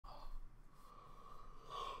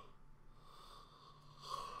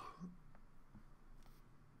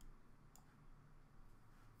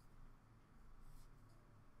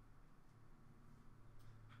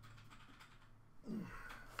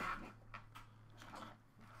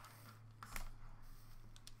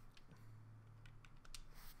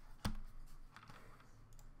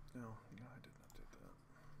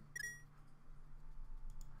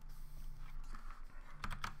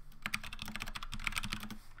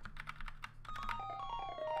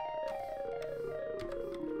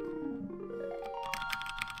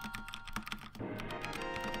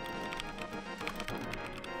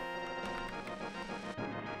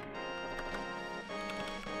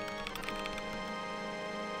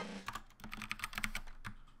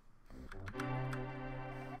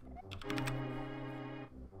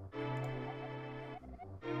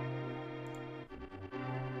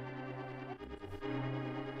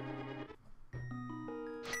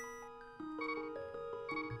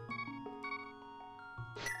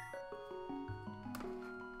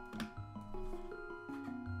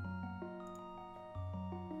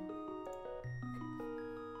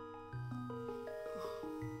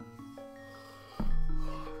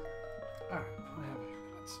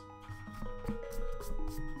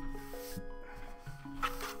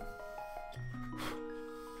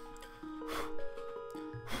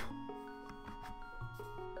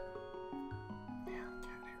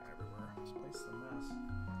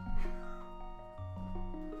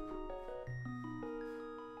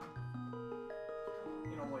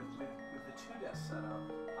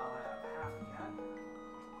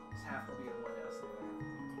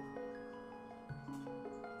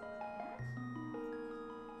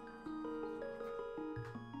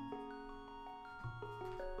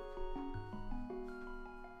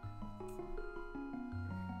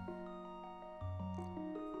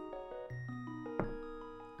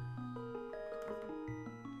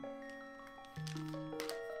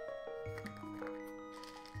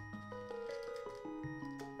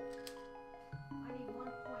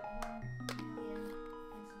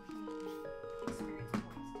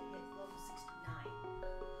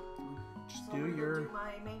turn.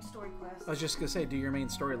 My main story quest. I was just gonna say, do your main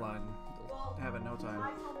storyline. Well, Have it no time.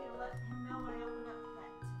 I told me to let him know when I opened up that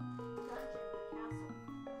dungeon, the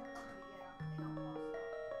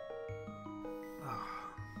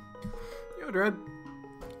castle. Yo, Dread.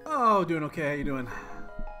 Oh, doing okay. How you doing?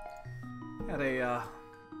 Had a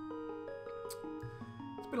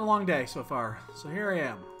it's been a long day so far. So here I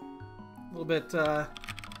am. A little bit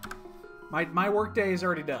my work day is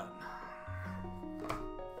already done.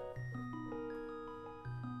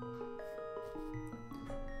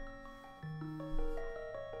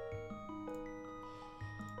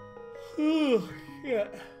 Yeah.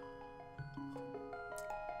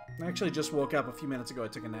 I actually just woke up a few minutes ago. I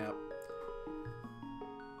took a nap.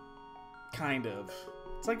 Kind of.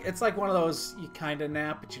 It's like one of those you kind of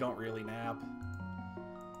nap, but you don't really nap.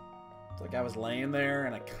 It's like I was laying there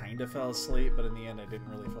and I kind of fell asleep, but in the end I didn't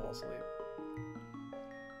really fall asleep.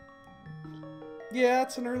 Yeah,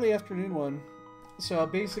 it's an early afternoon one. So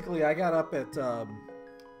basically I got up at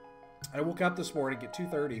I woke up this morning at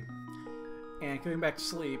 2:30 and coming back to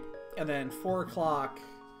sleep, and then 4 o'clock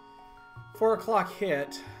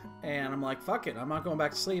hit, and I'm like, fuck it, I'm not going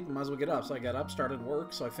back to sleep, I might as well get up. So I got up, started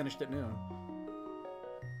work, so I finished at noon.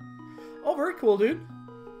 Oh, very cool, dude.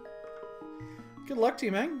 Good luck to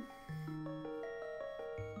you, man.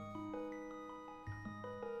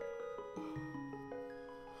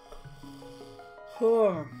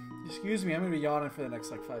 Oh, excuse me, I'm going to be yawning for the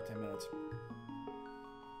next, like, 5-10 minutes.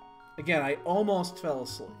 Again, I almost fell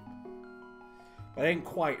asleep. But I didn't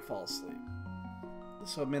quite fall asleep.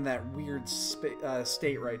 So I'm in that weird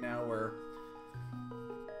state right now where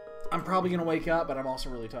I'm probably going to wake up, but I'm also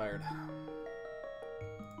really tired.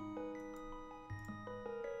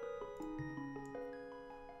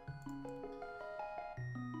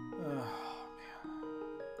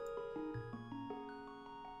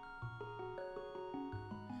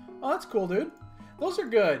 Oh, that's cool, dude. Those are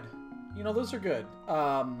good. You know, those are good.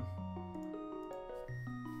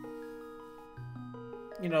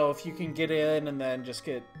 You know, if you can get in and then just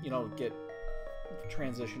get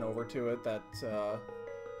transition over to it, that,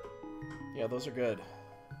 yeah, those are good.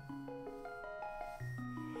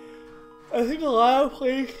 I think a lot of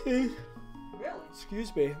places... Really?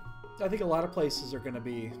 Excuse me. I think a lot of places are going to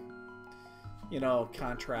be, you know,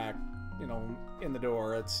 contract, you know, in the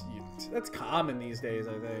door. That's common these days,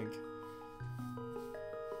 I think.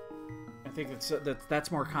 I think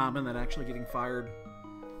that's more common than actually getting hired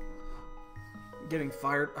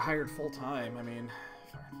full time. I mean,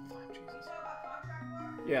 fired full time, Jesus.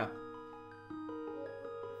 Yeah.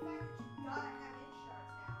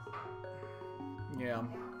 Yeah.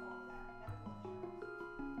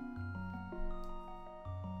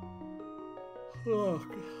 Oh,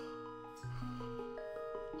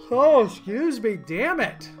 oh, excuse me, damn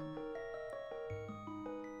it.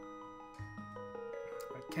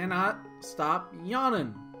 I cannot stop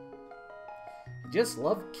yawning. I just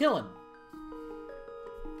love killing.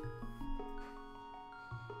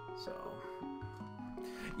 So,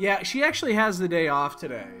 yeah, she actually has the day off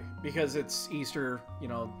today because it's Easter, you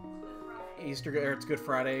know, or it's Good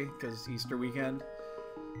Friday because Easter weekend.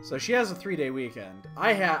 So she has a 3-day weekend.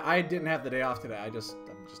 I didn't have the day off today. I'm just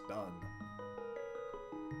done.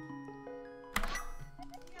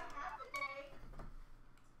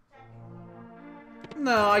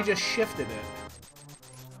 No, I just shifted it.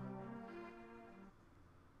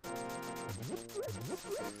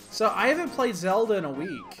 So I haven't played Zelda in a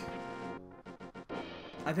week.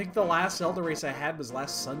 I think the last Zelda race I had was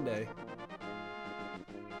last Sunday.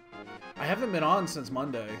 I haven't been on since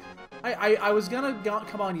Monday. I was gonna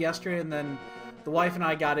come on yesterday, and then the wife and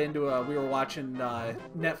I got into we were watching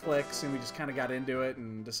Netflix, and we just kind of got into it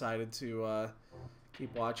and decided to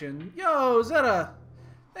keep watching. Yo, Zeta!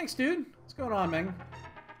 Thanks, dude. What's going on, man?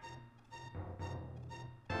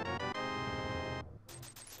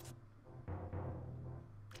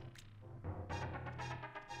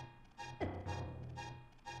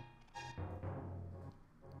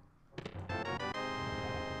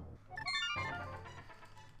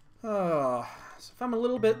 Oh, so if I'm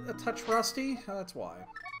a touch rusty, that's why.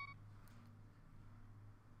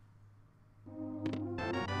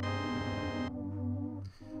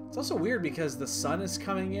 It's also weird because the sun is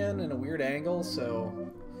coming in a weird angle, so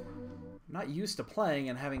I'm not used to playing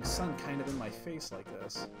and having sun kind of in my face like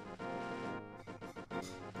this.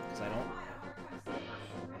 Because I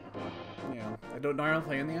don't normally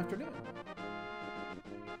play in the afternoon.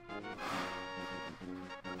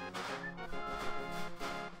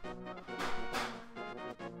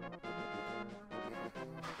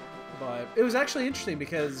 But it was actually interesting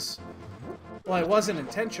because, well, it wasn't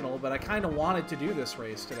intentional, but I kind of wanted to do this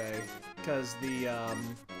race today because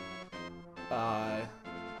I'm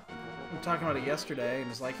talking about it yesterday,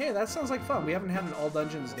 and it's like, hey, that sounds like fun. We haven't had an All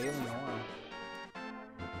Dungeons daily in a while.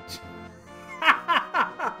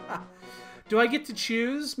 Do I get to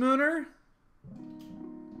choose, Mooner?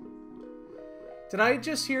 Did I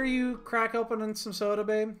just hear you crack open some soda,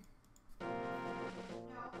 babe? No.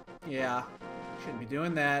 Yeah. Shouldn't be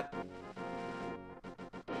doing that.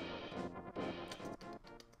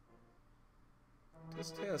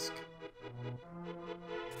 Tisk tisk.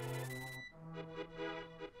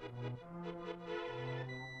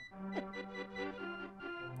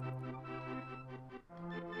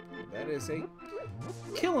 That is a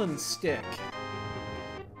killing stick.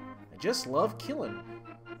 I just love killing.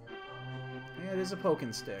 Yeah, it is a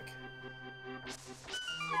poking stick.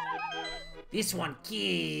 This one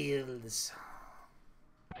kills.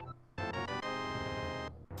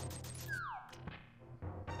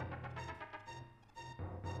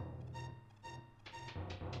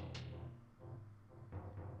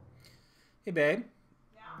 Hey, babe.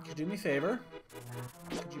 Could you do me a favor?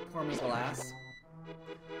 Could you pour me a glass?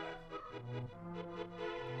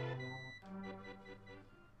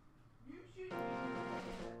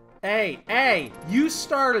 Hey, you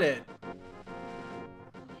started it.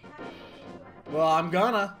 Well, I'm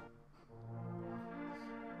gonna.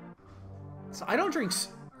 So I don't drink.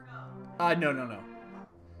 No.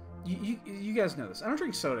 You guys know this. I don't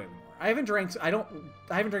drink soda anymore. I haven't drank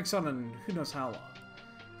soda in who knows how long.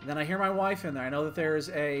 And then I hear my wife in there. I know that there's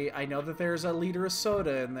a liter of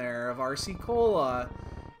soda in there of RC Cola,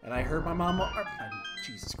 and I heard my mom.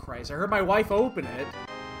 Jesus Christ! I heard my wife open it.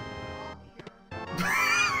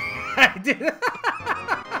 I did.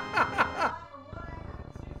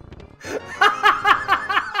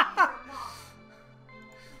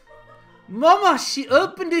 Mama, she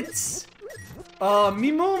opened it.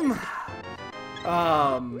 Me mom.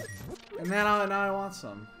 And now I want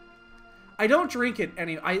some. I don't drink it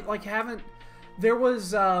any. I like haven't. There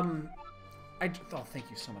was oh, thank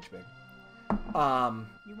you so much, babe.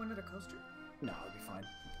 You wanted a coaster? No, it'll be fine.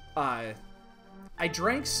 I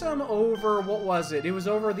drank some over, what was it? It was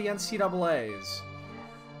over the NCAAs.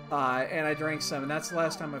 And I drank some, and that's the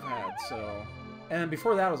last time I've had, so. And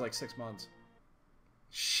before that was like 6 months.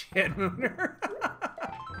 Shit, Mooner.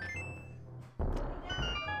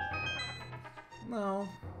 No.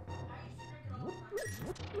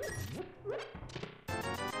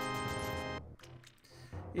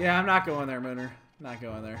 Yeah, I'm not going there, Mooner. Not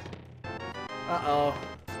going there. Uh-oh.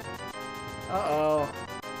 Uh-oh.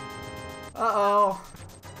 Uh-oh.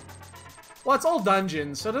 Well, it's all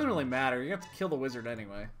dungeons, so it doesn't really matter. You have to kill the wizard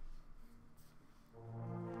anyway.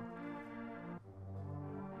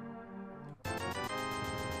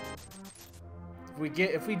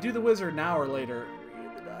 If we do the wizard now or later, it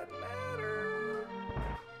really doesn't matter.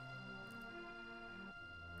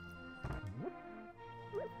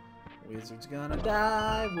 Wizard's gonna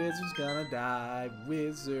die, wizard's gonna die,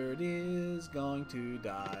 wizard is going to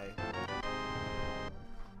die.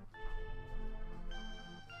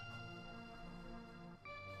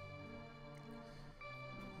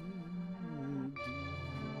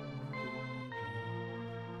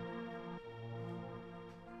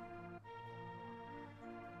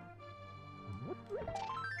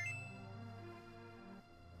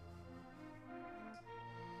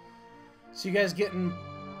 So you guys getting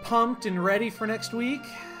pumped and ready for next week?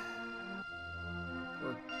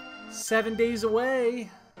 We're 7 days away.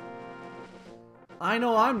 I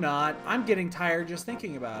know I'm not. I'm getting tired just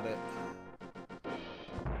thinking about it.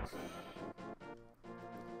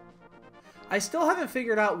 I still haven't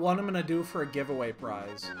figured out what I'm gonna do for a giveaway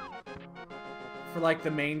prize. For like the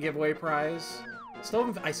main giveaway prize. I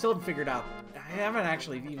still haven't figured out. I haven't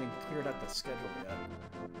actually even cleared out the schedule yet.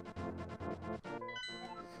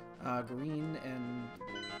 Green and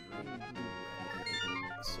blue, red.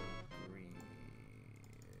 So green.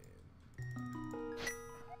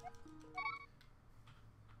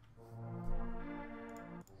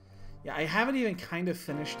 Yeah, I haven't even kind of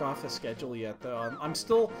finished off the schedule yet, though. I'm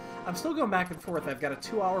still going back and forth. I've got a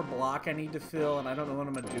 2-hour block I need to fill, and I don't know what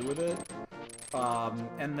I'm gonna do with it.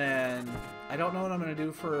 And then I don't know what I'm gonna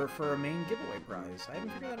do for a main giveaway prize. I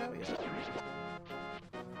haven't figured that out yet.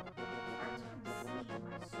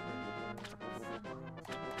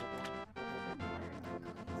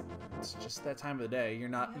 It's just that time of the day. You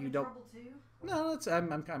don't. No,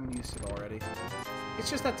 I'm used to it already. It's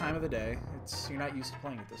just that time of the day. You're not used to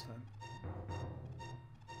playing it this time.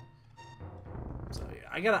 So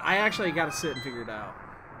yeah, I actually gotta sit and figure it out.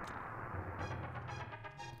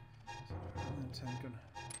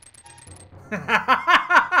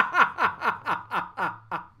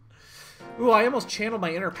 Ooh, I almost channeled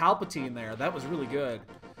my inner Palpatine there. That was really good.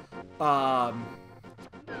 Oh,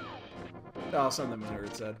 something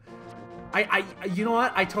Minard said. You know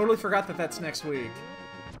what? I totally forgot that that's next week.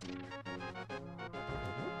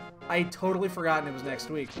 I totally forgotten it was next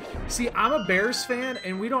week. See, I'm a Bears fan,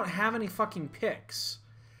 and we don't have any fucking picks.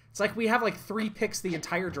 It's like we have like 3 picks the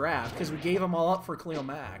entire draft because we gave them all up for Khalil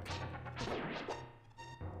Mack.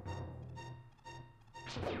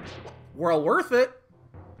 Well worth it.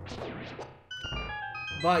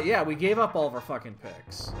 But yeah, we gave up all of our fucking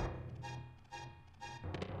picks.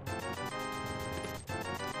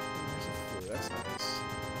 That's nice.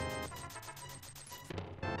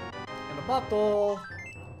 And a bottle.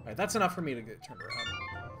 Alright, that's enough for me to get turned around.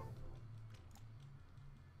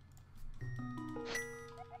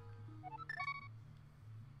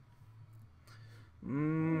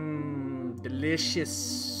 Delicious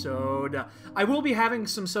soda. I will be having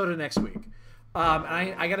some soda next week.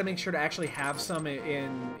 I gotta make sure to actually have some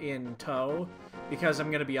in tow because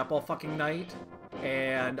I'm gonna be up all fucking night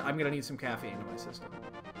and I'm gonna need some caffeine in my system.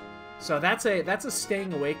 So that's a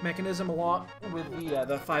staying awake mechanism along with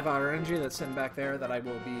the 5-hour energy that's sitting back there that I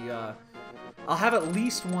will be I'll have at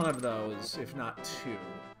least one of those, if not 2.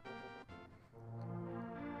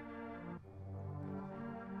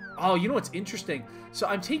 Oh, you know what's interesting? So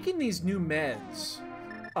I'm taking these new meds.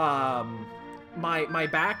 My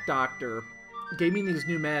back doctor gave me these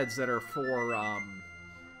new meds that are for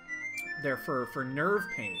they're for nerve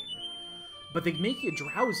pain, but they make you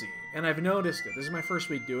drowsy. And I've noticed it. This is my first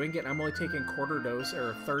week doing it. And I'm only taking quarter dose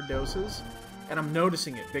or third doses, and I'm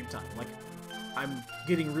noticing it big time. Like I'm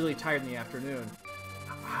getting really tired in the afternoon.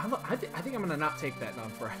 I think I'm gonna not take that on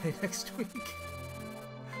Friday next week.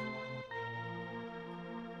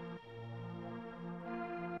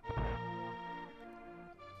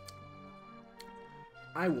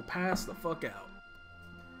 I will pass the fuck out.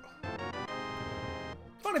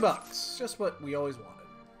 $20, just what we always wanted.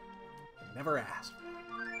 Never asked.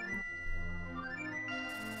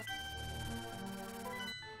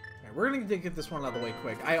 Alright, we're gonna get this one out of the way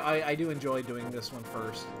quick. I do enjoy doing this one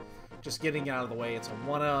first. Just getting it out of the way. It's a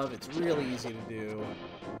one-of. It's really easy to do.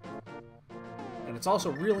 And it's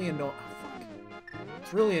also really annoying. Oh, fuck.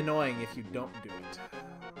 It's really annoying if you don't do it.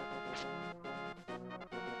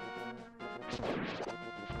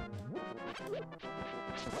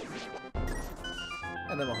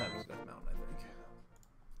 And then we'll have his Death Mountain, I think.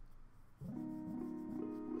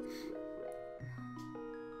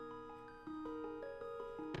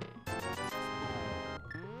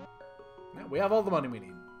 Now we have all the money we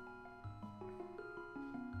need.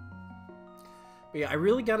 But yeah, I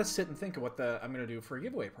really gotta sit and think of what I'm gonna do for a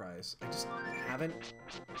giveaway prize. I just haven't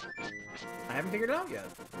figured it out yet.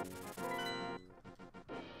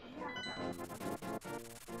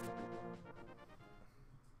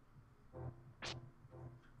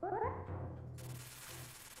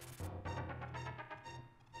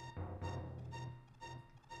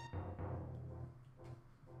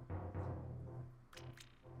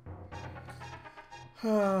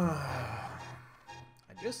 I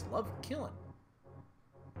just love killing.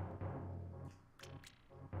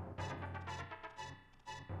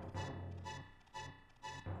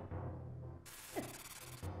 I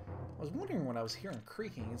was wondering when I was hearing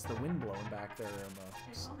creaking, it's the wind blowing back there in the...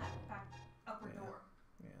 It's on that back upper door.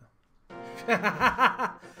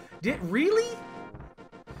 Yeah. Did really?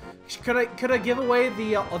 Could I give away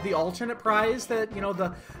the alternate prize that, you know,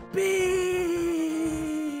 the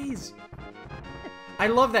bees? I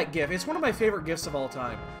love that gif. It's one of my favorite gifs of all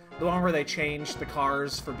time. The one where they changed the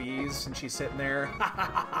cars for bees and she's sitting there.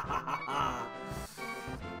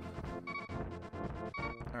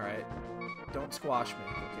 Alright. Don't squash me.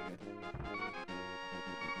 Okay, good.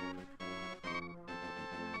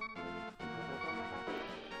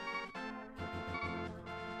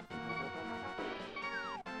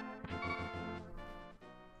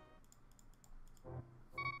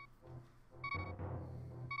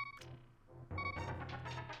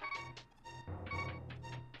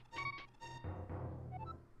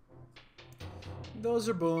 Those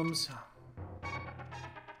are booms.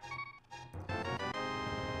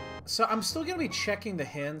 So I'm still going to be checking the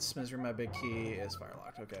hints. Misery, my big key is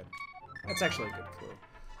firelocked. Okay. That's actually a good clue.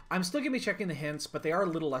 I'm still going to be checking the hints, but they are a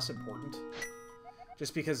little less important.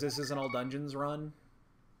 Just because this is an all dungeons run.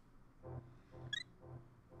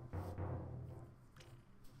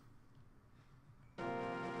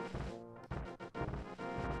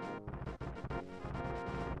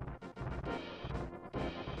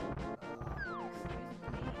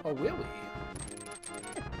 Oh, will we?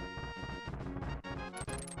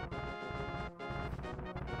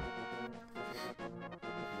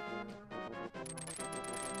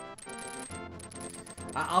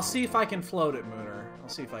 I'll see if I can float it, Mooner. I'll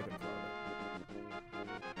see if I can float it.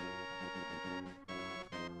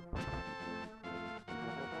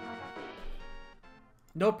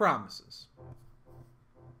 No promises.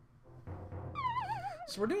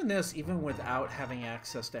 So we're doing this even without having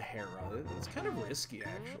access to Hera. It's kind of risky,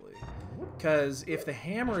 actually. Because if the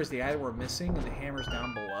hammer is the item we're missing and the hammer's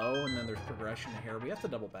down below and then there's progression to Hera, we have to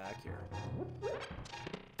double back here.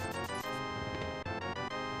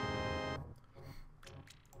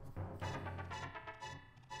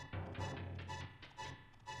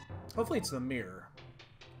 Hopefully it's the mirror.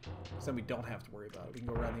 Because then we don't have to worry about it. We can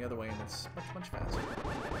go around the other way and it's much, much faster.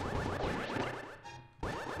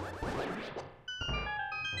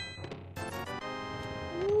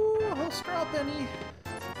 Ooh, a whole straw penny.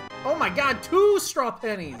 Oh my god, 2 straw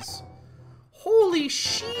pennies! Holy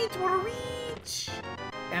shit, what a reach!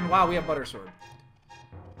 And wow, we have Butter Sword.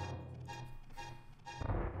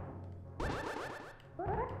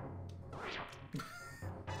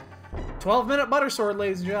 "12-minute Butter Sword,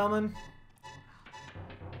 ladies and gentlemen.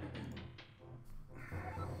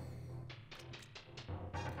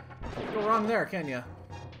 Can't go wrong there, can ya?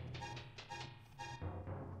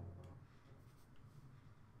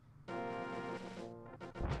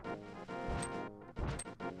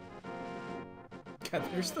 God,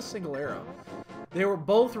 there's the single arrow. They were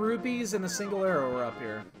both rupees and the single arrow were up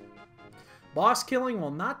here. Boss killing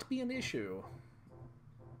will not be an issue.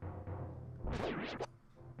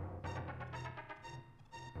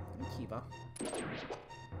 Kiva.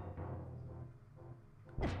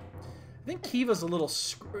 I think Kiva's a little...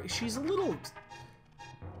 She's a little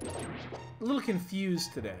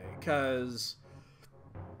confused today, because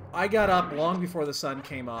I got up long before the sun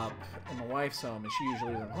came up, and my wife's home, and she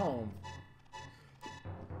usually isn't home.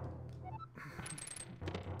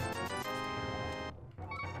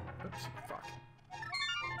 Oops, fuck.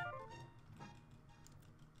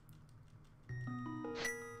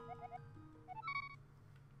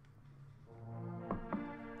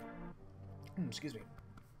 Excuse me.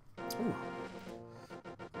 Ooh.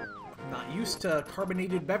 Not used to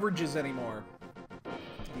carbonated beverages anymore.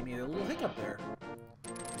 Gave me a little hiccup there.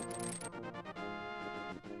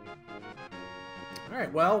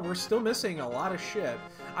 Alright, well, we're still missing a lot of shit.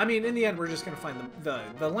 I mean, in the end, we're just going to find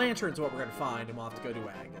the lantern's what we're going to find, and we'll have to go do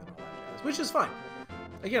Ag and all that jazz, which is fine.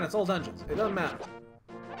 Again, it's all dungeons. It doesn't matter.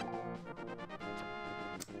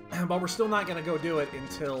 But we're still not going to go do it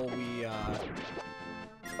until we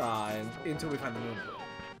find the Moon Pearl.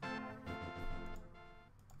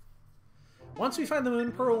 Once we find the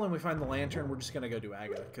Moon Pearl and we find the lantern, we're just gonna go do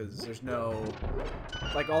Aga, because there's no...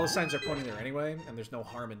 Like, all the signs are pointing there anyway, and there's no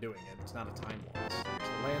harm in doing it. It's not a time loss. There's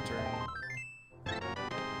the lantern.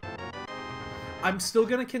 I'm still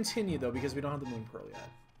gonna continue, though, because we don't have the Moon Pearl yet.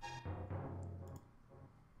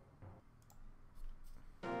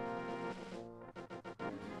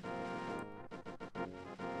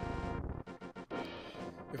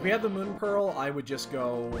 If we had the Moon Pearl, I would just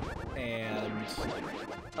go and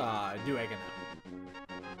do Aga now.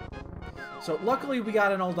 So luckily we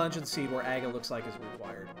got an old dungeon seed where Aga looks like is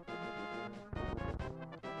required.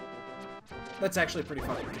 That's actually pretty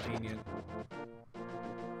fucking convenient.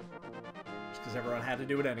 Just because everyone had to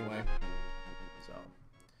do it anyway. So.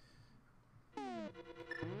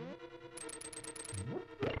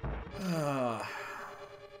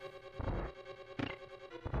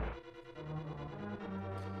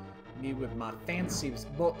 Me with my fancy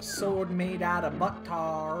sword made out of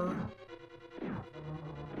butter.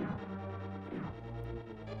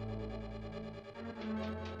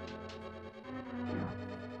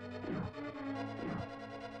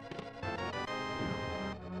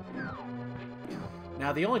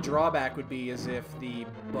 Now the only drawback would be is if the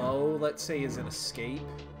bow, let's say, is an escape,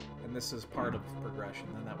 and this is part of progression,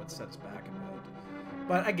 then that would set us back a bit.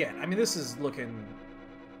 But again, I mean, this is looking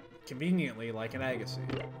conveniently like an Agassi.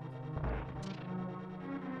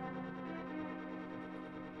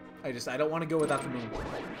 I don't want to go without the Moon Pearl.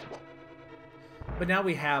 But now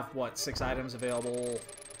we have, what, 6 items available?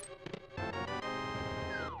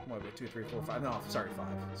 Wait, 2, 3, 4, 5. No, sorry, 5.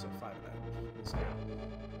 So 5 items.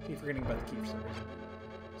 Keep forgetting about the key for some reason.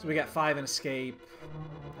 So we got 5 in escape.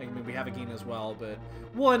 I mean, we have a Gina as well, but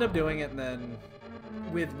we'll end up doing it, and then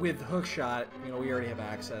with hookshot, you know, we already have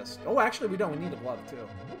access. Oh, actually, we don't. We need a glove, too.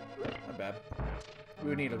 Not bad. We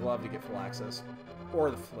would need a glove to get full access.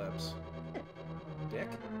 Or the flips. Dick.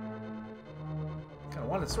 Kind of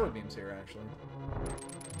wanted sword beams here, actually.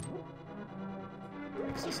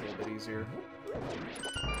 Makes this a little bit easier.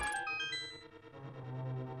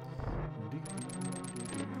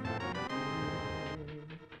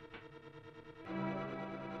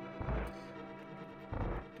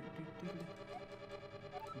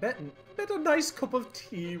 Bet a nice cup of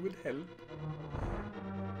tea would help.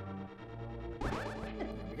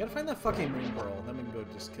 We gotta find that fucking moon pearl, then we can go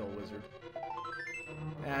just kill a wizard.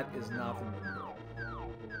 That is not the moon pearl.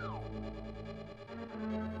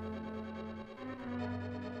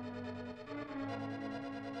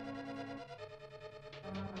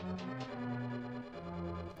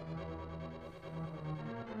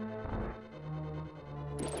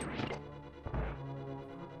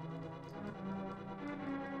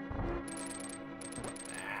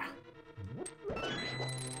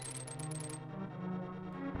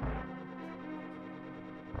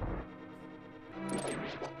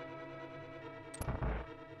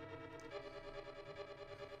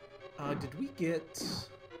 Did we get...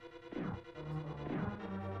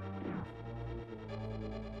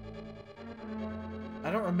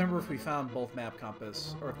 I don't remember if we found both map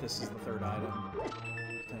compass, or if this is the third item,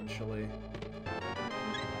 potentially.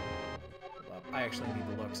 Hold up. I actually need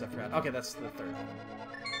to look, because I forgot. Okay, that's the third item.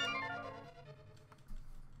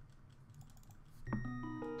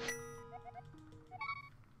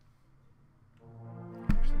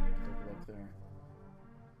 Actually need to take a look there.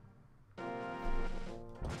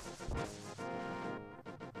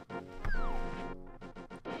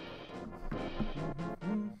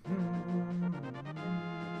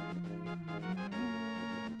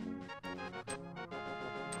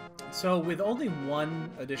 So, with only one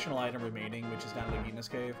additional item remaining, which is down in the Venus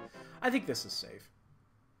Cave, I think this is safe.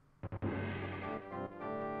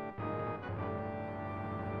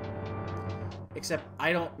 Except,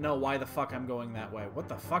 I don't know why the fuck I'm going that way. What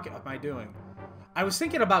the fuck am I doing? I was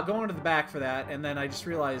thinking about going to the back for that, and then I just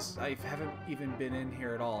realized I haven't even been in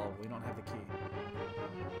here at all. We don't have the key.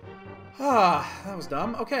 Ah, that was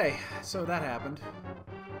dumb. Okay, so that happened.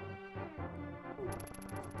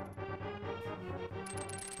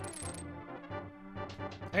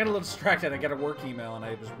 I got a little distracted. I got a work email and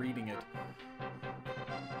I was reading it.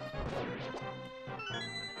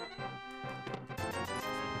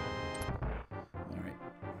 Alright.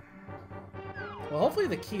 Well, hopefully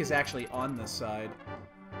the key is actually on this side,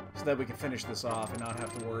 so that we can finish this off and not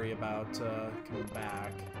have to worry about coming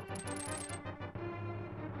back.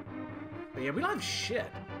 But yeah, we don't have shit.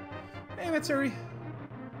 Hey, Mitsuri.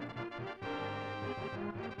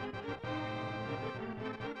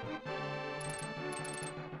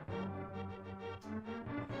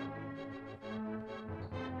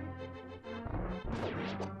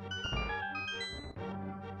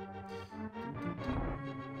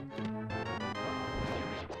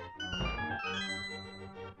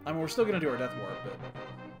 I mean, we're still gonna do our death warp, but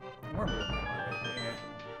we're moving.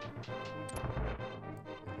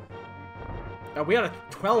 We had a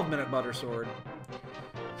 12-minute butter sword.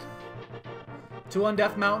 2 on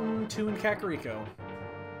Death Mountain, 2 in Kakariko.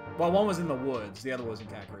 Well, one was in the woods, the other was in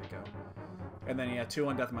Kakariko. And then, yeah, 2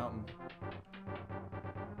 on Death Mountain.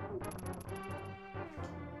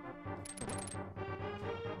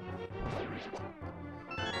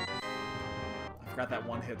 I forgot that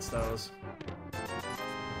one hits those.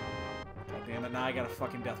 God damn it, now I gotta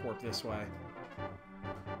fucking death warp this way.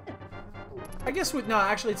 I guess with... No,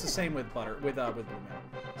 actually it's the same with Butter... With Blue Man.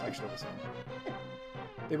 It's actually the same.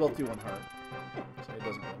 They both do 1 heart. So it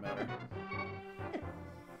doesn't really matter.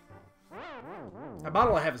 That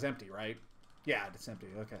bottle I have is empty, right? Yeah, it's empty.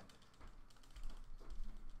 Okay.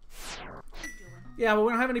 Yeah, but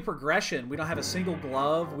we don't have any progression. We don't have a single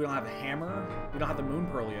glove. We don't have a hammer. We don't have the Moon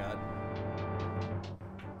Pearl yet.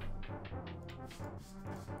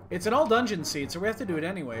 It's an all dungeon seed, so we have to do it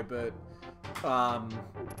anyway, but...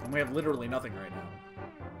 and we have literally nothing right now.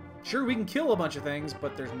 Sure, we can kill a bunch of things,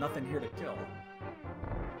 but there's nothing here to kill.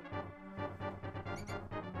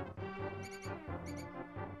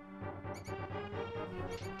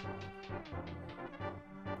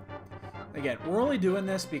 Again, we're only doing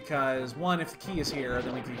this because, one, if the key is here,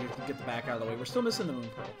 then we can get the back out of the way. We're still missing the Moon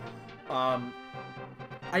Pearl.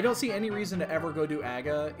 I don't see any reason to ever go do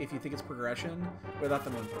Aga if you think it's progression without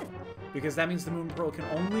the Moon Pearl. Because that means the Moon Pearl can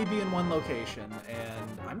only be in one location,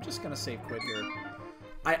 and I'm just going to save quit here.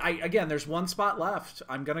 Again, there's 1 spot left.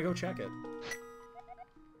 I'm going to go check it.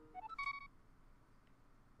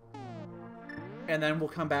 And then we'll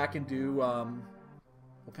come back and do, we'll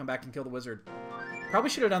come back and kill the wizard. Probably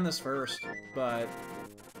should have done this first, but...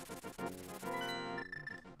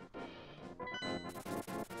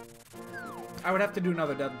 I would have to do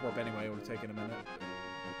another death warp anyway. It would have taken a minute.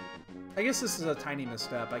 I guess this is a tiny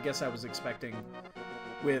misstep. I guess I was expecting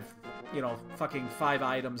with, you know, fucking 5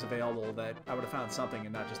 items available that I would have found something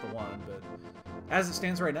and not just the 1, but as it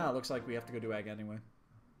stands right now, it looks like we have to go do Ag anyway.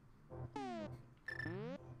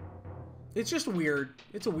 It's just weird.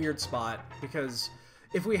 It's a weird spot because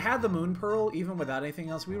If we had the Moon Pearl, even without anything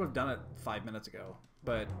else, we would have done it 5 minutes ago.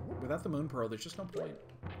 But without the Moon Pearl, there's just no point.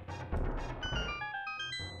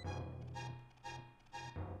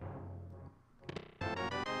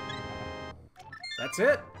 That's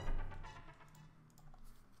it.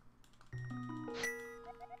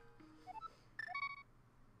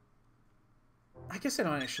 I guess I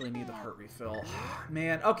don't actually need the heart refill.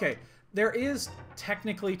 Man, okay. There is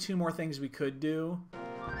technically 2 more things we could do,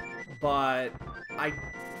 but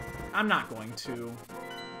I'm not going to.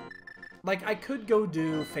 Like, I could go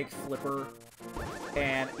do Fake Flipper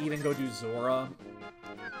and even go do Zora.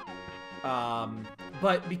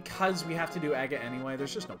 But because we have to do Aga anyway,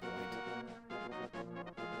 there's just no point.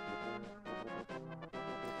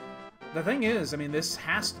 The thing is, I mean, this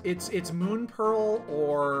has... It's Moon Pearl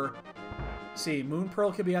or... See, Moon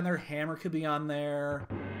Pearl could be on there, Hammer could be on there.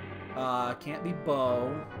 Can't be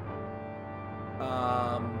Bow.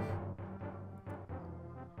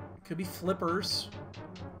 Could be Flippers.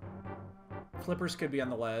 Flippers could be on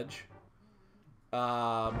the ledge.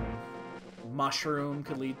 Mushroom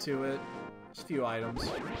could lead to it. Just a few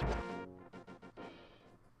items.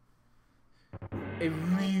 A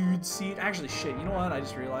rude seed. Actually, shit, you know what? I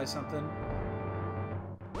just realized something.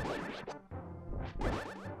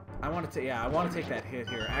 I want to take that hit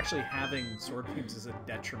here. Actually, having Sword Beams is a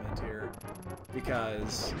detriment here.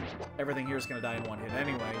 Because everything here is going to die in one hit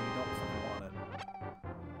anyway, and you don't fucking want it.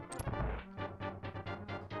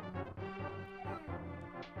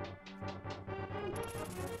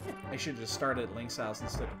 I should have just started at Link's house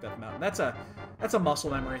instead of Death Mountain. That's a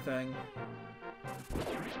muscle memory thing.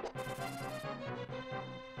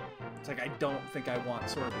 It's like I don't think I want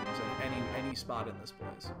Sword Beams at any spot in this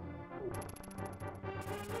place.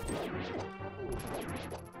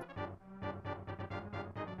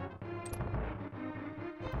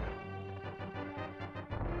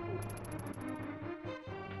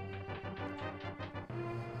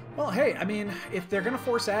 Well, hey, I mean, if they're gonna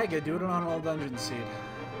force Aga, do it on all Dungeon Seed.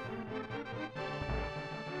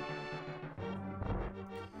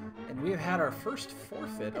 And we have had our first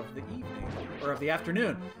forfeit of the evening, or of the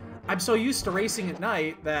afternoon. I'm so used to racing at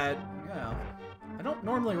night that, yeah, I don't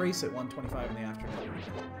normally race at 1:25 in the afternoon.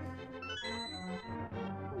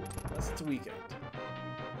 Unless it's a weekend.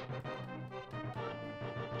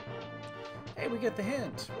 Hey, we get the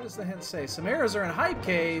hint. What does the hint say? Some arrows are in Hype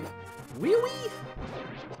Cave. Wee wee!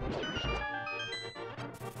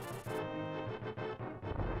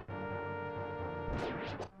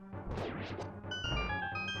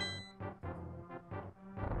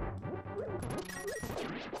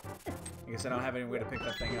 I guess I don't have any way to pick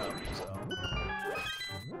that thing up, so...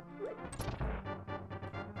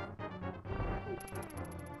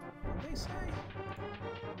 What did they say?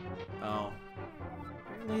 Oh.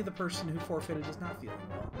 Apparently the person who forfeited is not feeling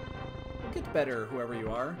well. We'll get better, whoever you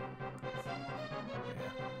are. Yeah.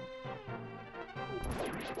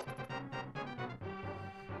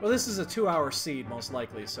 Well, this is a 2-hour seed, most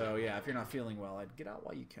likely, so yeah, if you're not feeling well, I'd get out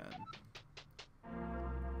while you can.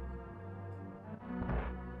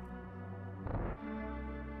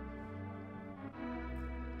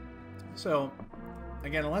 So,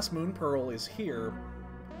 again, unless Moon Pearl is here,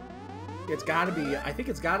 it's gotta be, I think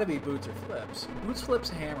it's gotta be Boots or Flips. Boots, Flips,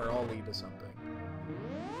 Hammer all lead to something.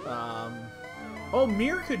 Oh,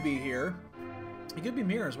 Mirror could be here. It could be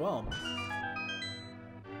Mirror as well.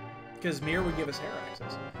 Because Mirror would give us hair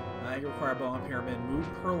access. You require Bow on Pyramid. Moon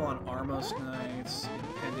Pearl on Armos Knights.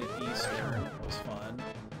 Independent Eastern was fun.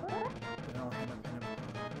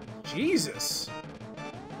 Jesus!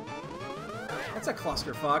 That's a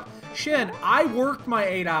clusterfuck. Shin, I worked my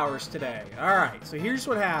 8 hours today. Alright, so here's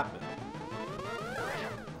what happened.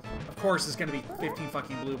 Of course, it's gonna be 15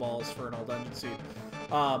 fucking blue balls for an all dungeon seed.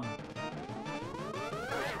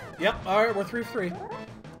 Yep, alright, we're 3 for 3.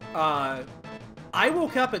 I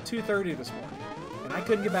woke up at 2:30 this morning, and I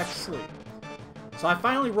couldn't get back to sleep. So I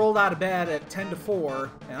finally rolled out of bed at 10 to 4,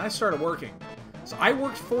 and I started working. So I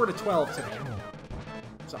worked 4 to 12 today.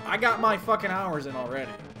 So I got my fucking hours in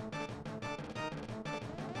already.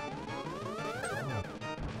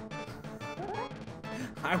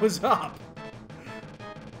 I was up.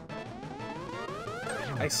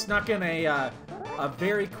 I snuck in a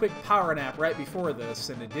very quick power nap right before this,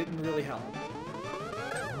 and it didn't really help.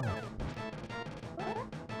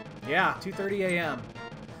 Yeah, 2:30 a.m.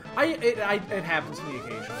 It happens to me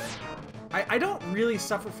occasionally. I don't really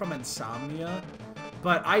suffer from insomnia,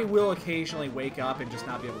 but I will occasionally wake up and just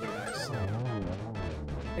not be able to get back to sleep.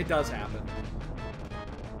 It does happen.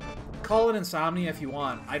 Call it insomnia if you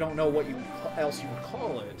want. I don't know what else you would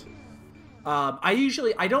call it.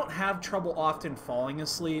 I don't have trouble often falling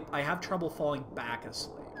asleep. I have trouble falling back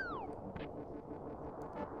asleep.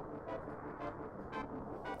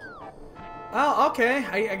 Oh, okay.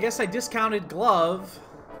 I guess I discounted glove.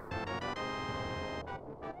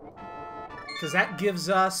 Because that gives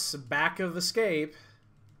us back of escape.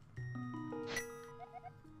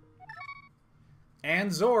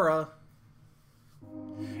 And Zora.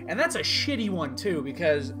 And that's a shitty one, too,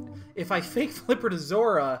 because if I fake flipper to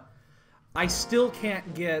Zora, I still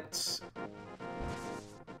can't get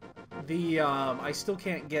the,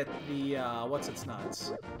 what's its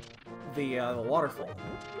nuts? The waterfall.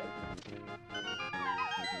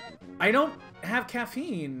 I don't have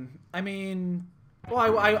caffeine. I mean,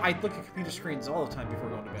 well, I look at computer screens all the time before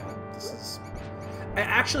going to bed. This is...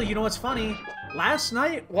 Actually, you know what's funny? Last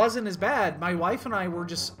night wasn't as bad. My wife and I were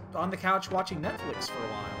just on the couch watching Netflix for a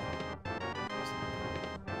while.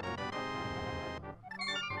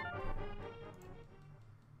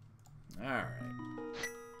 Alright.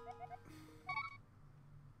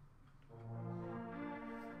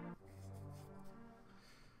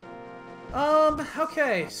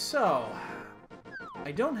 Okay, so...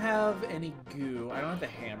 I don't have any goo. I don't have the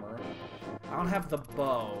hammer. I don't have the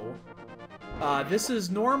bow. This is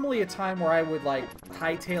normally a time where I would, like,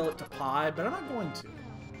 hightail it to Pod, but I'm not going to.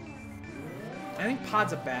 I think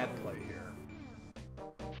Pod's a bad play here.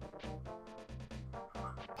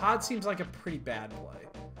 Pod seems like a pretty bad play.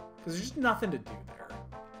 Because there's just nothing to do there.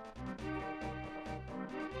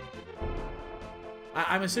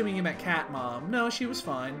 I'm assuming you meant Cat Mom. No, she was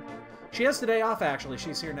fine. She has the day off, actually.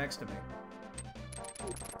 She's here next to me.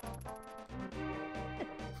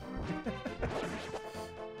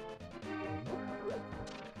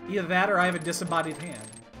 Either that or I have a disembodied hand.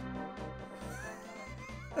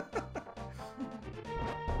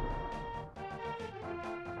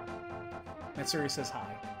 Matsuri says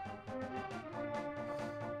hi.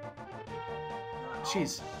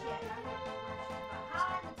 She's...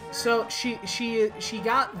 So she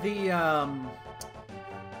got the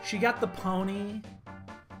pony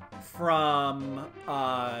from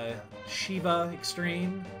Shiva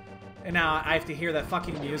Extreme, and now I have to hear that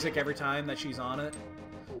fucking music every time that she's on it.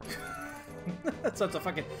 So it's a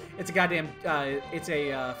fucking, it's a goddamn, it's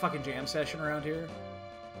a fucking jam session around here.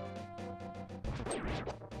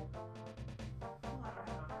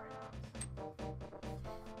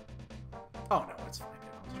 Oh no, it's fine.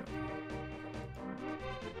 I was joking.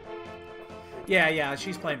 Yeah,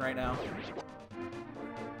 she's playing right now.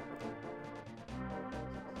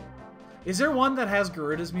 Is there one that has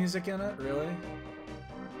Garuda's music in it? Really?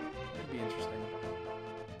 That'd be interesting.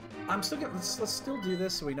 I'm still gonna, let's still do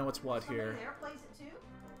this so we know what's what here. There plays it too?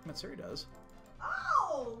 Matsuri does.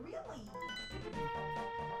 Oh, really?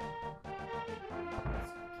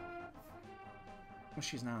 Well,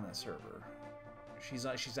 she's not on that server. She's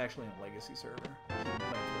actually on a legacy server. She's been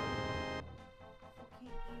playing forever. Can't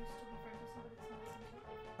you still be friends with somebody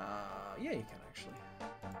that's not listening to? Yeah, you can actually.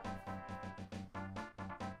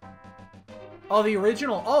 Oh, the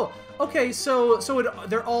original. Oh, okay. So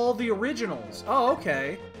they're all the originals. Oh,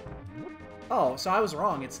 okay. Oh, so I was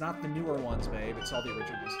wrong. It's not the newer ones, babe. It's all the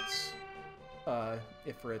originals. It's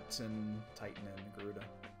Ifrit and Titan and Garuda.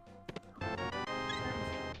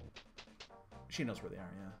 She knows where they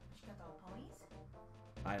are. Yeah. She got the old ponies?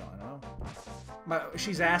 I don't know.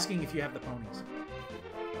 She's asking if you have the ponies.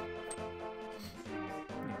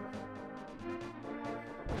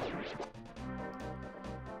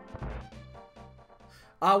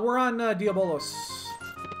 We're on Diabolos.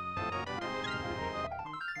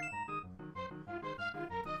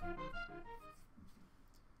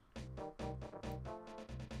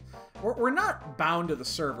 We're not bound to the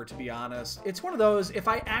server, to be honest. It's one of those, if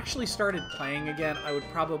I actually started playing again, I would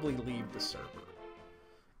probably leave the server.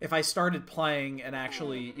 If I started playing and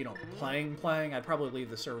actually, you know, playing, I'd probably leave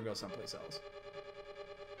the server and go someplace else.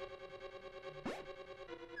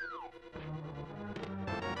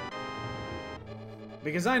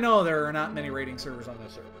 Because I know there are not many raiding servers on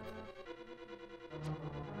this server.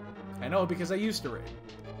 I know because I used to raid.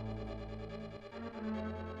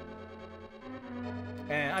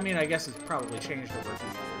 And, I mean, I guess it's probably changed over a few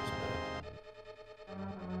years.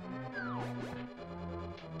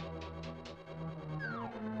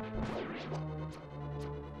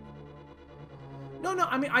 But... No,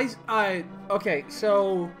 I mean, okay,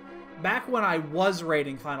 so... Back when I was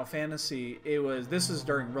raiding Final Fantasy, this is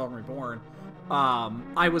during Realm Reborn,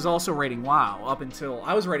 I was also raiding WoW up until,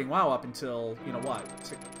 you know what,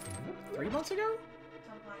 3 months ago?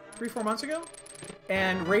 3-4 months ago?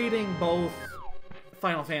 And raiding both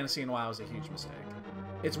Final Fantasy and WoW is a huge mistake.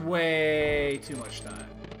 It's way too much time.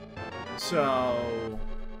 So,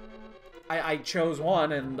 I chose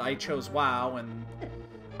one, and I chose WoW, and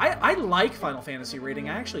I like Final Fantasy raiding,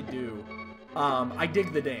 I actually do. I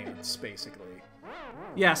dig the dance, basically.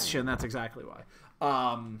 Yes, Shin, that's exactly why.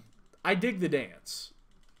 I dig the dance.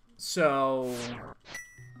 So,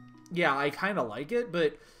 yeah, I kind of like it,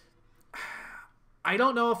 but I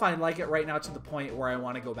don't know if I like it right now to the point where I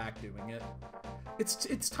want to go back doing it.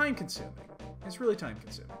 It's time consuming. It's really time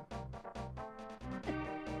consuming.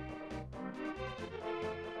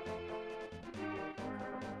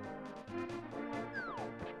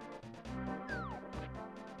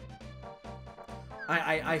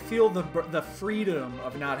 I feel the freedom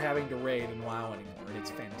of not having to raid in WoW anymore, and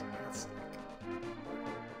it's fantastic.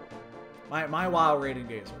 My WoW raiding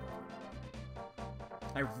days are over.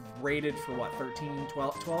 I've raided for what, 12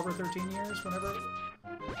 or 13 years, whenever.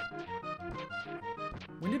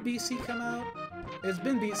 When did BC come out? It's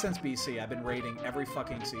been since BC. I've been raiding every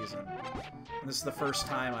fucking season. And this is the first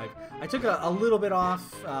time I took a little bit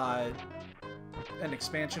off an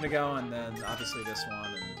expansion ago, and then obviously this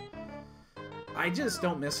one, and I just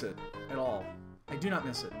don't miss it at all. I do not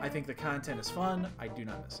miss it. I think the content is fun. I do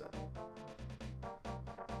not miss it.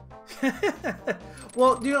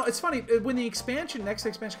 Well, you know, it's funny. When the next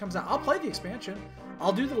expansion comes out, I'll play the expansion.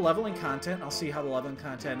 I'll do the leveling content. I'll see how the leveling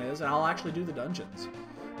content is, and I'll actually do the dungeons.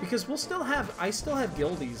 Because I still have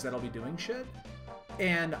guildies that'll be doing shit.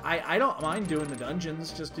 And I don't mind doing the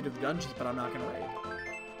dungeons just to do the dungeons, but I'm not going to raid.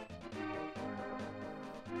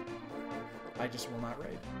 I just will not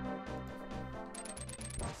raid.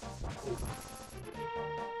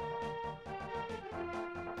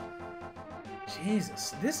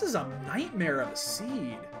 Jesus, this is a nightmare of a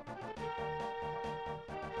seed.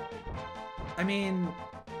 I mean,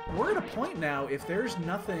 we're at a point now, if there's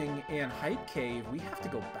nothing in Hype Cave, we have to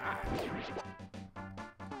go back.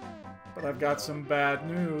 But I've got some bad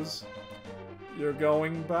news. You're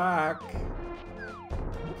going back.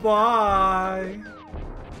 Bye!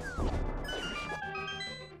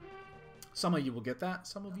 Some of you will get that,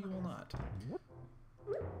 some of you will not.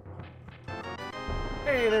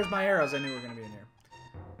 Hey, there's my arrows. I knew we were going to be in here.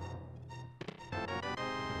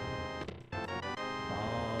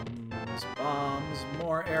 Bombs, bombs,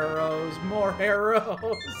 more arrows, more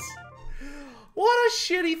arrows. What a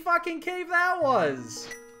shitty fucking cave that was.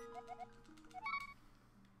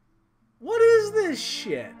 What is this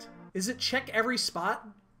shit? Is it check every spot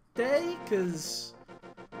day? Because...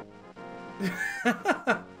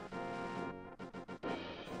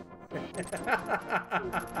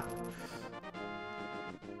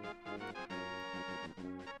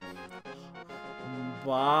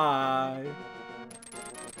 Bye.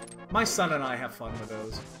 My son and I have fun with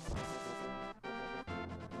those.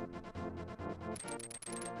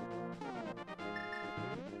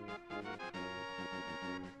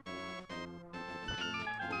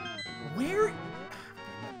 Where?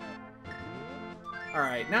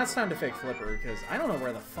 Alright, now it's time to fake Flipper, because I don't know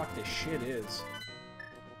where the fuck this shit is.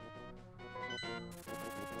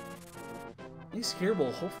 At least here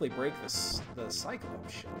will hopefully break the cycle. Oh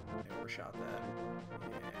shit, I overshot that.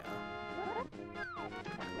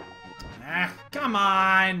 Yeah. Ah, come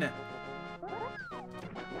on! Oh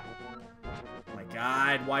my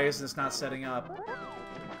god, why is this not setting up?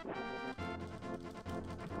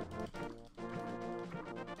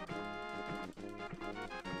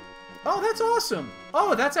 Oh, that's awesome!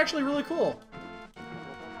 Oh, that's actually really cool.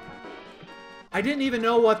 I didn't even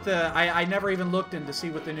know what I never even looked in to see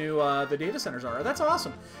what the new the data centers are. That's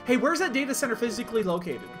awesome. Hey, where's that data center physically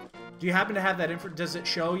located? Do you happen to have that info? Does it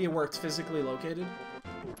show you where it's physically located?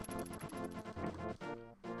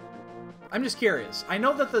 I'm just curious. I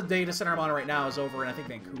know that the data center I'm on right now is over in, I think,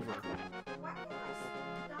 Vancouver.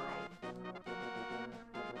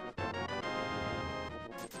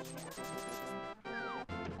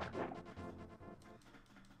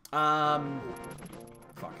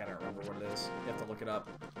 Fuck, I don't remember what it is. You have to look it up.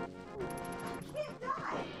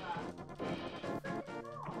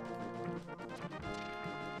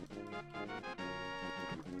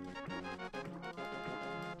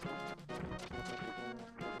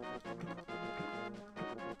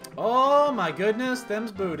 Oh my goodness,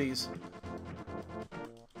 them's booties.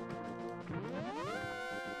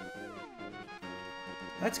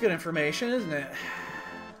 That's good information, isn't it?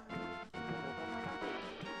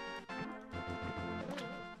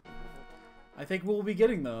 I think we'll be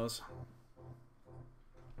getting those.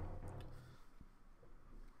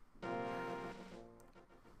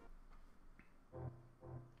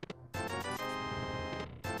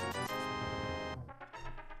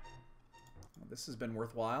 This has been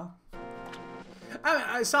worthwhile.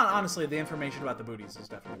 I mean, honestly, the information about the booties is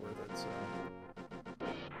definitely worth it,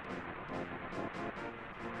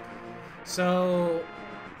 so...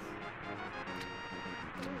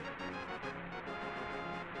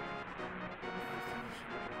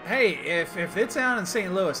 Hey, if it's down in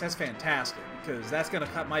St. Louis, that's fantastic, because that's going to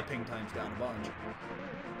cut my ping times down a bunch.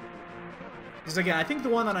 Because again, I think the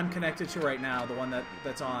one that I'm connected to right now, the one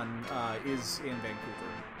that's on, is in Vancouver,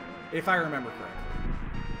 if I remember correctly.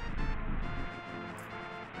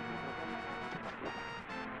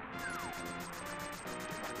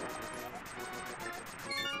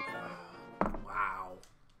 Wow.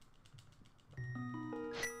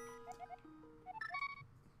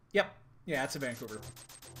 Yep. Yeah, it's in Vancouver.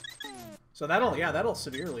 So that'll help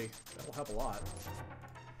a lot.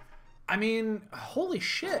 I mean, holy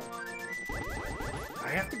shit. I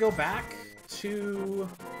have to go back to...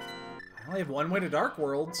 I only have one way to Dark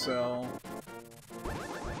World, so...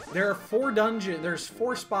 There are 4 dungeons... There's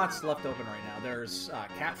 4 spots left open right now. There's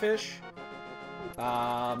Catfish.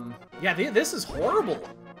 Yeah, this is horrible.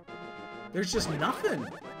 There's just nothing.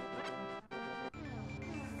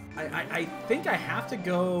 I think I have to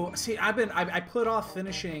go... See, I put off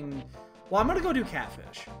finishing... Well, I'm gonna go do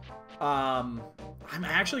Catfish. I'm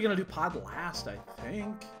actually gonna do Pod last, I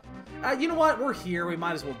think. You know what? We're here. We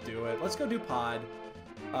might as well do it. Let's go do Pod.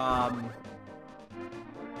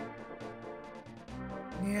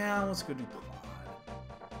 Yeah, let's go do Pod.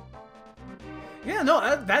 Yeah,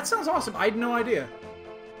 no, that sounds awesome. I had no idea.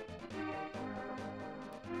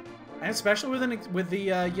 And especially with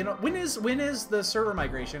the you know, when is the server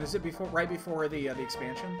migration? Is it right before the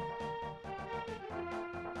expansion?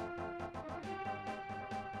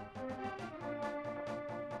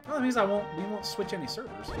 Well, that means we won't switch any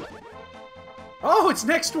servers. Oh, it's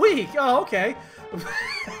next week. Oh, okay.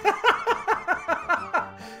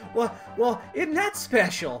 well, isn't that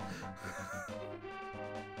special?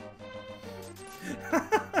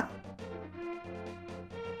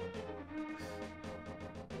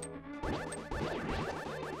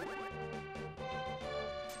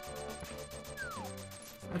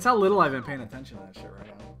 That's how little I've been paying attention to that shit right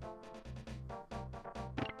now.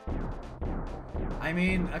 I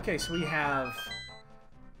mean, okay, so we have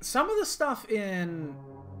some of the stuff in...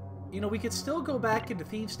 You know, we could still go back into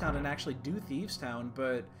Thievestown and actually do Thievestown,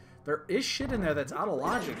 but there is shit in there that's out of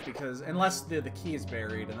logic, because... Unless the key is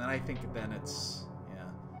buried, and then I think then it's... Yeah.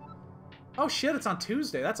 Oh shit, it's on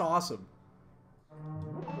Tuesday. That's awesome.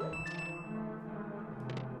 Oh,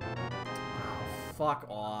 fuck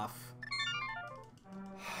off.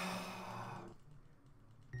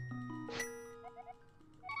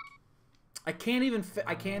 I can't even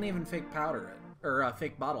fake powder it or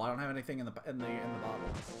fake bottle. I don't have anything in the bottle.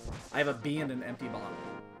 I have a bee and an empty bottle.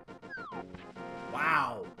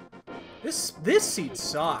 Wow, this seat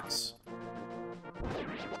sucks.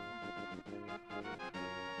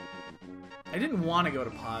 I didn't want to go to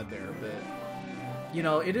Pod there, but you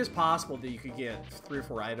know it is possible that you could get 3 or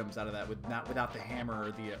 4 items out of that without the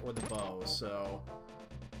hammer or the bow. So.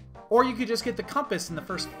 Or you could just get the compass in the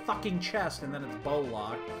first fucking chest, and then it's bow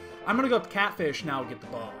lock. I'm gonna go with Catfish now and get the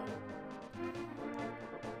bow.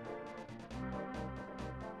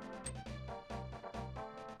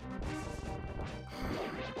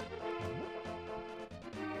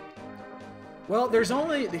 Well,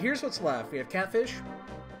 here's what's left. We have Catfish,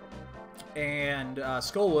 and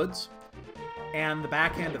Skullwoods, and the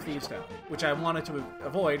back end of Thievestown, which I wanted to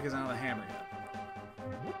avoid because I don't have the hammer yet.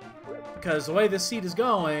 Because the way this seat is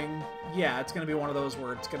going, yeah, it's going to be one of those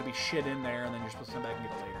where it's going to be shit in there, and then you're supposed to come back and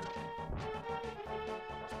get it later.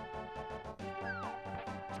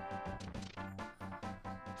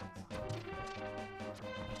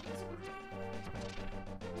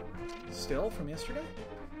 Still from yesterday?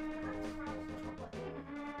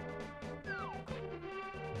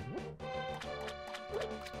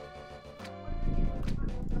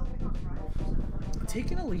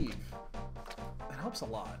 Taking a leave. That helps a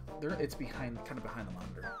lot. It's kind of behind the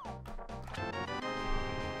monitor.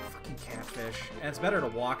 Fucking Catfish. And it's better to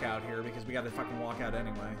walk out here because we got to fucking walk out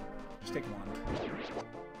anyway. Just take one.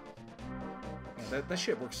 Yeah, that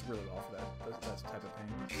shit works really well for that type of pain.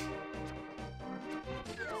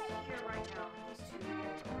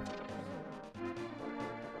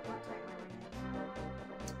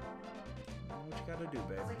 What you gotta do,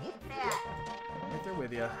 babe? Right there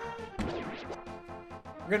with you.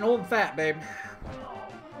 We're getting old and fat, babe.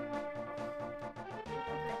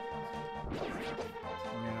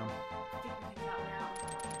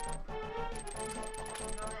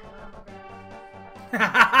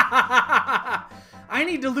 I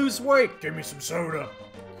need to lose weight. Give me some soda.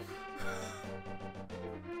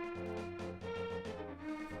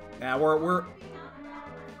 Now we're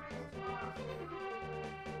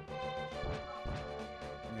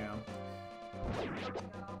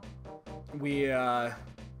yeah.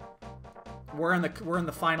 We're in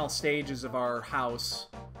the final stages of our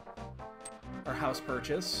our house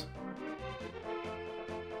purchase.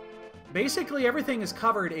 Basically, everything is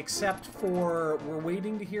covered except for we're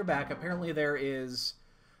waiting to hear back. Apparently, there is.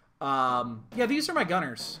 Yeah, these are my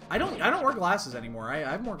gunners. I don't wear glasses anymore. I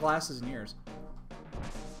haven't worn glasses in years.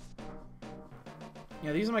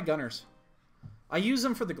 Yeah, these are my gunners. I use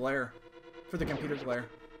them for the glare, for the computer glare.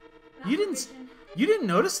 You didn't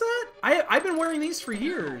notice that? I've been wearing these for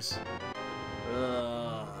years.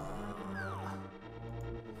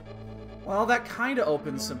 Well, that kind of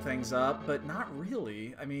opens some things up, but not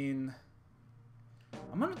really. I mean,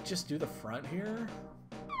 I'm gonna just do the front here.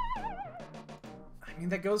 I mean,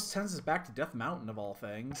 that sends us back to Death Mountain of all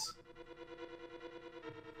things.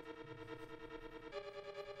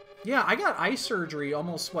 Yeah, I got eye surgery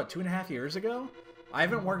almost, what, 2.5 years ago? I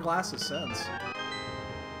haven't worn glasses since.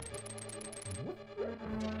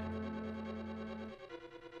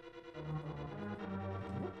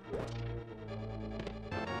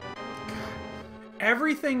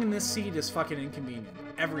 Everything in this seat is fucking inconvenient.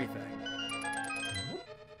 Everything.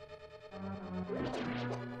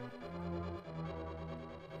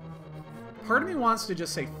 Part of me wants to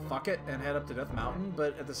just say fuck it and head up to Death Mountain,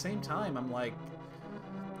 but at the same time, I'm like,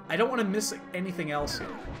 I don't want to miss anything else here.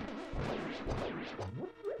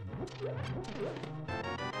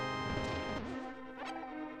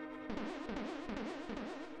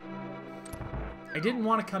 I didn't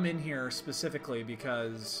want to come in here specifically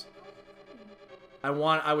because I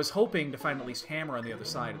was hoping to find at least Hammer on the other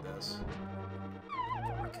side of this.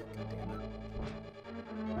 God damn it.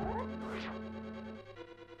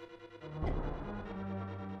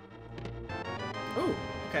 Ooh,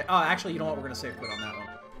 okay. Oh, actually, you know what? We're going to save quit on that one.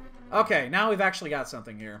 Okay, now we've actually got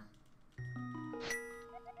something here.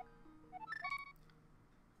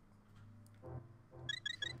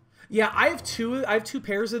 Yeah, I have two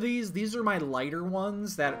pairs of these. These are my lighter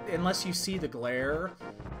ones that, unless you see the glare,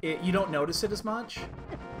 you don't notice it as much.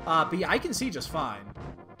 But yeah, I can see just fine.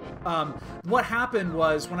 What happened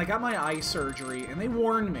was, when I got my eye surgery, and they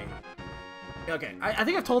warned me. Okay, I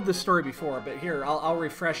think I've told this story before, but here, I'll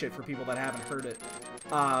refresh it for people that haven't heard it.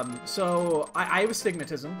 So, I have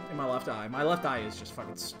astigmatism in my left eye. My left eye is just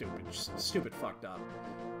fucking stupid. Just stupid fucked up.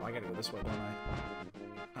 Oh, I gotta go this way, don't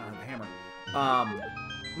I? The hammer.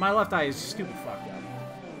 My left eye is stupid fucked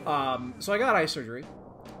up. So I got eye surgery.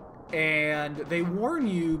 And they warn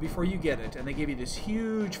you before you get it, and they give you this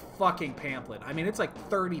huge fucking pamphlet. I mean, it's like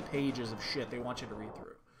 30 pages of shit they want you to read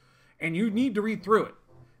through. And you need to read through it.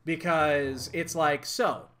 Because it's like,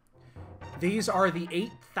 so, these are the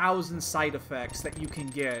 8,000 side effects that you can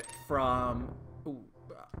get from... Ooh,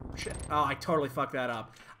 shit. Oh, I totally fucked that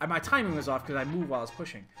up. My timing was off because I moved while I was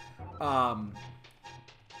pushing.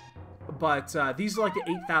 But these are like the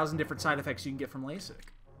 8,000 different side effects you can get from LASIK.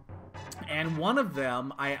 And one of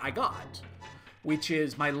them I got, which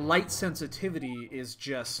is my light sensitivity is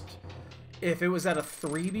just... If it was at a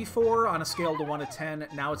 3 before on a scale to 1 to 10,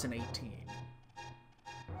 now it's an 18.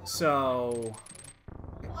 So,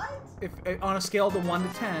 What? if on a scale to 1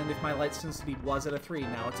 to 10, if my light sensitivity was at a 3,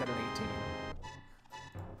 now it's at an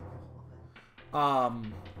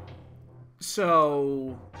 18.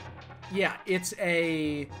 So, yeah, it's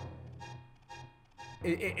a...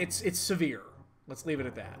 It's severe. Let's leave it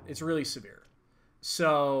at that. It's really severe.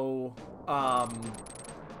 So, I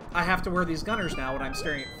have to wear these gunners now when I'm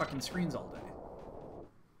staring at fucking screens all day.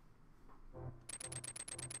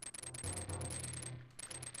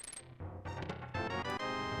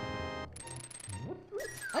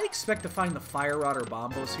 I expect to find the Fire Rod or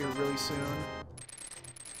Bombos here really soon.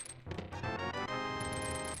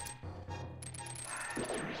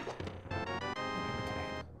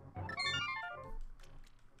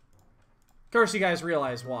 Of course, you guys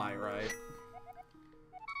realize why, right?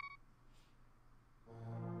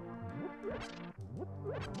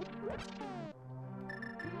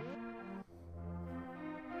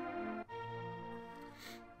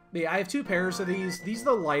 But yeah, I have two pairs of these. These are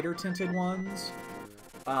the lighter tinted ones.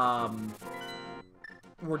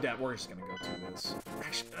 We're just gonna go to this.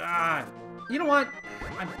 Actually, you know what?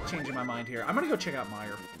 I'm changing my mind here. I'm gonna go check out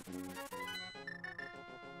Meyer.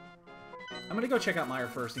 I'm gonna go check out Meyer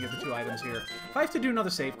first to get the two items here. If I have to do another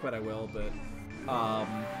save quit, I will, but,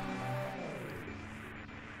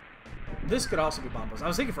 this could also be Bombos. I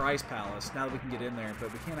was thinking for Ice Palace, now that we can get in there,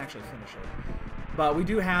 but we can't actually finish it. But we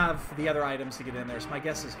do have the other items to get in there, so my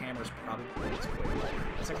guess is Hammer's probably it's quick.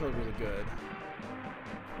 It's actually really good.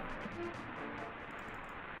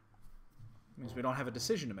 Means we don't have a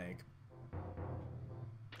decision to make.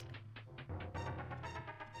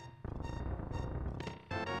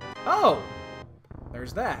 Oh!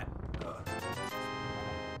 There's that.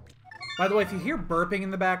 By the way, if you hear burping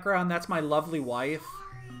in the background, that's my lovely wife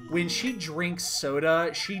When she drinks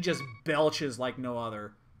soda, she just belches like no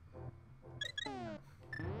other. Damn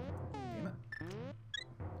it.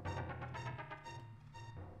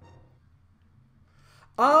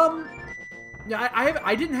 Yeah,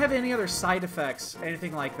 I didn't have any other side effects,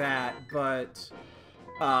 anything like that, but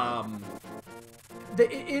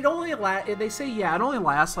they say, yeah, it only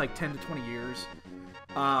lasts like 10 to 20 years.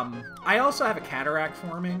 I also have a cataract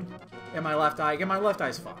forming in my left eye. Again, my left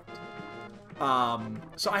eye's fucked.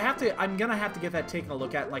 So I'm gonna have to get that taken a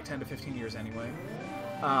look at in like 10 to 15 years anyway.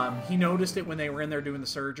 He noticed it when they were in there doing the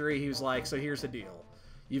surgery. He was like, so here's the deal.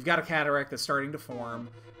 You've got a cataract that's starting to form.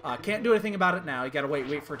 Can't do anything about it now. You gotta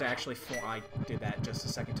wait for it to actually form. I did that just a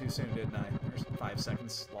second too soon, didn't I? There's 5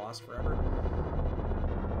 seconds lost forever.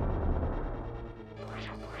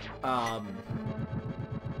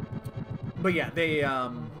 But yeah, they,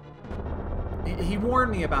 he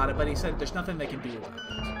warned me about it, but he said there's nothing they can do about it.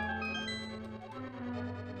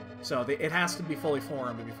 So it has to be fully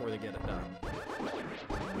formed before they get it done.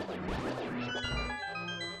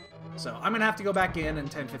 So I'm gonna have to go back in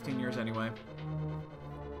 10, 15 years anyway.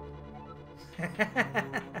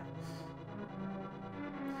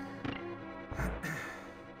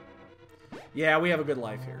 Yeah, we have a good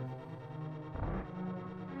life here.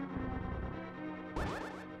 I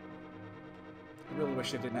really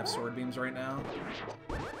wish I didn't have sword beams right now.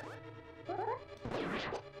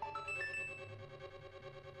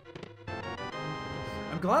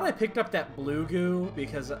 I'm glad I picked up that blue goo,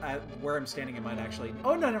 because where I'm standing it might actually...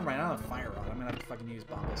 Oh, no, never mind. I don't have fire rod. I'm gonna have to fucking use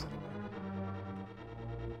bombs anyway.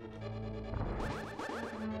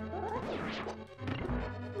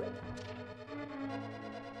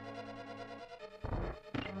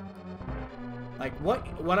 Like,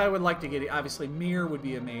 what I would like to get... Obviously, Mir would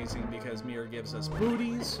be amazing, because Mir gives us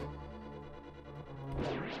booties.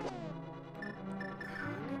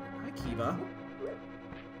 Hi, Kiva.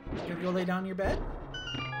 You gonna go lay down in your bed?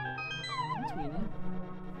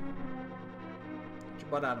 Get your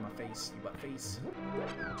butt out of my face, you butt face. I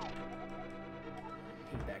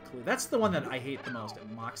hate that clue. That's the one that I hate the most.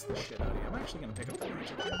 It mocks the shit out of you. I'm actually gonna pick up the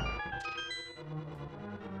wrench again.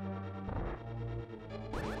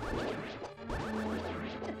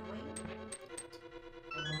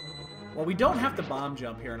 Well, we don't have to bomb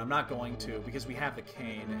jump here, and I'm not going to, because we have the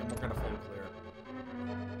cane, and we're gonna full clear.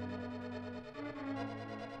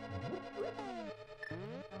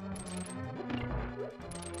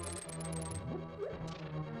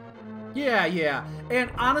 Yeah.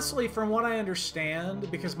 And honestly, from what I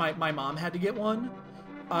understand, because my mom had to get one,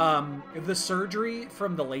 the surgery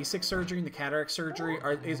from the LASIK surgery and the cataract surgery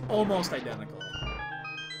is almost identical.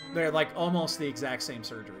 They're like almost the exact same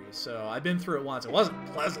surgery. So I've been through it once. It wasn't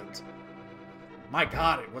pleasant. My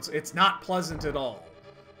God, it's not pleasant at all.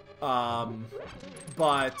 God,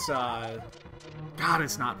 it's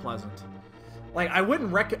not pleasant. Like, I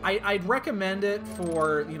wouldn't I'd recommend it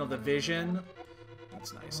for, you know, the vision.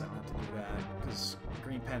 That's nice. I don't have to do that because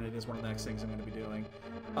Green Pendant is one of the next things I'm going to be doing.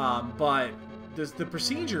 But the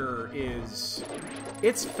procedure it's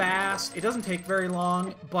fast. It doesn't take very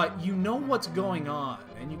long, but you know what's going on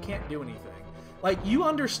and you can't do anything. Like, you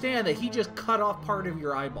understand that he just cut off part of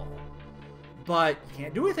your eyeball, but you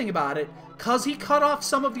can't do anything about it because he cut off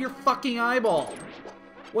some of your fucking eyeball.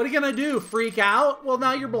 What are you going to do? Freak out? Well,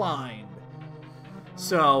 now you're blind.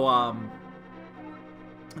 So,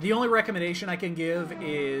 the only recommendation I can give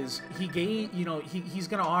is he's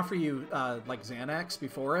gonna offer you like Xanax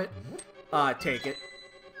before it. Take it.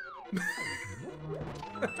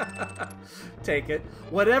 Take it.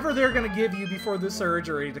 Whatever they're gonna give you before the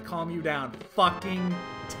surgery to calm you down, fucking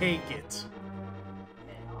take it.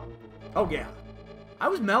 Oh yeah, I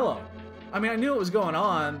was mellow. I mean, I knew what was going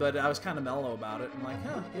on, but I was kind of mellow about it. I'm like,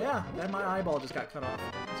 huh, yeah, then my eyeball just got cut off.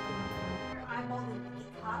 That's cool. Your eyeball didn't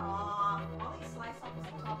get cut off. All these slice off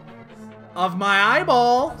the top of my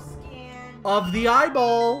eyeball. skin. Of the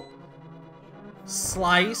eyeball.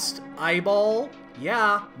 Sliced eyeball.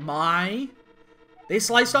 Yeah, they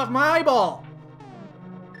sliced off my eyeball.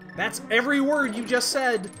 That's every word you just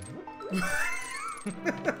said.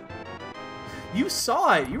 You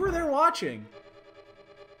saw it. You were there watching.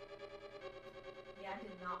 Yeah, I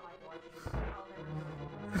did not like watching it. I'll never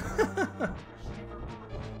do it.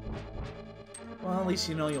 Well, at least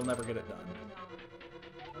you know you'll never get it done.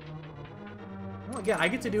 Well, again, I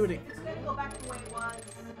get to do it. It's gonna go back to the way it was.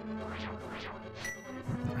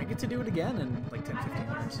 I get to do it again in like 10, 15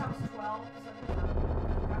 years. I was 12,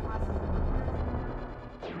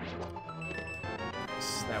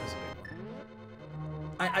 Nice. That was a big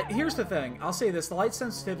one. Here's the thing. I'll say this. The light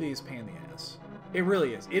sensitivity is a pain in the ass. It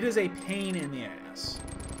really is. It is a pain in the ass.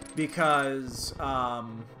 Because, I have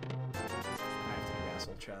to do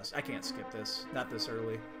asshole chest. I can't skip this. Not this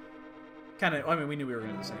early. Kind of, I mean, we knew we were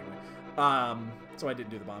going to do this anyway. So I didn't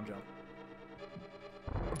do the bomb jump.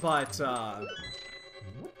 But,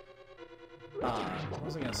 what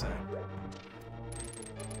was I going to say? I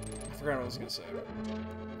forgot what I was going to say.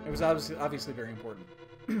 It was obviously very important.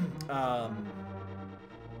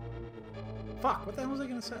 Fuck, what the hell was I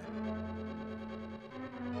going to say?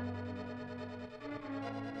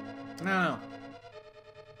 I don't know.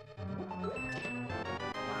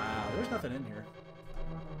 Wow, there's nothing in here.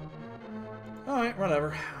 Alright,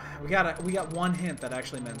 whatever. We got one hint that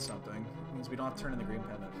actually meant something. It means we don't have to turn in the green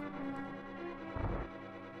pendant.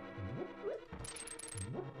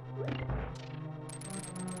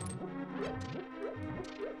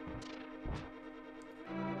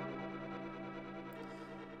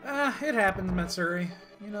 It happens, Matsuri.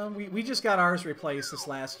 You know, we just got ours replaced this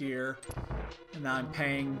last year. And now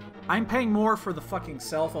I'm paying more for the fucking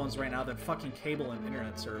cell phones right now than fucking cable and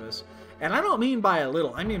internet service. And I don't mean by a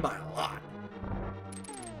little, I mean by a lot.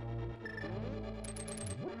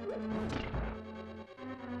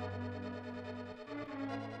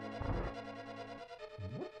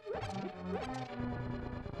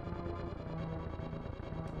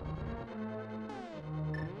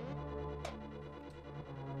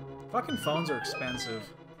 Fucking phones are expensive.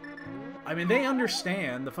 I mean, they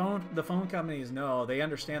understand. The phone companies know. They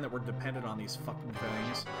understand that we're dependent on these fucking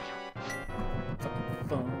things. Fucking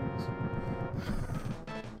phones.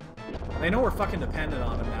 They know we're fucking dependent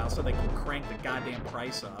on them now, so they can crank the goddamn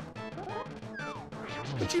price up.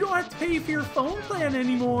 But you don't have to pay for your phone plan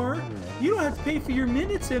anymore. You don't have to pay for your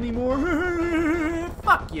minutes anymore.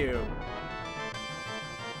 Fuck you.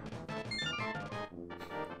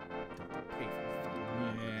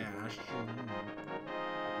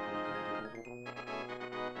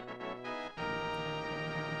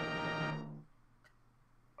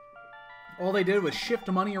 All they did was shift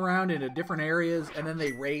the money around into different areas, and then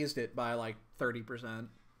they raised it by like 30%.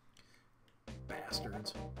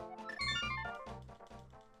 Bastards.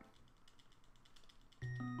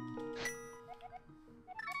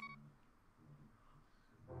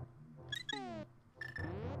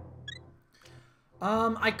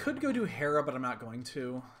 I could go do Hera, but I'm not going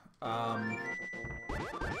to.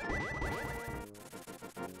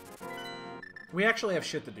 We actually have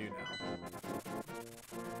shit to do now.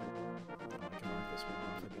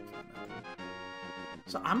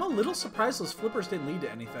 So I'm a little surprised those flippers didn't lead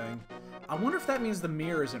to anything. I wonder if that means the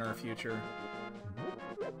mirror is in our future.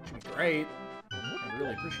 Should be great. I'd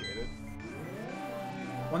really appreciate it.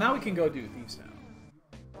 Well, now we can go do Thieves Town.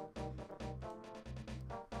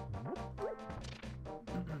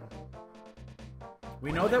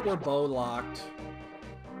 We know that we're bow locked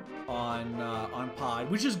on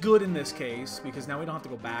pod, which is good in this case because now we don't have to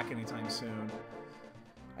go back anytime soon.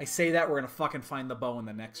 I say that we're gonna fucking find the bow in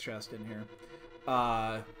the next chest in here.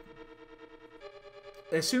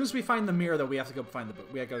 As soon as we find the mirror, though, we have to go find the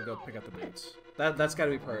boot. We gotta go pick up the boots. That's gotta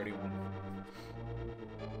be priority one.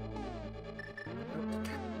 Oh,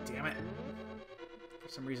 God damn it! For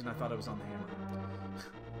some reason, I thought it was on the hammer.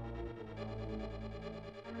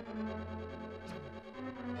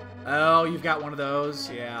 Oh, you've got one of those?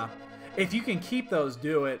 Yeah. If you can keep those,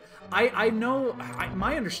 do it. I know...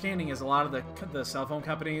 my understanding is a lot of the cell phone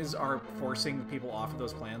companies are forcing people off of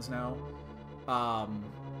those plans now.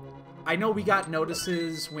 I know we got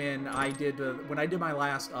notices when I did my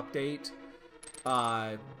last update.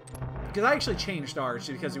 Because I actually changed ours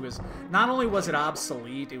because it was... Not only was it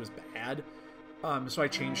obsolete, it was bad. So I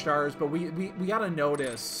changed ours, but we got a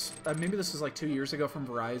notice, maybe this was like 2 years ago from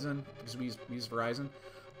Verizon, because we use Verizon,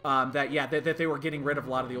 that they were getting rid of a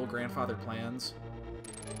lot of the old grandfathered plans.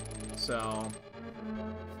 So...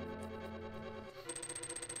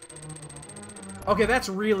 Okay, that's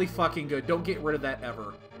really fucking good. Don't get rid of that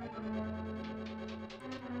ever.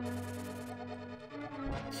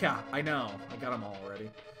 Yeah, I know. I got them all already.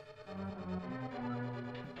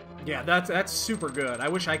 Yeah, that's super good. I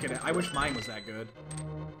wish mine was that good.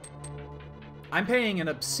 I'm paying an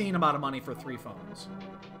obscene amount of money for 3 phones.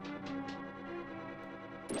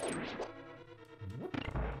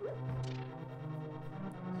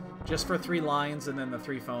 Just for 3 lines and then the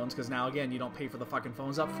 3 phones, because now again you don't pay for the fucking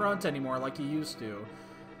phones up front anymore like you used to.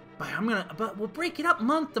 But we'll break it up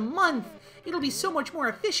month to month. It'll be so much more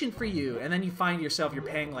efficient for you. And then you find yourself you're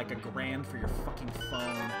paying like $1,000 for your fucking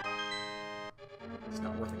phone. It's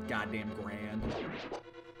not worth a goddamn grand. You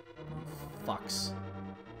fucks.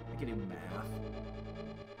 I can do math.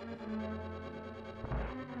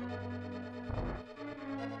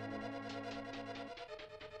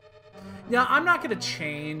 Yeah, I'm not going to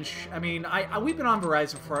change. I mean, we've been on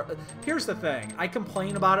Verizon for... Here's the thing. I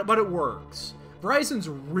complain about it, but it works. Verizon's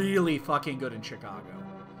really fucking good in Chicago.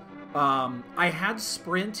 I had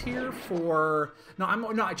Sprint here for... No,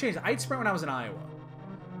 I changed it. I had Sprint when I was in Iowa.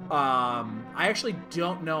 I actually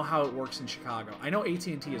don't know how it works in Chicago. I know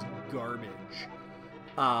AT&T is garbage.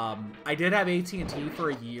 I did have AT&T for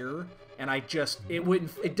a year, and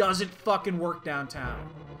it doesn't fucking work downtown.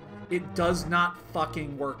 It does not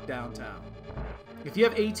fucking work downtown. If you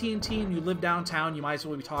have AT&T and you live downtown, you might as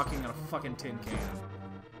well be talking on a fucking tin can.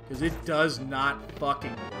 Because it does not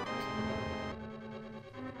fucking work.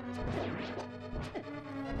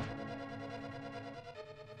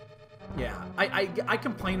 Yeah, I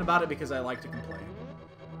complain about it because I like to complain.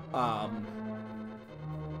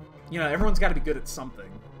 You know, everyone's got to be good at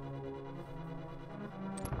something.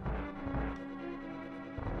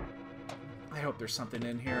 I hope there's something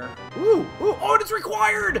in here. Ooh! Ooh! Oh, it's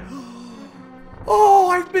required! Oh,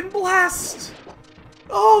 I've been blessed!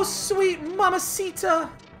 Oh, sweet mamacita!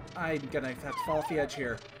 I'm gonna have to fall off the edge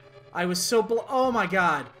here. I was so oh my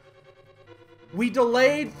god. We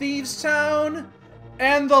delayed Thieves Town,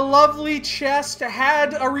 and the lovely chest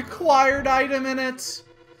had a required item in it.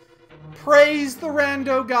 Praise the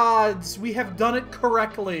rando gods. We have done it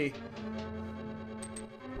correctly.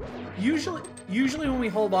 Usually when we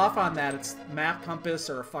hold off on that, it's map compass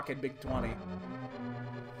or a fucking big 20.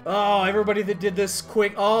 Oh, everybody that did this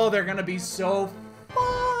quick. Oh, they're gonna be so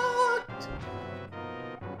fucked.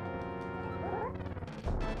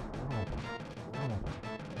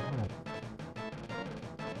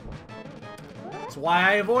 That's why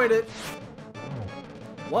I avoid it.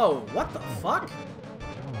 Whoa, what the fuck?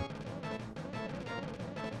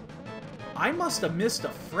 I must have missed a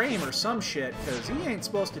frame or some shit, because he ain't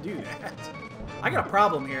supposed to do that. I got a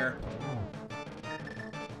problem here.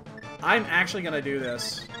 I'm actually gonna do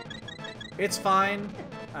this. It's fine.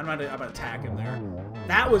 I'm gonna attack him there.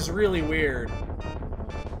 That was really weird.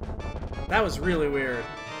 That was really weird.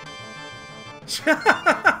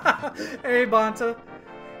 Hey, Bonta.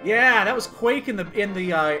 Yeah, that was Quake in the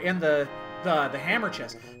hammer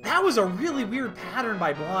chest. That was a really weird pattern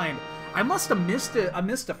by Blind. I must have missed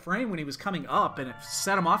a frame when he was coming up, and it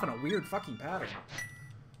set him off in a weird fucking pattern.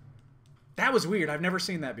 That was weird. I've never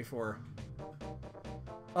seen that before.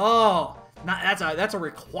 Oh, that's a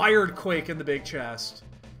required Quake in the big chest.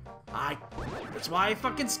 That's why I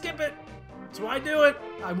fucking skip it. That's why I do it.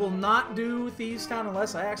 I will not do Thieves Town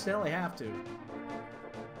unless I accidentally have to.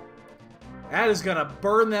 That is gonna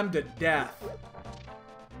burn them to death.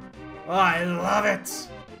 Oh, I love it.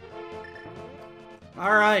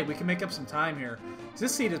 Alright, we can make up some time here.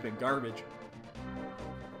 This seed has been garbage.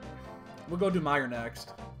 We'll go do Meyer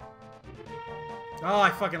next. Oh, I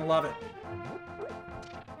fucking love it.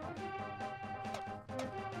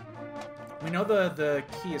 We know the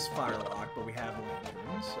key is Firelock, but we have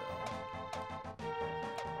lanterns, so...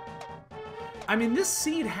 I mean, this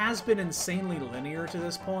seed has been insanely linear to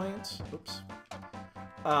this point. Oops.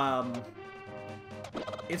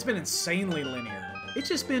 It's been insanely linear. It's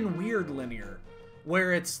just been weird linear.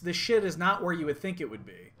 Where the shit is not where you would think it would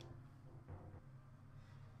be.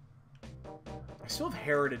 I still have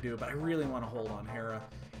Hera to do, but I really want to hold on Hera.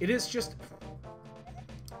 It is just...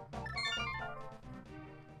 What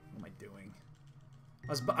am I doing?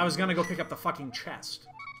 I was gonna go pick up the fucking chest.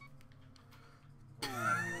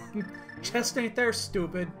 Chest ain't there,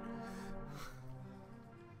 stupid.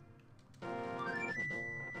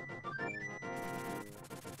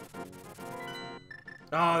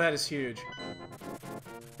 Oh, that is huge.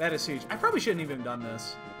 That is huge. I probably shouldn't even have done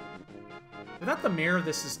this. Without the mirror,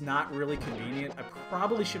 this is not really convenient. I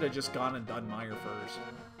probably should have just gone and done Meyer first.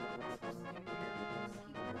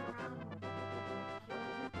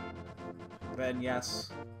 Then,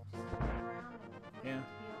 yes. Yeah.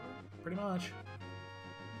 Pretty much.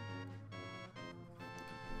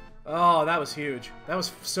 Oh, that was huge. That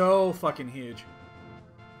was so fucking huge.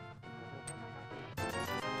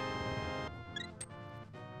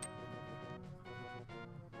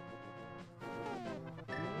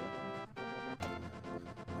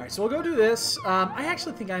 Alright, so we'll go do this. I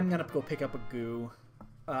actually think I'm gonna go pick up a goo.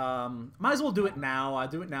 Might as well do it now. I'll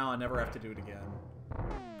do it now. I never have to do it again.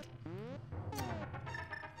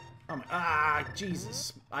 Oh my,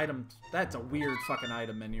 Jesus. Item. That's a weird fucking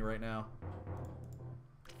item menu right now.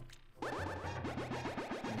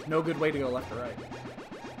 There's no good way to go left or right.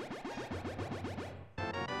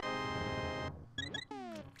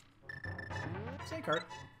 Say cart.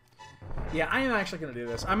 Yeah, I am actually gonna do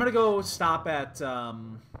this. I'm gonna go stop at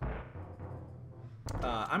I'm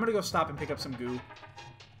gonna go stop and pick up some goo.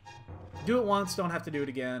 Do it once, don't have to do it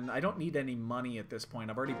again. I don't need any money at this point.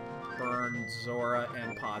 I've already burned Zora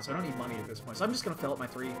and Pod, so I don't need money at this point. So I'm just gonna fill up my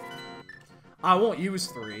 3. I won't use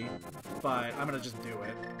 3, but I'm gonna just do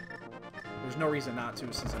it. There's no reason not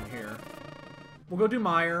to since I'm here. We'll go do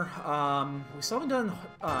Meyer. We still haven't done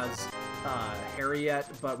Harry yet,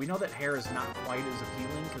 but we know that hair is not quite as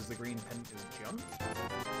appealing because the green pen is junk.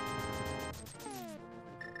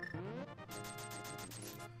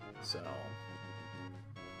 So...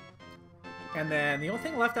 And then the only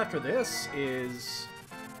thing left after this is...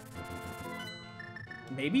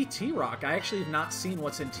 maybe T-Rock. I actually have not seen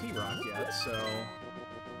what's in T-Rock yet, so...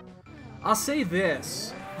 I'll say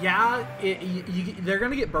this. Yeah, they're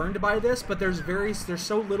gonna get burned by this, but there's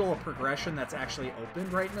so little progression that's actually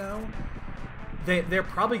opened right now. They're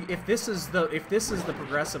probably, if this is the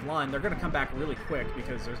progressive line, they're gonna come back really quick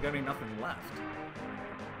because there's gonna be nothing left.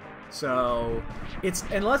 So it's,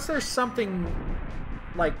 unless there's something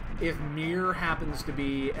like if Mir happens to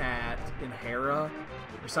be in Hera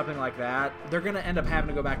or something like that, they're gonna end up having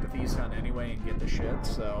to go back to Thieves' Hunt anyway and get the shit.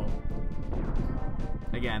 So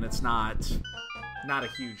again, it's not a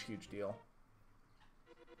huge deal.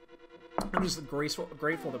 I'm just grateful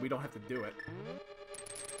that we don't have to do it.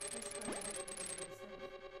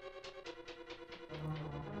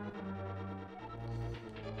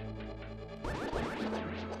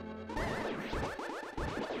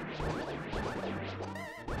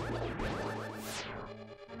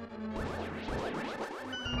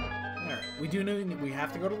 We do know we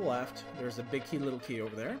have to go to the left. There's a big key, little key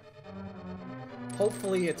over there.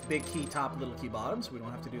 Hopefully it's big key top, little key bottom, so we don't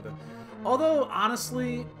have to do the... Although,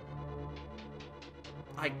 honestly,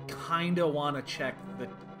 I kind of want to check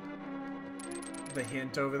the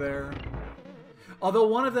hint over there. Although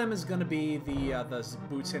one of them is going to be the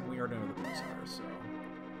boots hint. We already know where the boots are, so...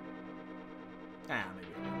 Ah, maybe.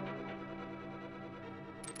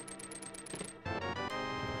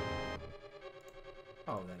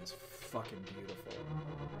 Oh, that is fucking beautiful.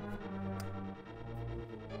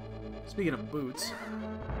 Speaking of boots...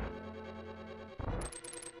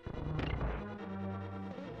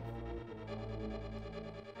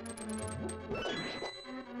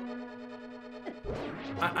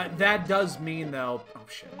 that does mean, though... Oh,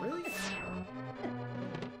 shit, really?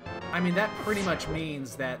 I mean, that pretty much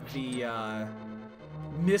means that the,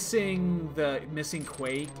 missing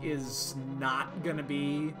Quake is not gonna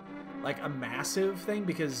be, like, a massive thing,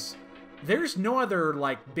 because there's no other,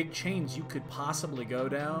 like, big chains you could possibly go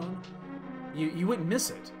down. You wouldn't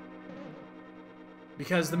miss it.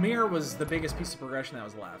 Because the mirror was the biggest piece of progression that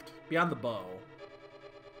was left, beyond the bow.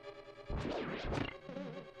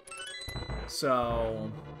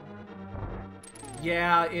 So...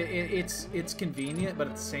 yeah, it's convenient, but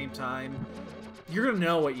at the same time, you're gonna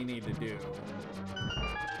know what you need to do.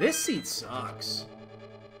 This seat sucks.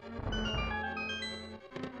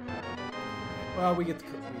 Well, we get to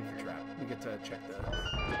leave the trap. We get to check the...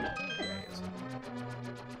 Yeah, he is.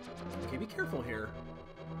 Okay, be careful here.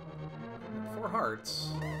 4 hearts.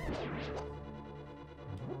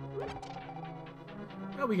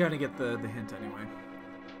 Well, we gotta get the hint anyway.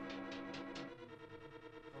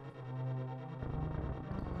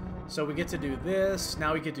 So we get to do this.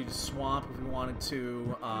 Now we get to do swamp if we wanted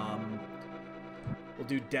to. We'll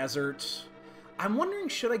do desert. I'm wondering,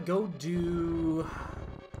 should I go do...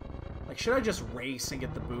 like, should I just race and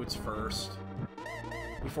get the boots first?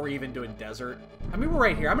 Before even doing desert? I mean, we're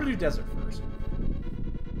right here. I'm gonna do desert first.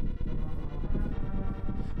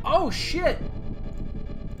 Oh, shit!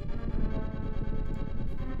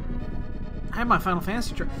 I have my Final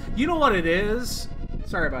Fantasy... You know what it is?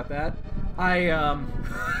 Sorry about that.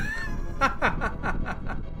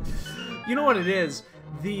 You know what it is?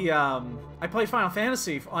 I played Final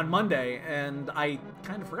Fantasy on Monday, and I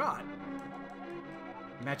kind of forgot.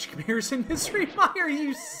 Magic Mirrors in Mystery Mire,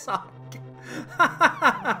 you suck!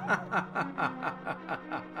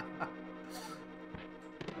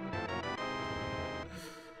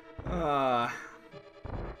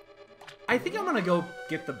 I think I'm gonna go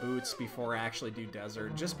get the boots before I actually do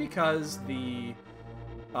desert, just because the...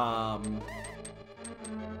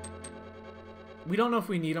 we don't know if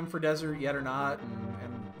we need them for desert yet or not,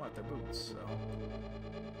 and what, they're boots, so...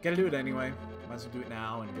 Gotta do it anyway. Might as well do it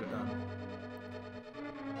now and get it done.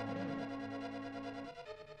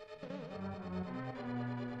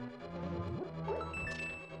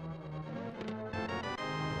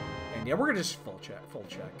 And yeah, we're gonna just full check the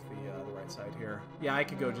right side here. Yeah, I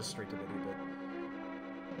could go just straight to Biddy, but...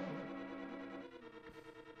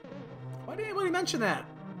 Why didn't anybody mention that?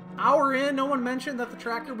 Hour in, no one mentioned that the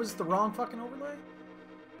tracker was the wrong fucking overlay?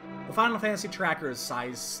 The Final Fantasy tracker is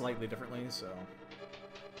sized slightly differently, so...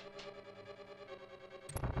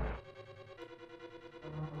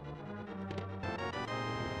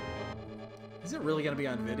 Is it really gonna be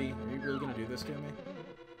on Viddy? Are you really gonna do this to me?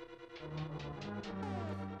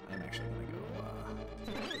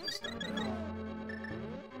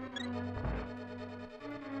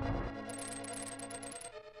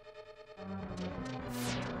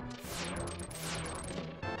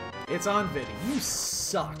 It's on Vidi. You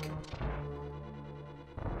suck.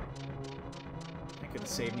 That could have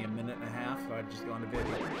saved me a minute and a half if I'd just gone to Vidi.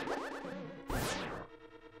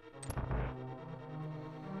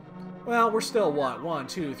 Well, we're still, what? 1,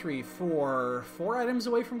 2, 3, 4... 4 items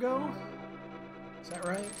away from go? Is that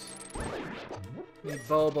right? Need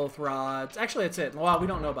bow, both rods. Actually, that's it. Well, we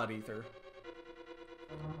don't know about ether.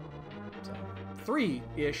 So,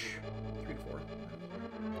 3-ish. 3 to 4.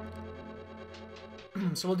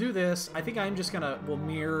 So we'll do this. I think I'm just gonna...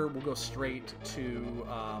 We'll go straight to...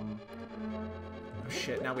 oh,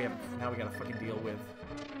 shit. Now we gotta fucking deal with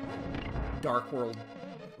Dark World,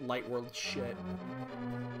 Light World shit.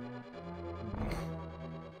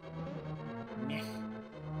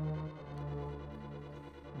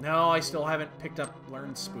 No, I still haven't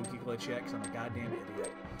learned Spooky Glitch yet because I'm a goddamn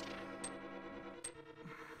idiot.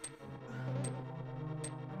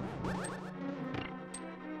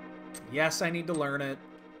 Yes, I need to learn it.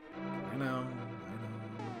 I know.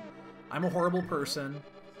 I'm a horrible person.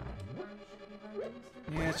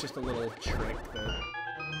 Yeah, it's just a little trick that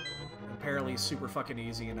apparently is super fucking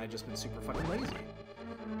easy and I've just been super fucking lazy.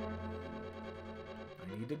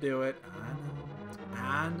 I need to do it.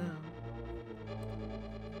 I know.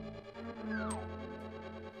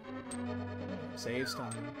 Saves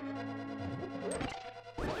time.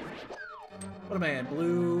 What am I in?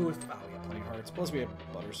 Blue? Oh, we got plenty of hearts. Plus we have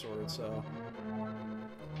butter sword, so...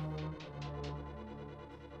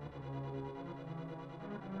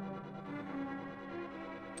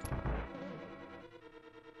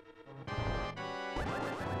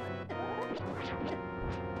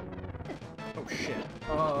 Oh, shit.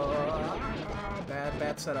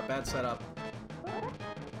 Bad setup, bad setup.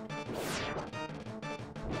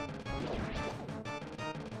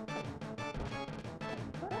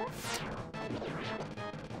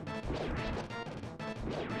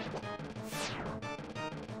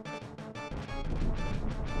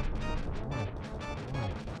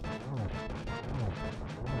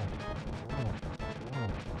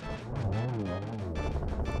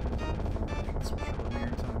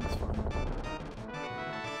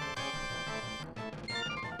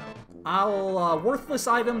 Worthless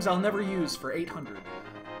items I'll never use for 800.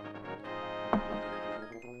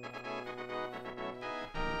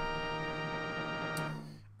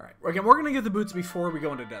 Alright, again, we're going to get the boots before we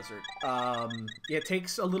go into desert. It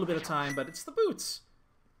takes a little bit of time, but it's the boots.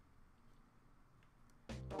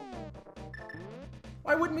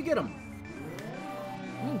 Why wouldn't we get them?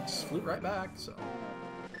 Just flew right back, so...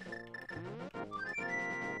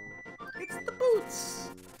 It's the boots!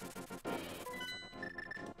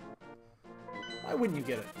 Why wouldn't you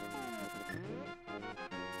get it?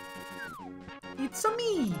 It's a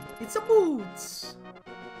me! It's a boots!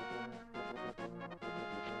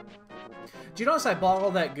 Do you notice I bought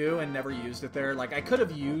all that goo and never used it there? Like, I could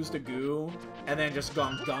have used a goo and then just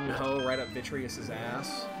gone gung-ho right up Vitreous's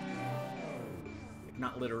ass. Like,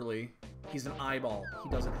 not literally. He's an eyeball. He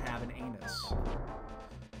doesn't have an anus.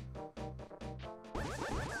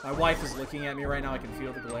 My wife is looking at me right now. I can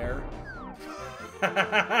feel the glare.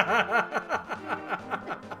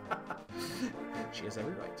 She has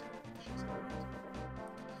every right. She has every right.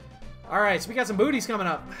 Alright, so we got some booties coming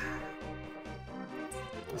up.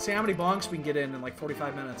 Let's see how many bonks we can get in like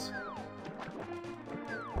 45 minutes.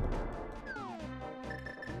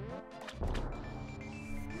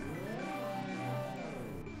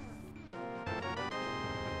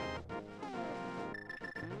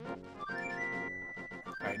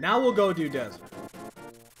 Alright, now we'll go do desert.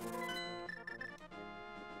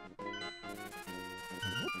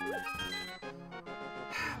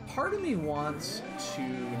 Part of me wants to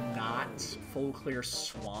not full clear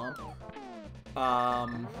swamp.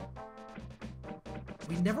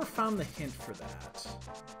 We never found the hint for that.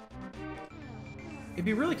 It'd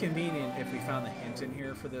be really convenient if we found the hint in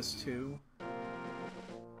here for this too.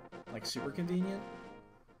 Like super convenient.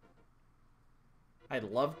 I'd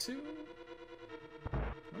love to.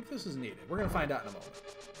 What if this is needed? We're gonna find out in a moment.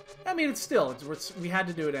 I mean, we had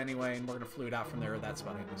to do it anyway, and we're gonna flute out from there. That's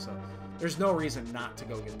fine. So there's no reason not to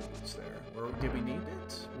go get the boots there. Or did we need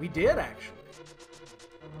it? We did actually.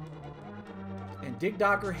 And Dig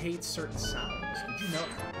Dogger hates certain sounds. Did you know?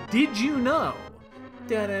 Did you know?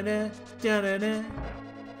 Da da da da da da.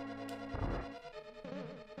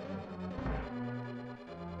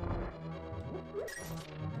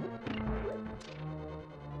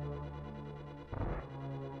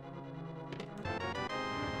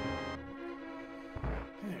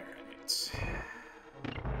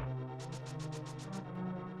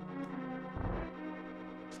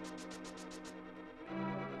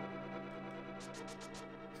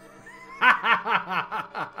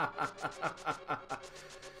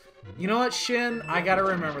 You know what, Shin? I gotta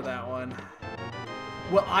remember that one.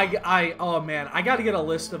 Well, oh man, I gotta get a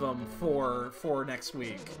list of them for next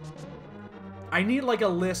week. I need like a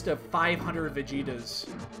list of 500 Vegetas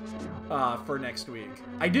for next week.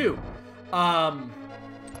 I do.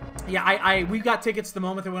 Yeah, we got tickets the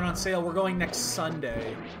moment they went on sale. We're going next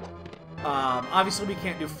Sunday. Obviously, we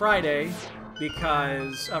can't do Friday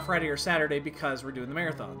because Friday or Saturday because we're doing the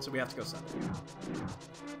marathon, so we have to go Sunday.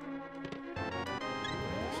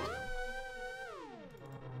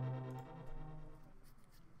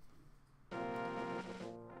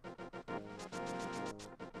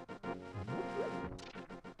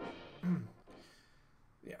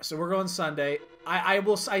 Yeah, so we're going Sunday.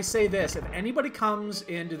 I say this: if anybody comes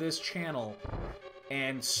into this channel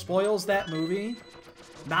and spoils that movie,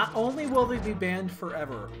 not only will they be banned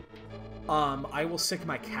forever, I will sick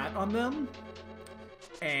my cat on them,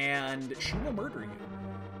 and she will murder you.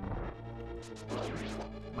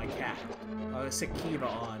 My cat. I will sick Kiva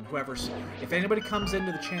on whoever's. If anybody comes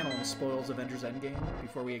into the channel and spoils Avengers Endgame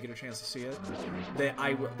before we get a chance to see it,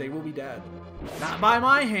 they will be dead. Not by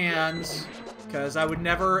my hands, because I would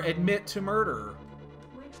never admit to murder.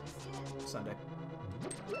 Sunday.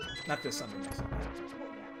 Not this Sunday, next Sunday.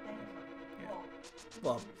 Yeah.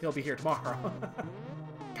 Well, he'll be here tomorrow.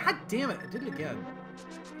 God damn it, I did it again.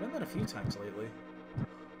 I've done that a few times lately.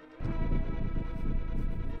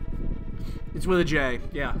 It's with a J,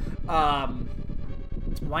 yeah.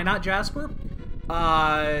 Why not Jasper?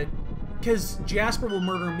 Because Jasper will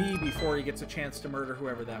murder me before he gets a chance to murder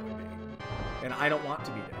whoever that would be. And I don't want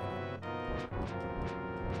to be dead.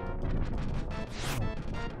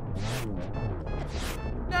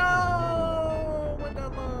 No! Went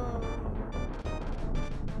down low.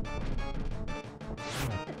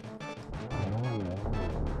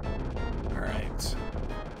 Alright.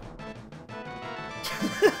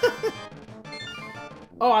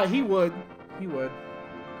 Oh, he would. He would.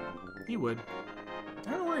 He would.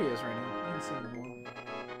 I don't know where he is right now. I haven't seen him in a while.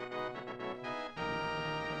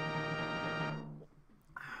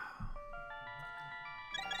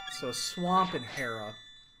 So, Swamp and Hera.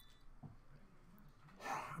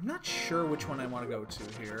 I'm not sure which one I want to go to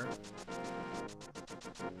here.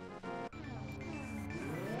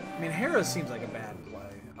 I mean, Hera seems like a bad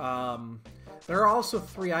play. There are also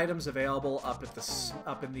 3 items available up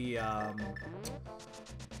in the oh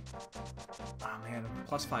man,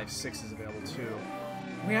 +5/6 is available too.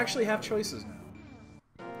 We actually have choices now,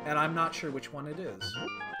 and I'm not sure which one it is.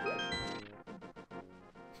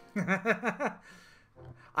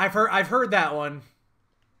 I've heard that one.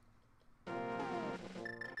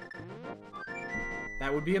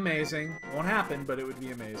 That would be amazing. Won't happen, but it would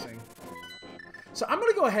be amazing. So I'm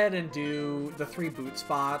going to go ahead and do the 3 boot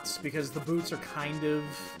spots, because the boots are kind of,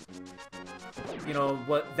 you know,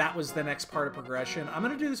 that was the next part of progression. I'm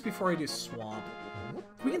going to do this before I do Swamp.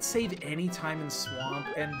 We can save any time in Swamp,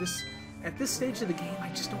 and at this stage of the game, I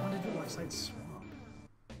just don't want to do left side Swamp.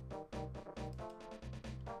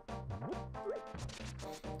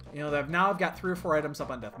 You know, now I've got 3 or 4 items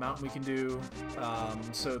up on Death Mountain we can do,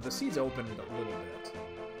 so the seed's opened a little bit.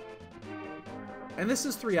 And this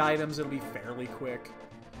is 3 items, it'll be fairly quick.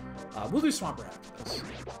 We'll do Swamp right after this.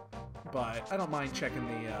 But I don't mind checking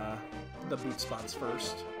the boot spots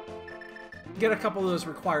first. Get a couple of those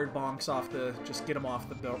required bonks off just get them off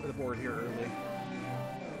the board here early.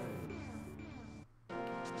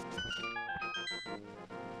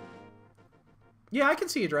 Yeah, I can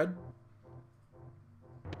see you, Dread.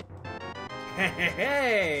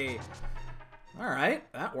 Hey!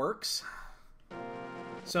 Alright, that works.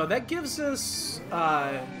 So that gives us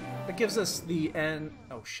the end.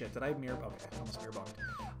 Oh shit! Did I mirror? Okay, I almost mirror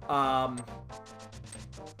bombed.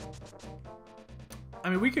 I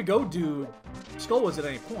mean, we could go do Skullwoods at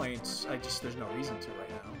any point. There's no reason to right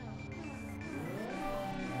now.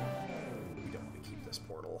 We don't want to keep this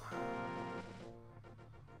portal.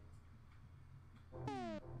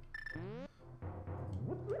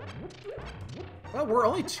 Well, we're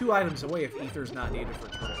only 2 items away if Ether's not needed for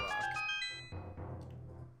Turtle Rock.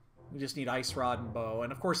 We just need Ice Rod and Bow.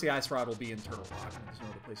 And of course the Ice Rod will be in Turtle Rock. There's no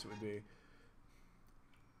other place it would be.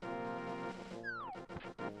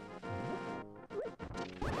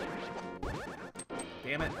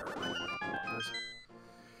 Damn it.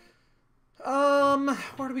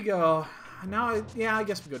 Where do we go? Now, yeah, I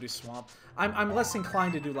guess we go do Swamp. I'm less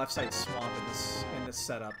inclined to do left side Swamp in this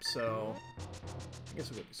setup, so I guess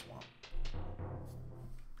we'll go do Swamp.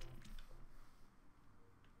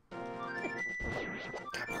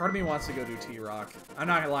 Part of me wants to go do T-Rock. I'm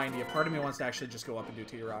not lying to you. Part of me wants to actually just go up and do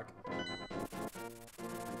T-Rock.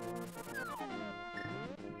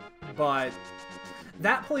 But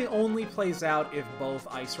That play only plays out if both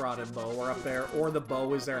Ice Rod and Bow are up there, or the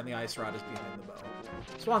Bow is there and the Ice Rod is behind the Bow.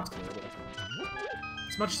 Swamp's clearable.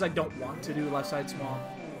 As much as I don't want to do left side Swamp,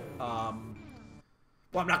 well,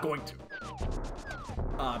 I'm not going to.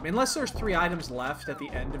 Unless there's 3 items left at the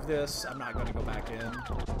end of this, I'm not going to go back in.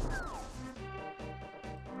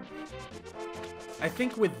 I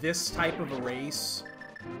think with this type of a race,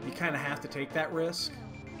 you kind of have to take that risk.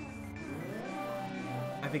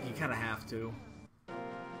 I think you kind of have to.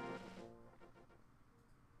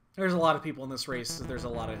 There's a lot of people in this race, so there's a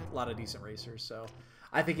lot of decent racers, so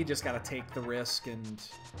I think you just got to take the risk and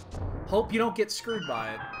hope you don't get screwed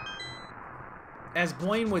by it. As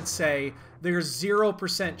Boyne would say, there's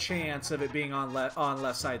 0% chance of it being on left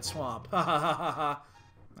side Swamp. Ha ha ha ha ha.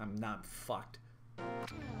 I'm not fucked.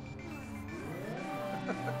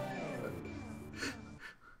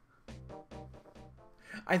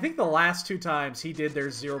 I think the last 2 times he did,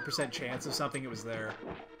 there's 0% chance of something, it was there.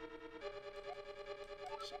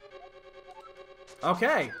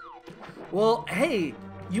 Okay. Well, hey,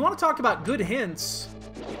 you want to talk about good hints?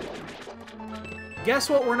 Guess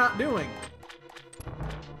what we're not doing?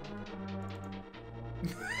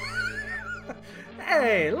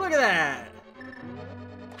 Hey, look at that!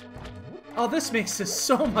 Oh, this makes this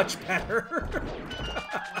so much better.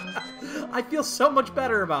 I feel so much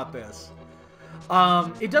better about this.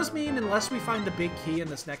 It does mean, unless we find the big key in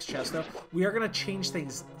this next chest, though, we are going to change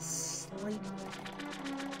things slightly.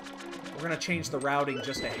 We're going to change the routing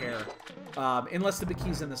just a hair. Unless the big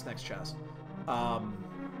key's in this next chest.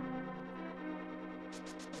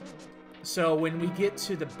 So when we get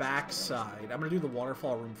to the back side, I'm going to do the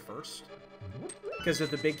waterfall room first. Because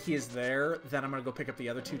if the big key is there, then I'm going to go pick up the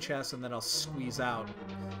other 2 chests, and then I'll squeeze out.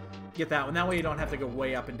 Get that one. That way you don't have to go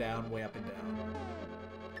way up and down, way up and down.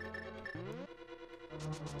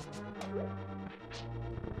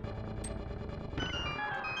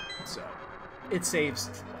 So, it saves,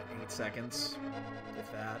 what, 8 seconds,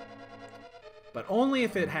 if that. But only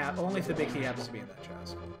if the big key happens to be in that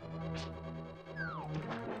chest.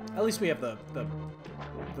 At least we have the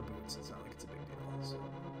boots. It's not like it's a big deal. So.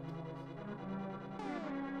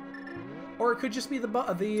 Or it could just be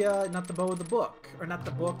not the bow of the book, or not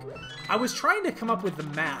the book. I was trying to come up with the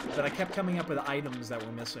map, but I kept coming up with items that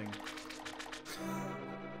were missing.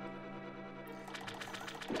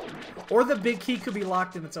 Or the big key could be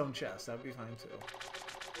locked in its own chest. That would be fine, too.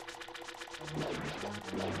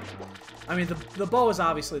 I mean, the bow is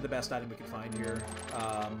obviously the best item we could find here.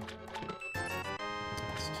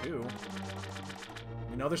 It's 2.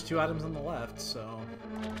 We know there's 2 items on the left, so...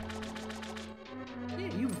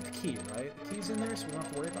 Yeah, you have the key, right? The key's in there, so we don't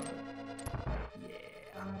have to worry about it. Yeah.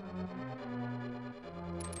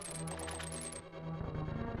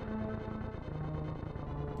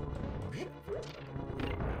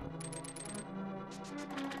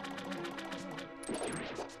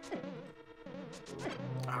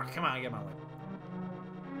 Oh, come on, get my way.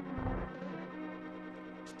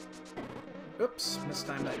 Oops,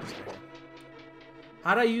 mistimed that.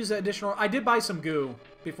 How'd I use that additional... I did buy some goo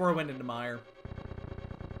before I went into Mire.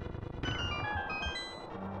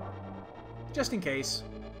 Just in case.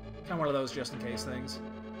 Kind of one of those just in case things.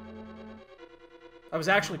 I was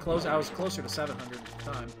actually close. I was closer to 700 at the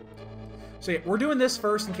time. So yeah, we're doing this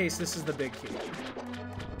first in case this is the big key. It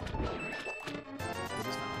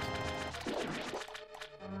is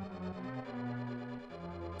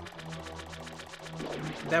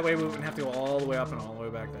not. That way we wouldn't have to go all the way up and all the way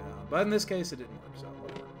back down. But in this case, it didn't work, so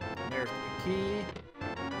whatever. And there's the big key.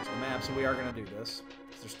 There's the map, so we are going to do this.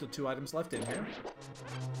 There's still 2 items left in here.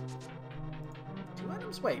 2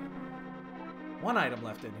 items? Wait. 1 item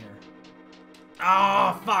left in here.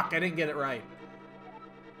 Oh, fuck! I didn't get it right.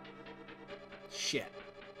 Shit.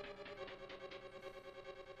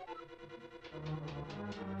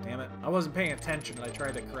 Damn it. I wasn't paying attention, and I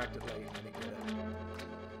tried to correct it late, and I didn't get it.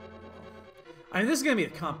 I mean, this is going to be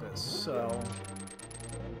a compass, so...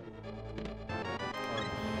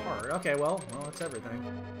 Oh, hard. Okay, well, that's everything.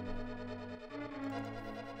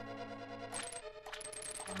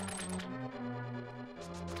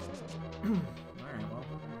 Alright, well.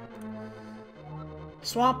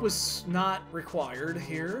 Swamp was not required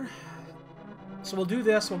here. So we'll do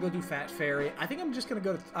this, we'll go do Fat Fairy. I think I'm just going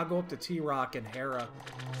to I'll go up to T-Rock and Hera.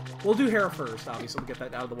 We'll do Hera first, obviously, we'll get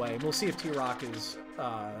that out of the way. And we'll see if T-Rock is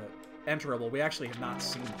enterable. We actually have not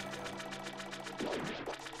seen it yet.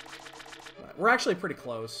 But we're actually pretty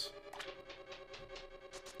close.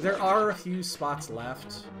 There are a few spots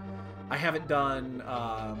left. I haven't done...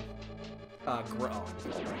 oh, I'll break off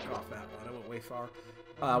that one. I went way far.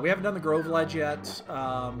 We haven't done the Grove Ledge yet.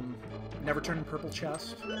 Never turned in Purple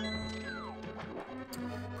Chest.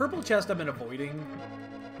 Purple chest I've been avoiding.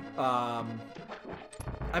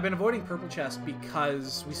 I've been avoiding purple chest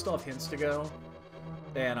because we still have hints to go.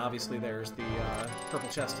 And obviously there's the purple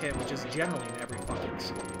chest hint, which is generally in every fucking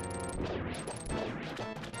city.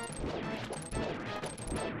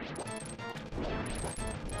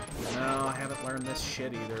 No, I haven't learned this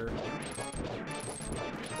shit either.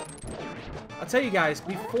 I'll tell you guys,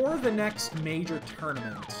 before the next major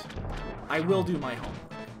tournament, I will do my homework.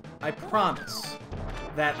 I promise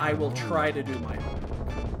that I will try to do my homework.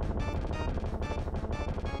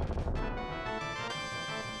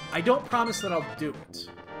 I don't promise that I'll do it.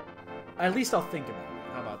 At least I'll think about it.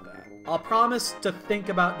 How about that? I'll promise to think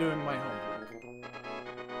about doing my homework.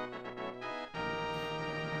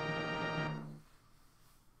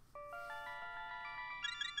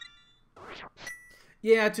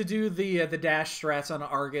 Yeah, to do the dash strats on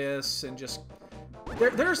Argus and just...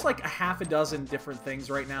 There's like a half a dozen different things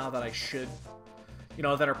right now that I should... You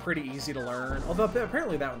know, that are pretty easy to learn. Although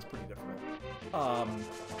apparently that one's pretty difficult.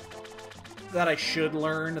 That I should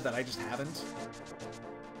learn, that I just haven't.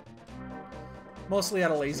 Mostly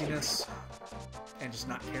out of laziness. And just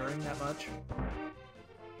not caring that much.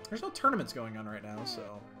 There's no tournaments going on right now,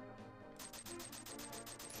 so...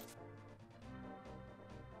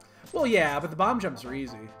 Well, yeah, but the bomb jumps are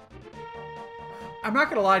easy. I'm not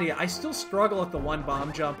gonna lie to you, I still struggle at the one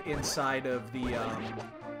bomb jump inside of the,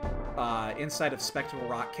 inside of Spectacle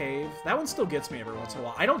Rock Cave. That one still gets me every once in a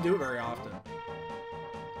while. I don't do it very often.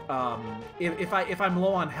 If I'm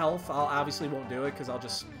low on health, I'll obviously won't do it, because I'll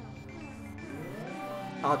just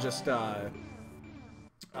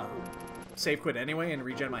save quit anyway and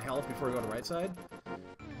regen my health before we go to right side.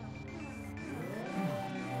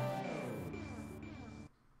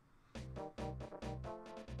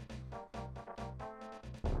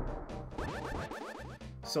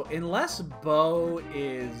 So unless Bo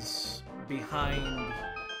is behind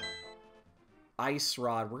Ice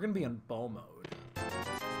Rod, we're going to be in Bo mode. Shit.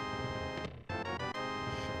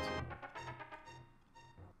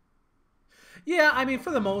 Yeah, I mean,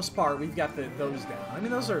 for the most part, we've got those down. I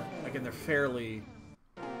mean, those are, again, they're fairly...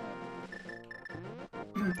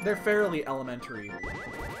 they're fairly elementary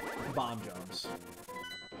bomb jumps.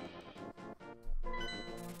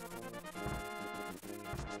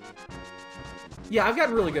 Yeah, I've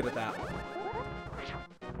gotten really good at that one.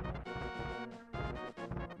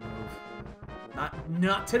 Move.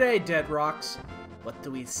 Not today, Dead Rocks. What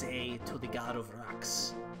do we say to the God of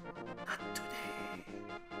Rocks? Not today.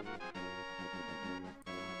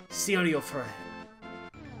 Serio for him.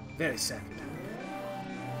 Very sad.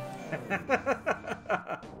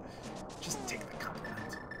 Just take the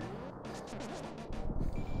compliment.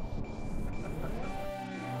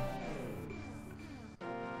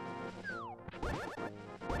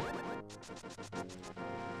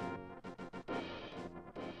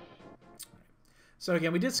 So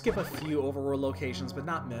again, we did skip a few overworld locations, but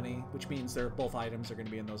not many, which means both items are going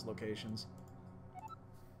to be in those locations.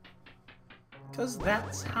 Because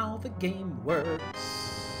that's how the game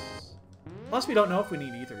works. Plus, we don't know if we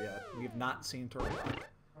need Ether yet. We have not seen Turtle Rock.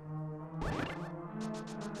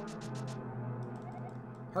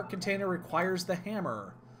 Heart container requires the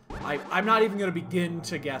hammer. I'm not even going to begin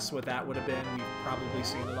to guess what that would have been. We've probably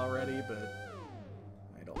seen it already, but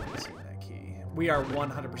I don't want to see that key. We are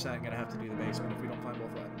 100% going to have to do the basement if we don't find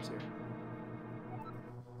both items here.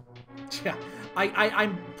 Yeah,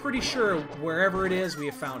 I'm pretty sure wherever it is, we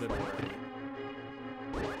have found it already.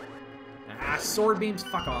 Ah, sword beams,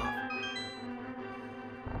 fuck off.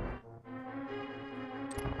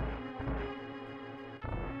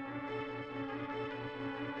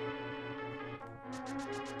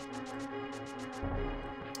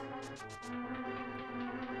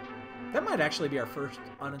 That might actually be our first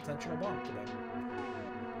unintentional bomb today.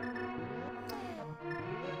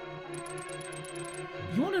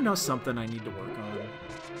 You want to know something I need to work on?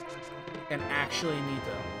 And actually need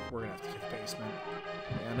to... We're going to have to get the basement.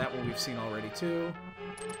 And that one we've seen already, too.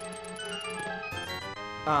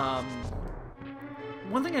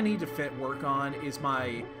 One thing I need to work on is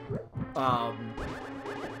my...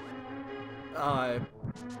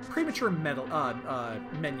 premature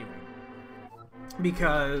menuing.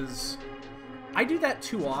 Because I do that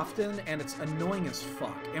too often, and it's annoying as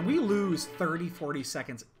fuck. And we lose 30-40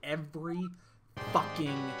 seconds every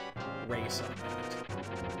fucking race on that.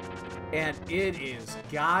 And it is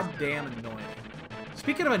goddamn annoying.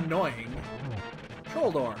 Speaking of annoying,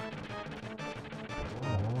 control door.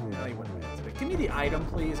 No, you wouldn't have to. Give me the item,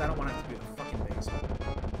 please. I don't want to have to do the fucking basement.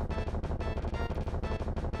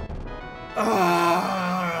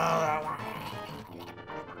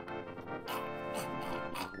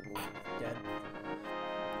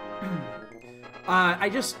 I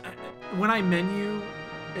just when I menu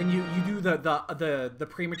and you do the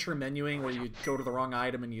premature menuing where you go to the wrong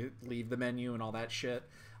item and you leave the menu and all that shit.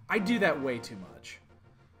 I do that way too much.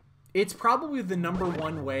 It's probably the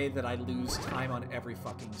 #1 way that I lose time on every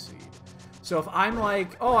fucking seed. So if I'm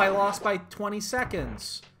like, oh, I lost by 20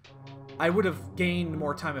 seconds, I would have gained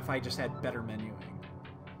more time if I just had better menuing.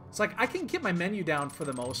 It's like, I can get my menu down for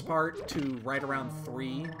the most part to right around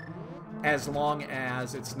 3, as long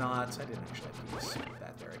as it's not... I didn't actually have to use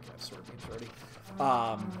that there. I can have sword beams already.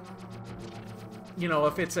 You know,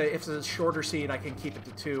 if it's a shorter seed, I can keep it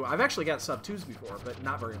to 2. I've actually got sub 2s before, but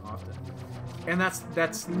not very often. And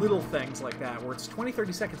that's little things like that, where it's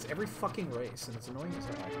 20-30 seconds every fucking race, and it's annoying as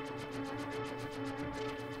hell.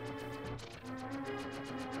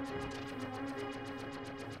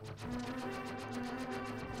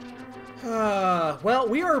 Well,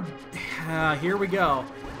 we are... here we go.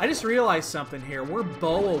 I just realized something here. We're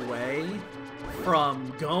bow away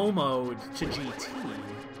from Go mode to GT.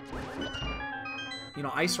 You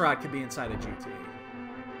know, Ice Rod could be inside of GT.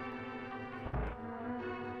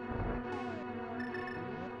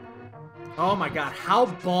 Oh my god, how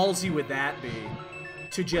ballsy would that be?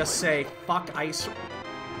 To just say, fuck Ice...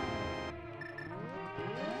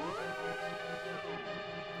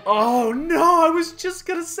 Oh no, I was just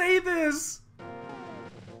gonna say this!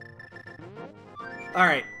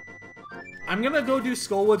 Alright. I'm gonna go do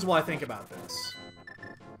Skullwoods while I think about this.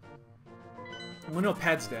 Well, no,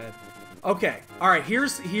 Ped's dead. Okay, alright,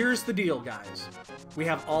 here's the deal, guys. We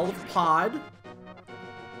have all of Pod.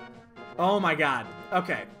 Oh my god.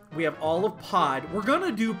 Okay, we have all of Pod. We're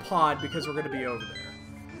gonna do Pod because we're gonna be over there.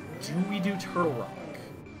 Do we do Turtle Rock?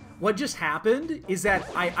 What just happened is that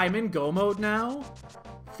I'm in Go mode now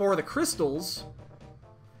for the crystals,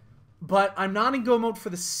 but I'm not in Go mode for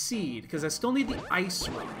the seed because I still need the Ice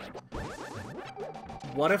Rod.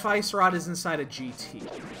 What if Ice Rod is inside a GT?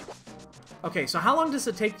 Okay, so how long does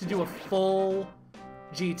it take to do a full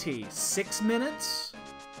GT? 6 minutes?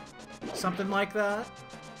 Something like that?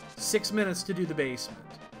 6 minutes to do the basement.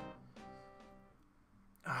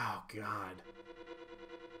 Oh, God.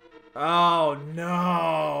 Oh,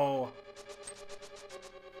 no!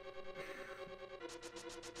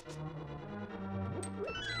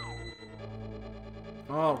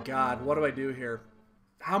 Oh, God, what do I do here?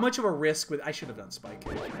 How much of a risk with... I should have done Spike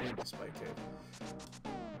Cave. I didn't do Spike Cave.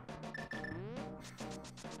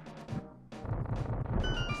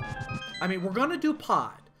 I mean, we're gonna do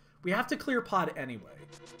Pod. We have to clear Pod anyway.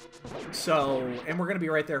 So, and we're gonna be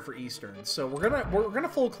right there for Eastern. So we're gonna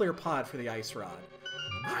full clear Pod for the Ice Rod.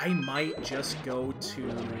 I might just go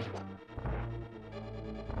to...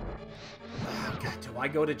 Oh, God, do I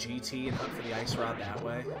go to GT and hunt for the Ice Rod that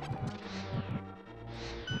way?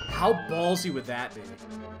 How ballsy would that be?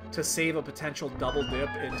 To save a potential double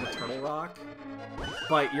dip into Turtle Rock?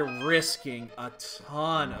 But you're risking a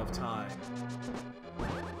ton of time.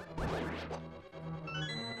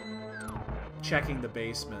 Checking the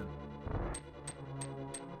basement.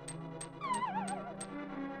 I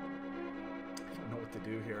don't know what to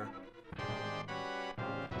do here.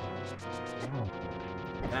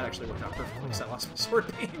 That actually worked out perfectly because I lost my sword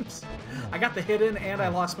beams. I got the hit in and I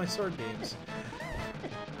lost my sword beams.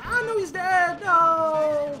 Oh no, he's dead!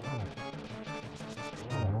 No!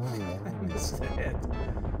 I missed the hit.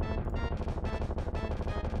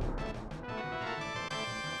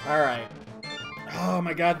 Alright. Oh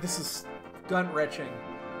my god, this is gut-wrenching.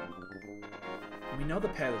 We know the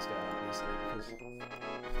pet is dead, obviously, because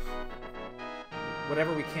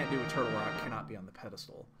whatever we can't do with Turtle Rock cannot be on the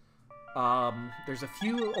pedestal. There's a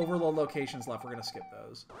few overload locations left. We're gonna skip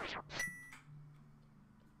those.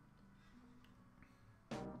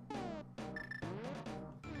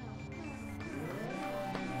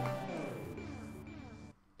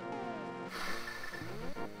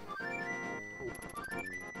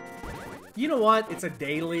 You know what? It's a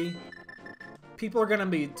daily. People are going to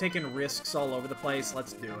be taking risks all over the place.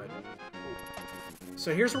 Let's do it.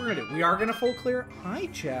 So here's what we're going to do. We are going to full clear. Hi,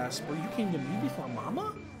 Jasper. You came to me before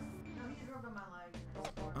Mama?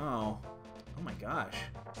 Oh. Oh my gosh.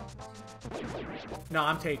 No,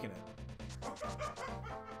 I'm taking it.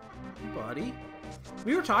 Buddy.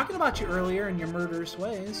 We were talking about you earlier and your murderous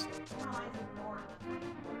ways.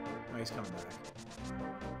 Oh, he's coming back.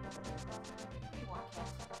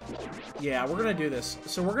 Yeah, we're gonna do this.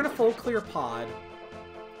 So we're gonna full clear Pod.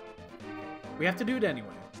 We have to do it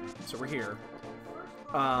anyway. So we're here.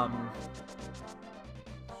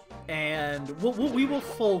 And we will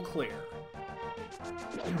full clear.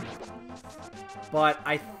 But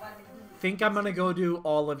I think I'm gonna go do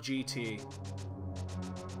all of GT.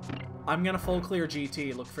 I'm gonna full clear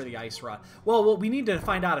GT, look for the ice rod. Well, we need to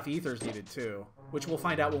find out if ether's needed too, which we'll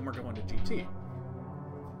find out when we're going to GT.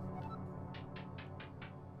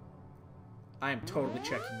 I am totally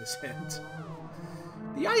checking this hint.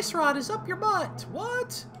 The ice rod is up your butt.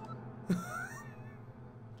 What?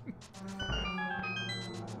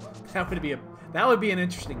 That would be an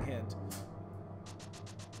interesting hint.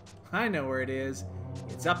 I know where it is.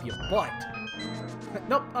 It's up your butt.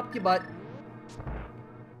 Nope, up your butt.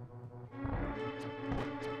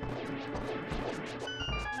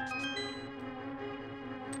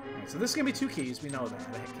 Alright, so this is gonna be 2 keys. We know that.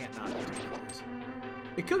 It can't not be 2 keys.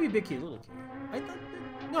 It could be big key, little key. I thought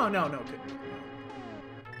that... No, it couldn't be.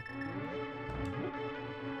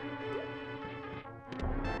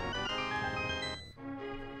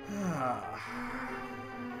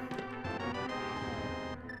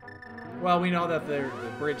 Well, we know that the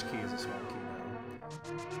bridge key is a small key now.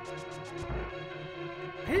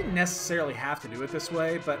 I didn't necessarily have to do it this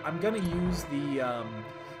way, but I'm going to use the...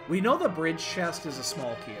 we know the bridge chest is a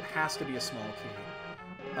small key. It has to be a small key.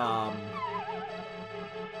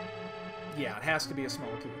 Yeah, it has to be a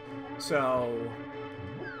small key. So,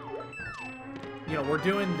 you know, we're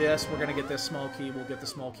doing this. We're going to get this small key. We'll get the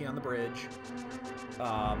small key on the bridge.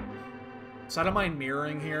 So I don't mind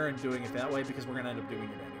mirroring here and doing it that way because we're going to end up doing it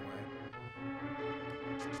anyway.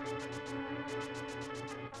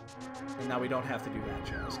 And now we don't have to do that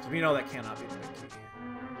chest, because we know that cannot be the big key.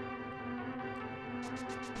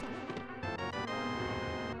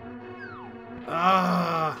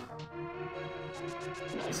 Ah!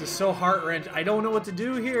 This is so heart-wrenching. I don't know what to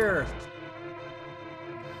do here.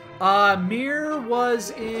 Mirror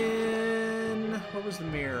was in... What was the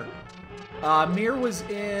mirror? Mirror was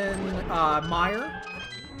in Meyer,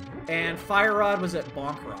 and Fire Rod was at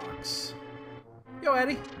Bonk Rocks. Yo,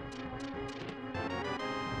 Eddie.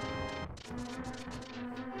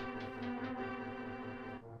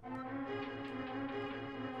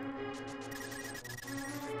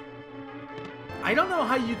 I don't know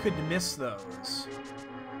how you could miss those.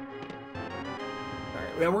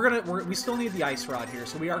 All right, we still need the ice rod here,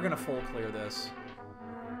 so we are gonna full clear this,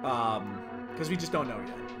 because we just don't know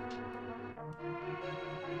yet.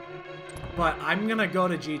 But I'm gonna go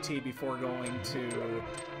to GT before going to Turtle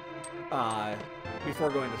Rock.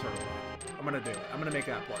 I'm gonna do it. I'm gonna make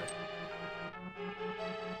that play.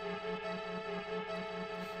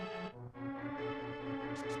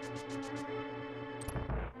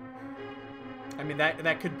 I mean,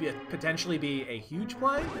 that could be potentially be a huge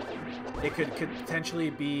play. It could potentially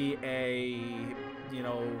be a, you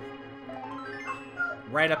know,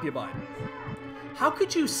 right up your butt. How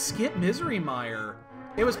could you skip Misery Mire?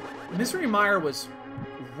 Misery Mire was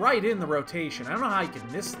right in the rotation. I don't know how you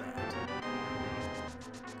could miss that.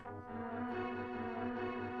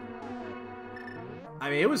 I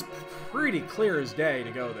mean, it was pretty clear as day to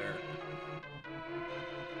go there.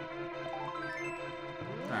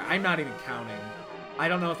 Alright, I'm not even counting. I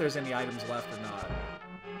don't know if there's any items left or not.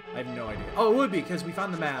 I have no idea. Oh, it would be, because we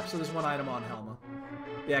found the map, so there's one item on Helma.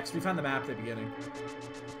 Yeah, because we found the map at the beginning.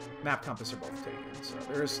 Map compass are both taken, so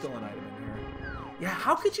there is still an item in here. Yeah,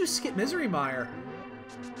 how could you skip Misery Mire?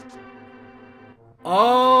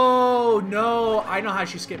 Oh, no. I know how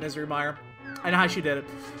she skipped Misery Mire. I know how she did it.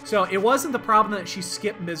 So it wasn't the problem that she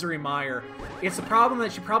skipped Misery Mire. It's the problem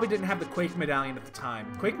that she probably didn't have the Quake Medallion at the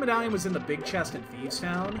time. Quake Medallion was in the big chest in Thieves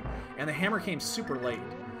Town, and the hammer came super late.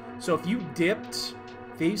 So if you dipped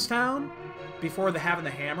Thieves Town before having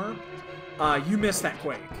the hammer, you missed that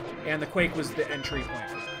Quake. And the Quake was the entry point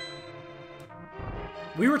for that.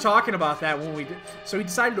 We were talking about that when we did. So we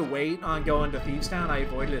decided to wait on going to Thieves Town. I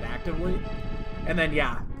avoided it actively. And then,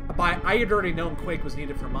 yeah, I had already known Quake was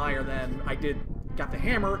needed for Mire. Then I got the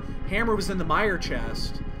hammer. Hammer was in the Mire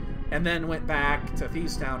chest. And then went back to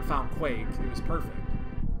Thieves Town, found Quake. It was perfect.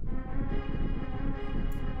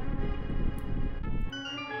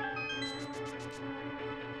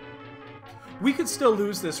 We could still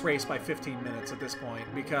lose this race by 15 minutes at this point,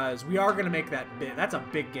 because we are going to make that bit. That's a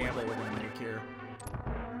big gamble we're going to make here.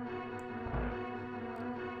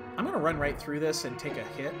 I'm going to run right through this and take a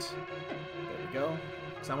hit. There we go.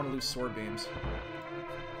 Because I want to lose sword beams.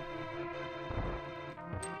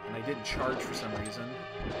 And I didn't charge for some reason.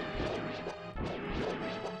 Don't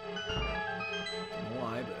know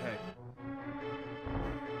why, but hey.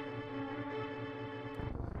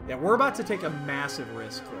 Yeah, we're about to take a massive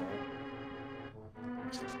risk, though.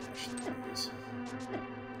 I'm just gonna dash through these.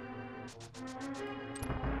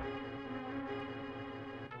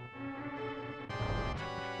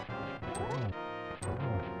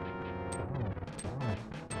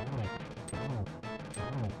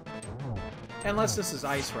 Unless this is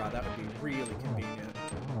Ice Rod, that would be really convenient.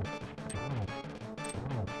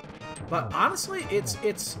 But honestly, it's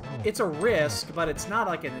a risk, but it's not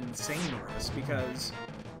like an insane risk because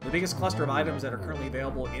the biggest cluster of items that are currently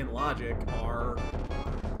available in Logic are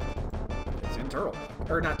in Turtle Rock,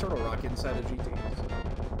 or not Turtle Rock, inside of GT.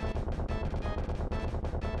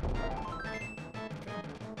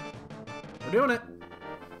 We're doing it.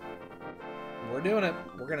 We're doing it.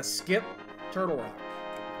 We're gonna skip Turtle Rock.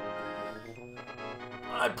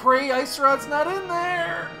 I pray Ice Rod's not in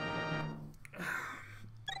there.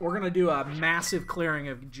 We're gonna do a massive clearing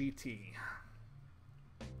of GT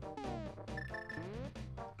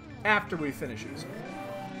after we finish using it.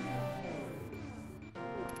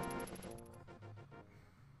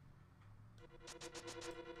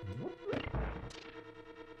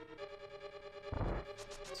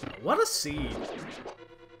 So, what a seed!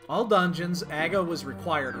 All dungeons, Aga was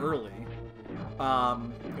required early.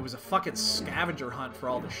 It was a fucking scavenger hunt for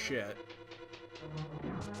all the shit.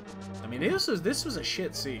 I mean, this was a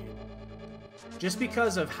shit seed. Just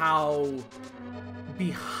because of how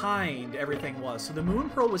behind everything was. So the Moon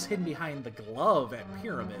Pearl was hidden behind the glove at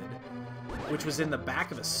Pyramid, which was in the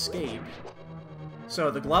back of Escape.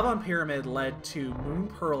 So the glove on Pyramid led to Moon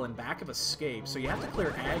Pearl and back of Escape. So you have to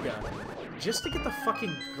clear Aga just to get the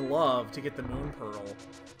fucking glove to get the Moon Pearl.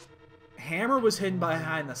 Hammer was hidden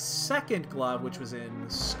behind the second glove, which was in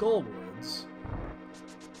Skullwoods.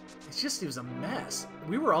 It was a mess.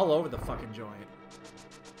 We were all over the fucking joint.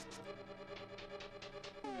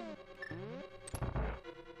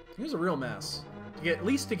 It was a real mess. At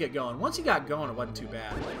least to get going. Once you got going, it wasn't too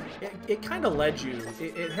bad. It kind of led you.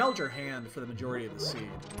 It held your hand for the majority of the seed.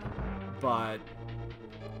 But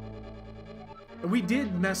we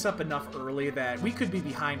did mess up enough early that we could be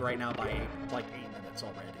behind right now by 8 minutes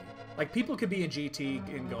already. Like, people could be in GT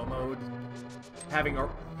in Go mode, having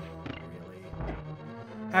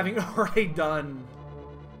already done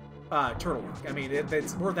Turtle Rock. I mean,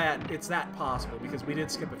 it's that possible because we did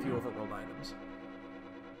skip a few overworld items.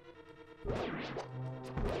 Oh,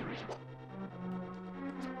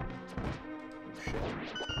 shit.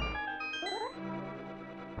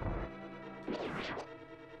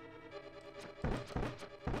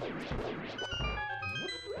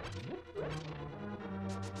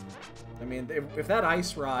 I mean, if that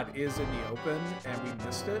ice rod is in the open and we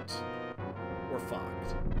missed it, we're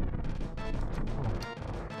fucked.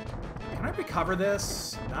 Can I recover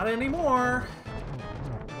this? Not anymore.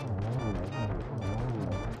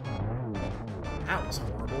 That was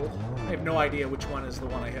horrible. I have no idea which one is the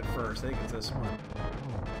one I hit first. I think it's this one.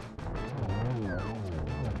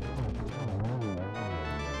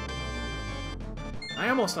 I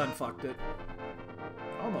almost unfucked it.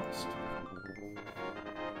 Almost.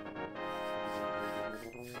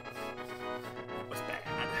 That was bad.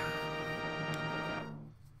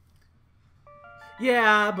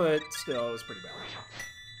 Yeah, but still, it was pretty bad.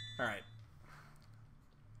 Alright.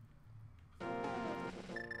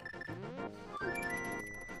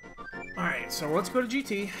 Alright, so let's go to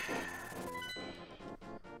GT.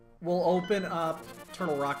 We'll open up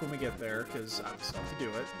Turtle Rock when we get there, because I still have to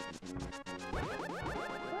do it.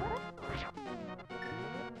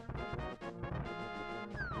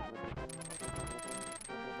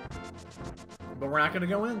 But we're not going to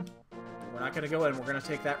go in. We're not going to go in. We're going to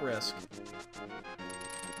take that risk.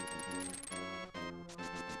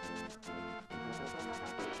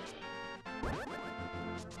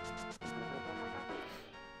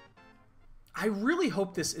 I really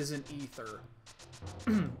hope this isn't Ether.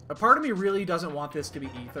 A part of me really doesn't want this to be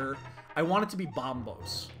Ether. I want it to be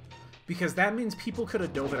Bombos. Because that means people could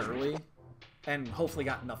have dove it early and hopefully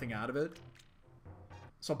got nothing out of it.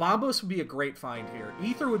 So Bombos would be a great find here.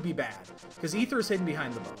 Ether would be bad, because Ether is hidden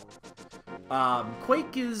behind the bow.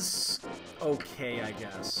 Quake is okay, I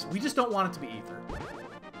guess. We just don't want it to be Ether.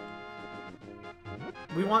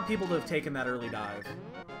 We want people to have taken that early dive.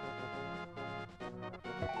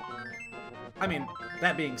 I mean,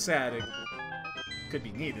 that being said, it could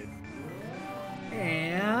be needed.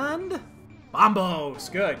 And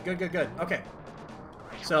Bombos! Good, good, good, good. Okay.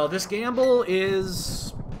 So this gamble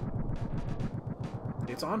is...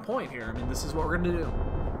 it's on point here. I mean, this is what we're going to do.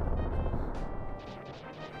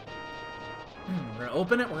 We're going to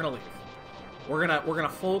open it, we're going to leave. We're gonna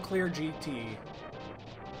full clear GT.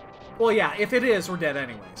 Well, yeah, if it is, we're dead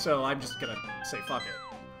anyway. So I'm just going to say fuck it.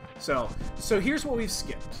 So here's what we've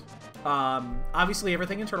skipped. Obviously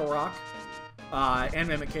everything in Turtle Rock. And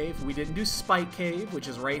Mimic Cave. We didn't do Spike Cave, which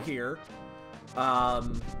is right here.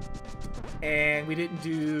 And we didn't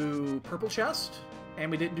do Purple Chest. And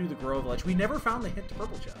we didn't do the Grove Ledge. We never found the hint to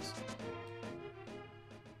Purple Chest.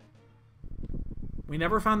 We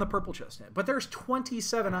never found the Purple Chest hint. But there's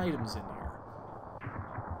 27 items in here.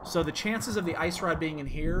 So the chances of the ice rod being in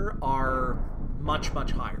here are much,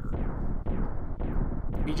 much higher.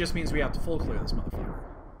 It just means we have to full clear this motherfucker.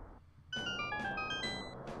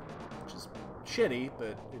 Which is shitty,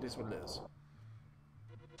 but it is what it is.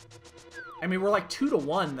 I mean, we're like 2 to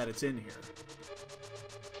 1 that it's in here.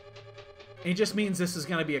 It just means this is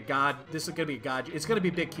gonna be a god. This is gonna be a god. It's gonna be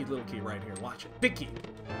big key, little key right here. Watch it. Big key.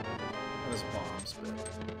 That was bombs, but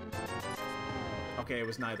okay, it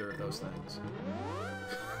was neither of those things.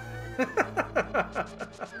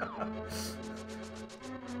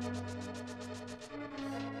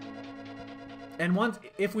 And once,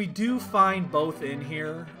 if we do find both in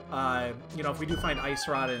here, you know, if we do find ice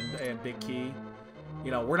rod and big key, you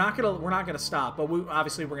know, we're not gonna stop. But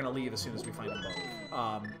obviously we're gonna leave as soon as we find them both.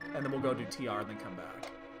 And then we'll go do TR and then come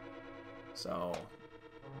back. So,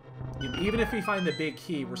 even if we find the big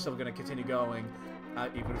key, we're still going to continue going.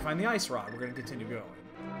 Even if we find the ice rod, we're going to continue going.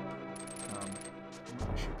 I'm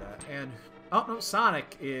going to shoot that. And, oh no,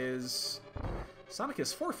 Sonic is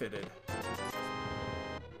forfeited.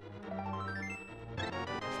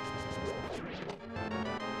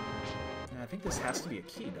 And I think this has to be a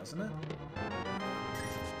key, doesn't it?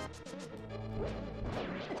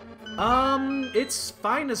 It's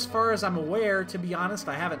fine as far as I'm aware. To be honest,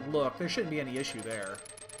 I haven't looked. There shouldn't be any issue there.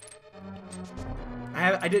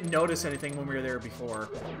 I didn't notice anything when we were there before.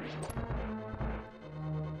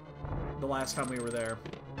 The last time we were there.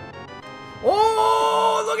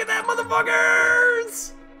 Oh, look at that,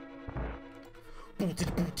 motherfuckers!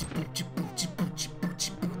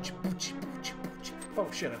 Oh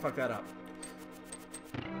shit, I fucked that up.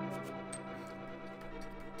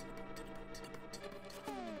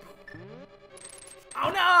 Oh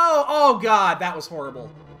no! Oh god, that was horrible.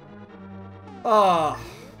 Oh.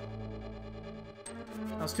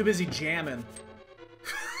 I was too busy jamming.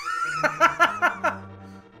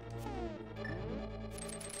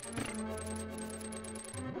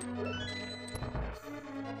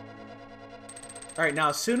 Alright, now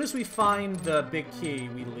as soon as we find the big key,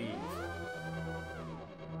 we leave.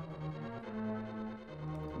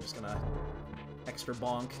 I'm just gonna extra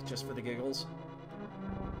bonk just for the giggles.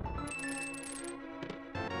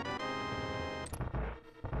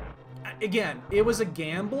 Again, it was a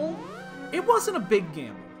gamble. It wasn't a big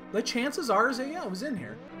gamble. The chances are is that, yeah, it was in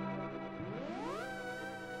here.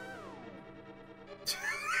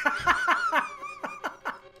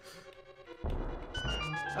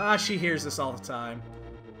 Ah, she hears this all the time.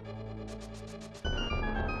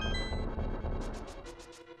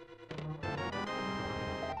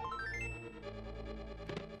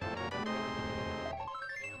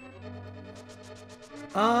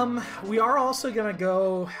 We are also gonna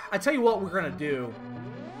go... I tell you what we're gonna do.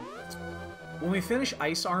 When we finish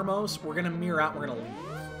Ice Armos, we're gonna mirror out and we're gonna leave.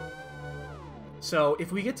 So,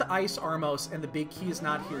 if we get to Ice Armos and the big key is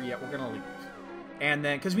not here yet, we're gonna leave. And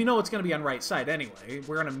then, because we know it's gonna be on right side anyway,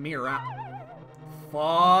 we're gonna mirror out.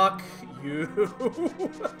 Fuck you.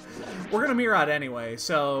 We're gonna mirror out anyway,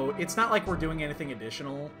 so it's not like we're doing anything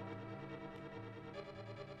additional.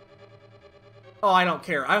 Oh, I don't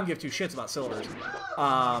care. I don't give two shits about silvers.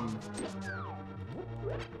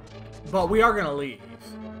 But we are gonna leave.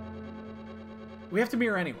 We have to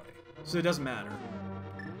mirror anyway, so it doesn't matter.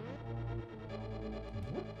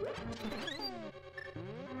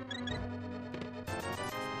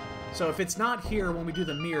 So if it's not here when we do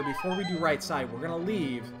the mirror, before we do right side, we're gonna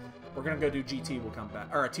leave. We're gonna go do GT, we'll come back.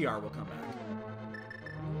 Or TR will come back.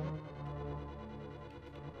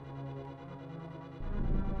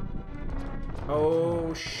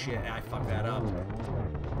 Oh shit, I fucked that up.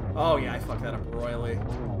 Oh yeah, I fucked that up royally.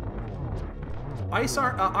 Ice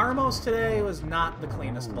Armos today was not the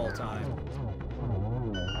cleanest of all time.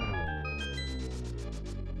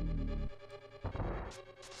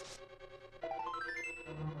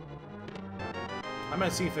 I'm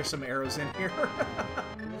gonna see if there's some arrows in here.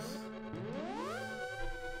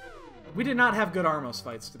 We did not have good Armos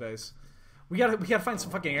fights today. We gotta find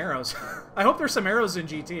some fucking arrows. I hope there's some arrows in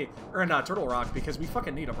GT or in Turtle Rock because we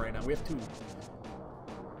fucking need them right now. We have 2.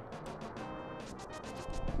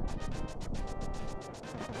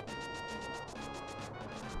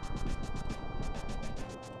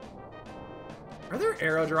 Are there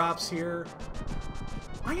arrow drops here?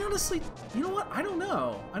 I honestly, you know what? I don't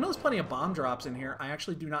know. I know there's plenty of bomb drops in here. I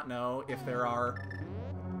actually do not know if there are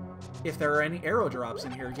any arrow drops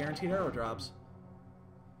in here, guaranteed arrow drops.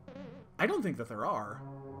 I don't think that there are.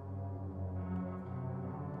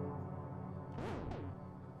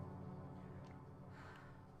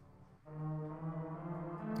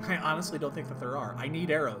 I honestly don't think that there are. I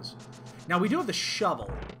need arrows. Now, we do have the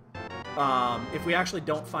shovel. If we actually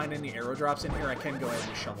don't find any arrow drops in here, I can go ahead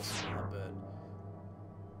and shovel some up, but...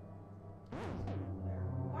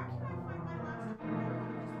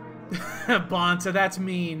 Bonta, that's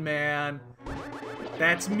mean, man.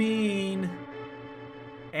 That's mean.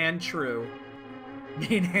 And true.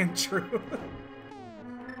 Mean and true.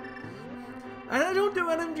 I don't do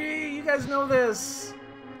NMG, you guys know this.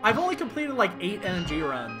 I've only completed like 8 NMG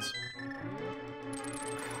runs.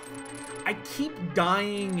 I keep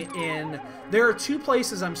dying in... There are 2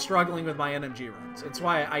 places I'm struggling with my NMG runs. It's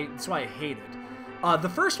why I hate it. The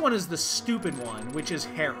first one is the stupid one, which is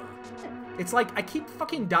Hera. It's like I keep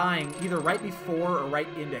fucking dying either right before or right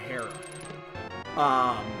into Hera.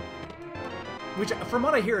 Which, from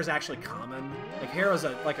what I hear, is actually common. Like, Hera's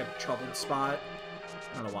like a troubled spot.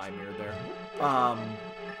 I don't know why I mirrored there.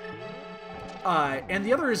 And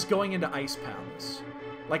the other is going into Ice Palace.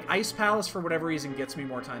 Like, Ice Palace, for whatever reason, gets me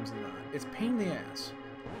more times than not. It's a pain in the ass.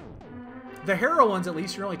 The Hera ones, at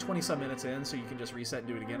least, you're only 20-some minutes in, so you can just reset and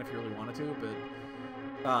do it again if you really wanted to, but...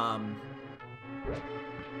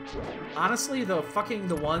 honestly, the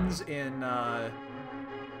ones in,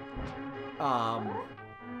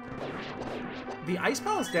 the Ice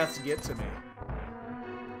Palace deaths get to me.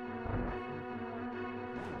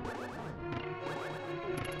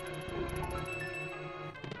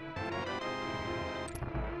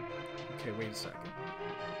 Okay, wait a second.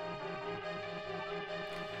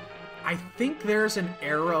 I think there's an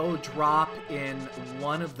arrow drop in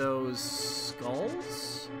one of those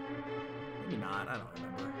skulls? Maybe not, I don't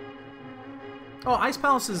remember. Oh, Ice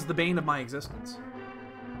Palace is the bane of my existence.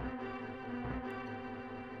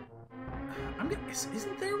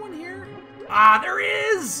 Isn't there one here? Ah, there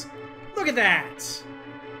is! Look at that!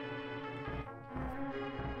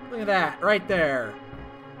 Look at that, right there.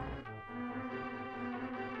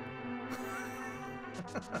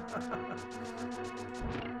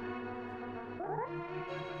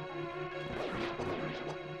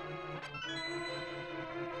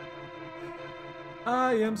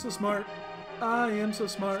 I am so smart. I am so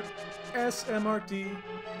smart. SMRT.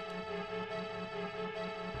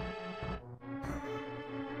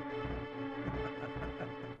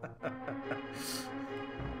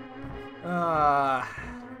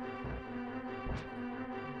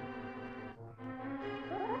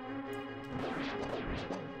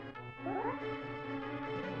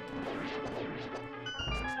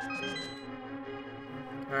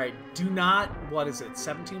 Alright, do not, what is it,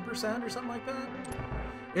 17% or something like that?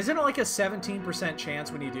 Isn't it like a 17% chance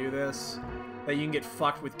when you do this that you can get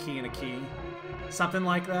fucked with key and a key? Something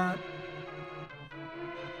like that?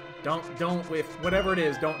 Don't, if whatever it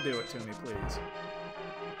is, don't do it to me, please.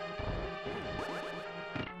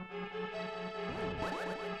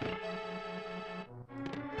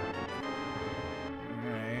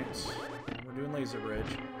 Alright, we're doing Laser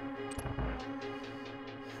Bridge.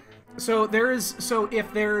 So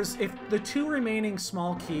if the 2 remaining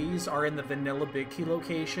small keys are in the vanilla big key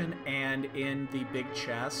location and in the big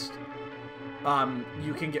chest,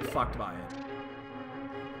 you can get fucked by it.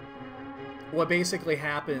 What basically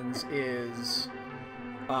happens is,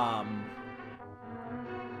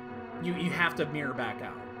 you have to mirror back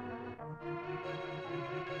out.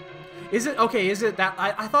 Is it, okay, is it that,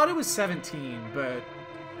 I thought it was 17, but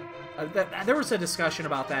there was a discussion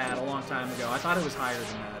about that a long time ago. I thought it was higher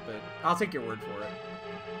than that, but I'll take your word for it.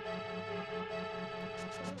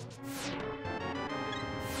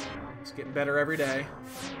 It's getting better every day.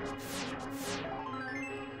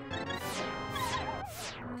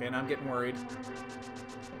 Okay, now I'm getting worried.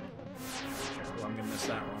 Oh, I'm gonna miss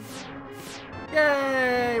that one.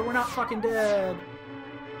 Yay! We're not fucking dead!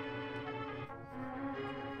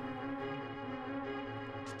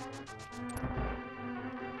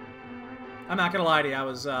 I'm not gonna lie to you, I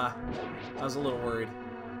was a little worried.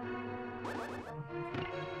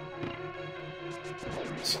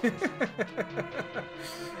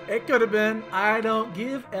 It could have been. I don't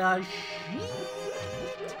give a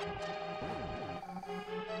shit.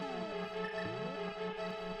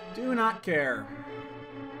 Do not care.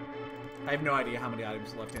 I have no idea how many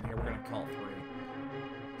items left in here. We're gonna call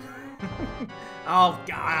 3. Oh,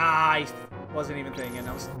 God! I wasn't even thinking.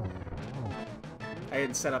 I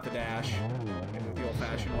didn't set up the dash in the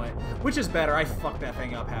old-fashioned way. Which is better. I fuck that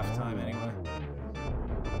thing up half the time anyway.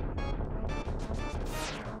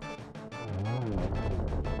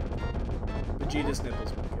 Vegeta's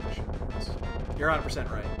nipples would give a shit. You're 100%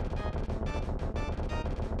 right.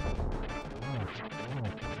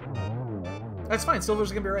 That's fine.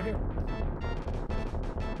 Silver's gonna be right here.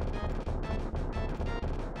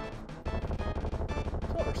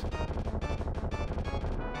 Silver's.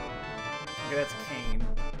 Okay, that's Kane.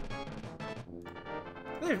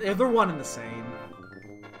 They're one and the same.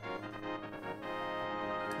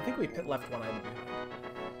 I think we left one item behind.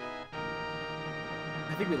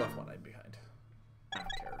 I think we left one item behind. I don't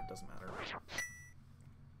care. It doesn't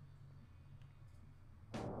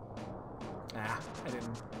I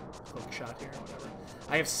didn't poke a shot here, whatever.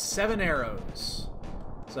 I have 7 arrows.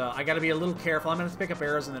 So I gotta be a little careful. I'm gonna have to pick up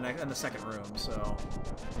arrows in the second room, so...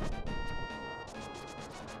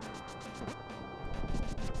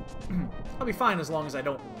 I'll be fine as long as I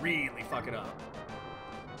don't really fuck it up.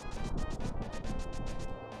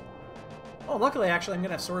 Oh, luckily, actually, I'm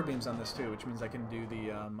gonna have sword beams on this too, which means I can do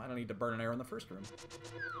the, I don't need to burn an arrow in the first room.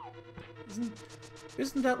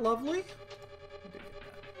 Isn't that lovely?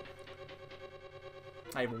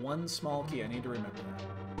 I have 1 small key. I need to remember that.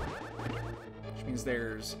 Which means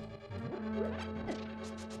there's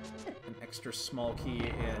an extra small key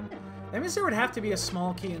in... That means there would have to be a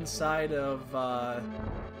small key inside of, what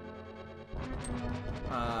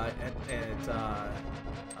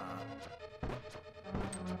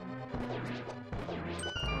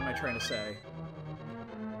am I trying to say?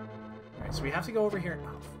 Alright, so we have to go over here.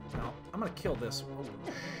 Oh, no, I'm gonna kill this. Oh,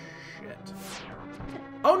 shit.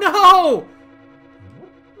 Oh, no!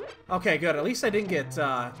 Okay, good. At least I didn't get,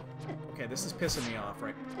 Okay, this is pissing me off,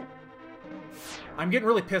 right? I'm getting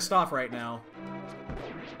really pissed off right now.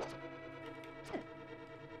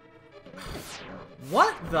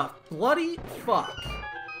 What the bloody fuck?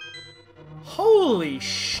 Holy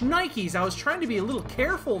shnikes, I was trying to be a little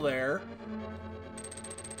careful there.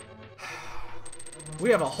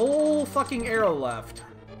 We have a whole fucking arrow left.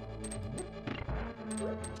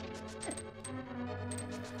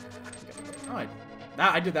 Oh,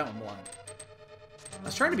 I did that one blind. I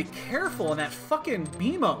was trying to be careful, and that fucking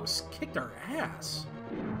Beamos kicked our ass.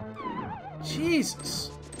 Jesus.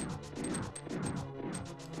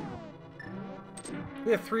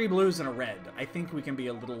 We have 3 blues and a red. I think we can be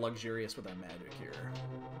a little luxurious with our magic here.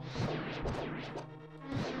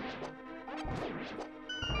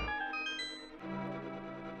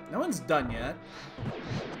 No one's done yet.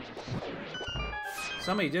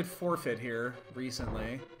 Somebody did forfeit here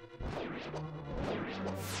recently.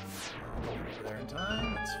 Over there in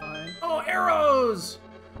time, that's fine. Oh, arrows!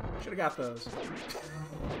 Should have got those.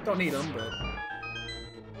 Don't need them, but...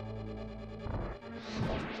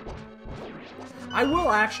 I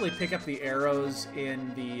will actually pick up the arrows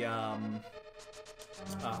in the, I'll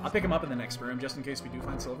pick them up in the next room, just in case we do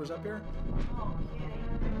find silvers up here.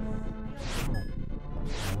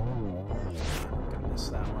 Gonna miss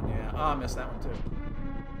that one, yeah. Oh, I missed that one, too.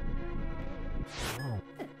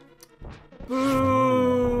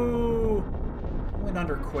 Boo! Went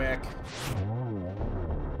under quick.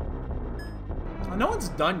 Oh, no one's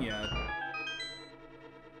done yet.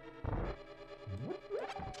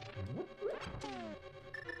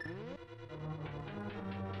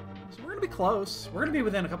 So we're gonna be close. We're gonna be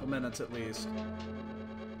within a couple minutes at least.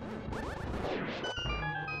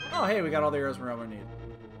 Oh, hey, we got all the arrows we're gonna need.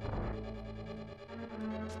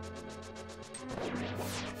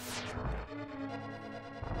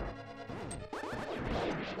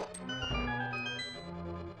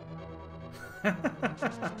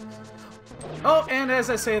 Oh, and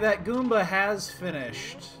as I say that, Goomba has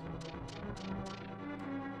finished.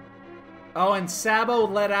 Oh, and Sabo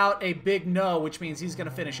let out a big no, which means he's going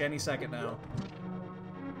to finish any second now.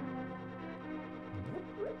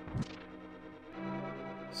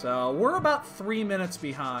 So, we're about 3 minutes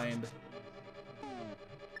behind.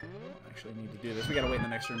 Actually need to do this. We got to wait in the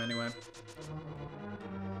next room anyway.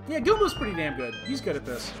 Yeah, Goomba's pretty damn good. He's good at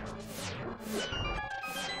this.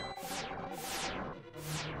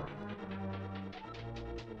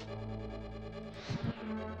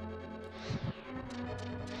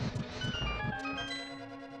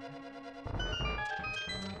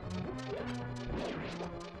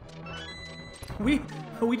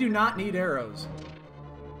 We do not need arrows.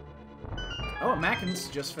 Oh, Mackin's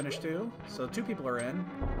just finished too, so 2 people are in.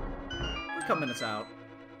 We're a couple minutes out.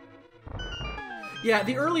 Yeah,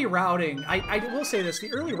 the early routing, I will say this,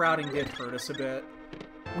 the early routing did hurt us a bit.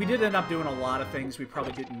 We did end up doing a lot of things we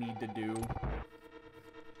probably didn't need to do.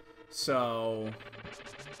 So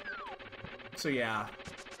yeah,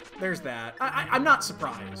 there's that. I'm not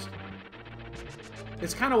surprised.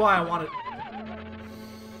 It's kind of why I wanted...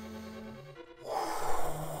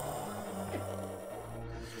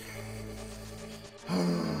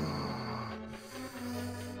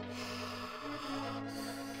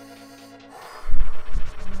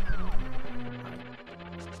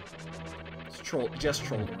 just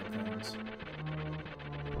trolling things.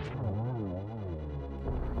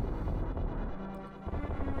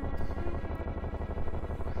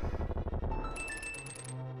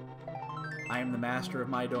 I am the master of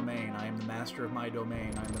my domain. I am the master of my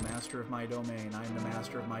domain. I am the master of my domain. I am the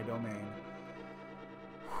master of my domain.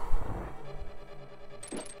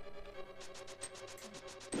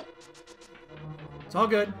 It's all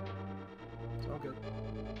good. It's all good.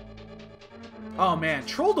 Oh man,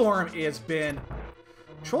 Trolldorm has been...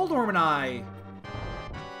 Trolldorm and I...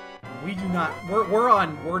 We do not...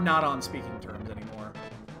 We're not on speaking terms anymore.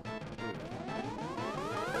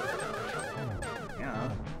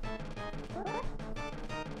 Yeah.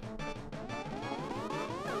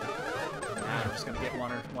 I'm just gonna get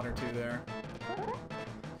one or two there.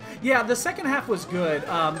 Yeah, the second half was good.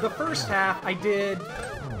 The first half, I did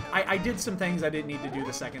some things I didn't need to do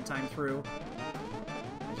the second time through.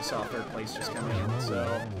 I just saw third place just come in,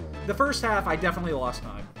 so... The first half, I definitely lost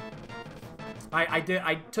time.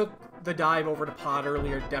 I took the dive over to Pod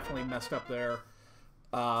earlier, definitely messed up there.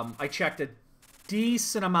 I checked a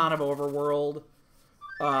decent amount of Overworld.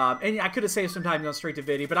 And I could have saved some time going straight to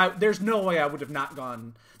Vidi, but there's no way I would have not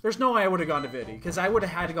gone... There's no way I would have gone to Vidi, because I would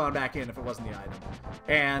have had to gone back in if it wasn't the item.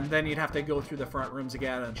 And then you'd have to go through the front rooms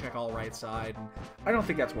again and check all right side. And I don't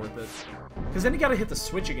think that's worth it. Because then you gotta hit the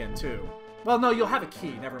switch again, too. Well, no, you'll have a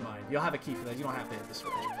key. Never mind. You'll have a key for that. You don't have to hit the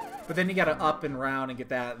switch. But then you gotta up and round and get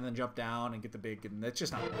that, and then jump down and get the big... And it's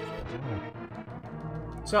just not worth it.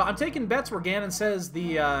 So I'm taking bets where Ganon says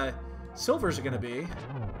the silvers are gonna be.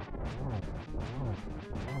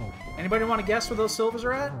 Anybody want to guess where those silvers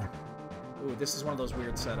are at? Ooh, this is one of those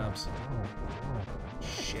weird setups.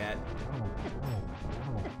 Shit.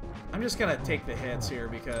 I'm just gonna take the hits here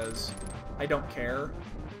because I don't care.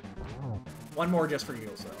 One more just for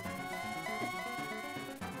giggles, though.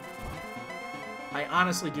 I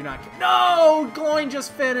honestly do not care. No! Gloin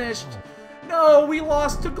just finished! No, we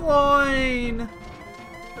lost to Gloin!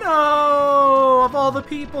 No! Of all the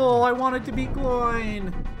people, I wanted to beat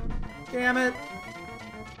Gloin. Damn it.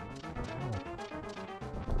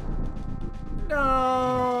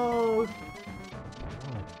 No!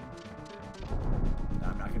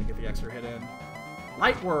 I'm not going to get the extra hit in.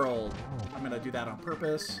 Light World! I'm going to do that on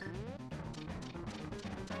purpose.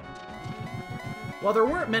 Well, there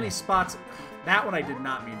weren't many spots... That one I did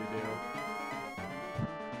not mean to do.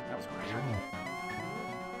 That was weird.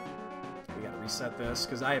 We got to reset this,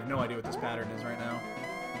 because I have no idea what this pattern is right now.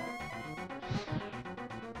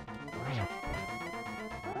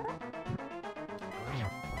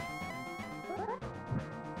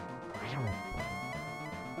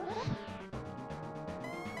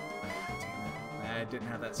 I didn't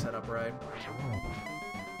have that set up right.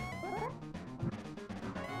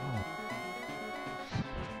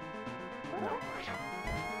 No.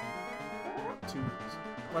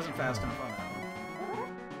 Wasn't fast enough on that one.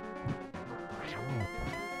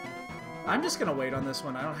 I'm just gonna wait on this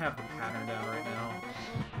one. I don't have the pattern down right now.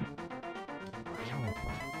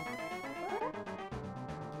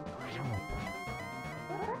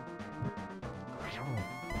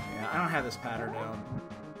 Yeah, I don't have this pattern down.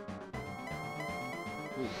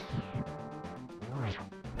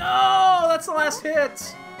 No, that's the last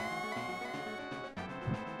hit.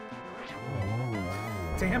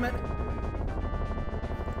 Damn it.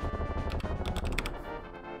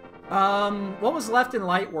 What was left in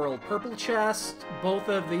Light World? Purple chest, both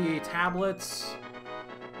of the tablets,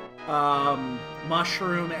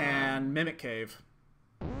 mushroom, and Mimic Cave.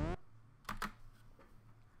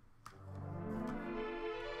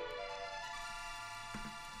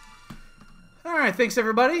 Alright, thanks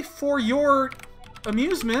everybody for your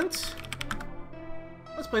amusement.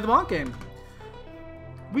 Let's play the bonk game.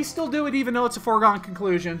 We still do it even though it's a foregone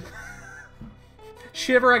conclusion.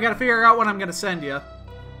 Shiver, I gotta figure out what I'm gonna send you.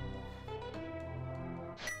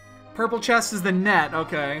 Purple chest is the net,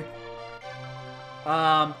 okay.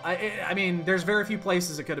 I mean, there's very few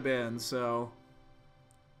places it could have been, so...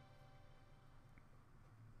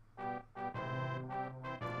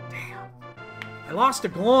 Damn. I lost a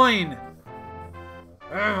Gloin!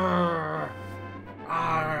 Arr,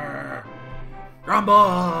 arr,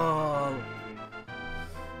 Grumble!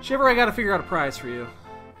 Shiver, I gotta figure out a prize for you.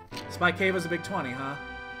 Spy Cave was a big 20, huh?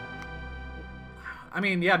 I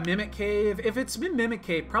mean, yeah, Mimic Cave. If it's been Mimic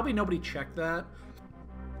Cave, probably nobody checked that.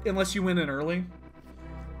 Unless you went in early.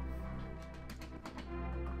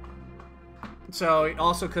 So, it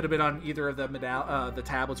also could have been on either of the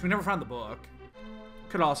tablets. We never found the book.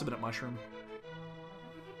 Could have also been at Mushroom.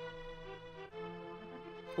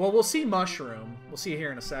 Well, we'll see Mushroom. We'll see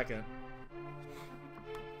here in a second.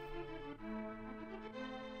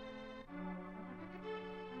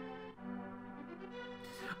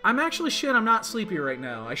 I'm actually shit. I'm not sleepy right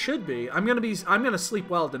now. I should be. I'm gonna sleep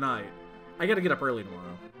well tonight. I gotta get up early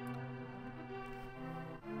tomorrow.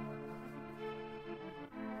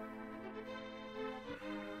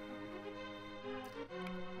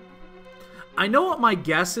 I know what my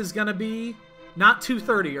guess is gonna be. Not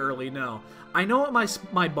 2:30 early, no. I know what my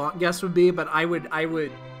guess would be, but I don't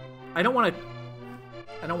want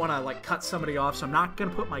to like cut somebody off, so I'm not gonna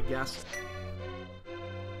put my guess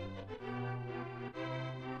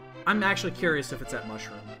I'm actually curious if it's at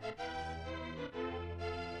Mushroom.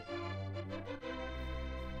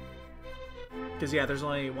 Because, yeah, there's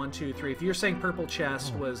only 1, 2, 3. If you're saying Purple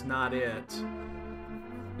Chest was not it,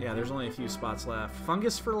 yeah, there's only a few spots left.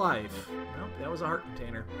 Fungus for Life. Nope, that was a heart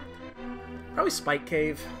container. Probably Spike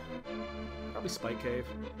Cave. Probably Spike Cave.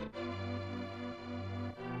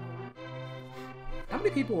 How many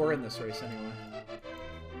people were in this race, anyway?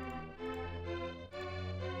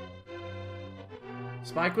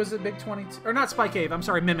 Spike was at Big 22... Or not Spike Cave, I'm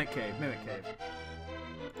sorry, Mimic Cave. Mimic Cave.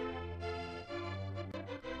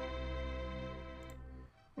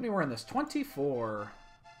 How many were in this? 24.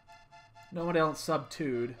 No one else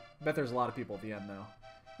sub-2'd. I bet there's a lot of people at the end, though.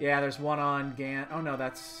 Yeah, there's one on Gan... Oh, no,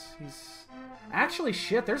 that's... He's... Actually,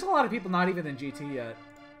 shit, there's a lot of people not even in GT yet.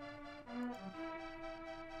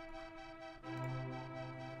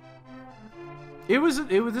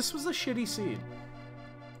 This was a shitty seed.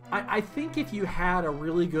 I think if you had a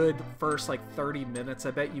really good first, like, 30 minutes,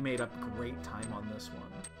 I bet you made up great time on this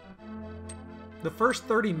one. The first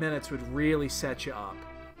 30 minutes would really set you up.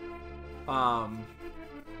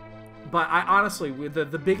 But I honestly, the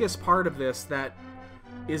biggest part of this that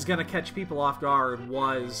is going to catch people off guard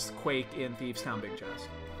was Quake in Thieves Town Big Chest.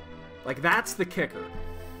 Like, that's the kicker.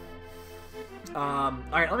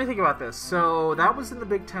 Alright, let me think about this. So, that was in the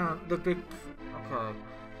Big Town... Okay.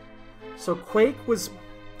 So, Quake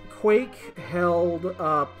held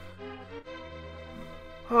up...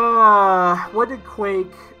 what did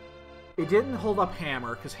Quake... It didn't hold up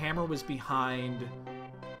Hammer, because Hammer was behind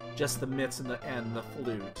just the mitts and the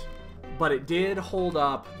flute. But it did hold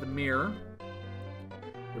up the mirror.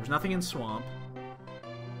 There was nothing in Swamp.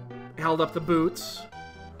 It held up the boots.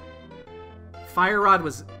 Fire Rod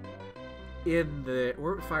was in the...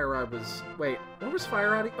 Where Fire Rod was... Wait, where was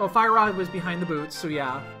Fire Rod? Oh, Fire Rod was behind the boots, so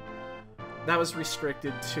yeah. That was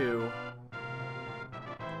restricted too.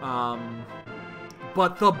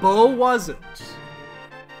 But the bow wasn't.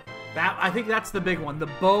 I think that's the big one. The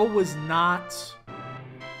bow was not...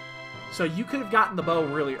 So you could have gotten the bow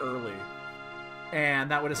really early.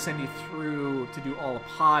 And that would have sent you through to do all the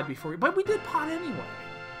pod before... But we did pod anyway.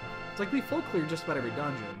 It's like we full cleared just about every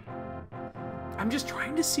dungeon. I'm just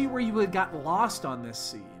trying to see where you would have gotten lost on this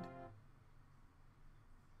seed.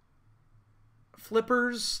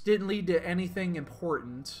 Flippers didn't lead to anything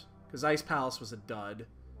important. Because Ice Palace was a dud.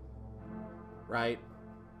 Right?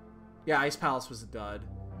 Yeah, Ice Palace was a dud.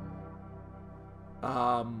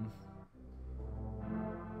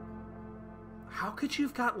 How could you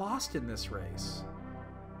have got lost in this race?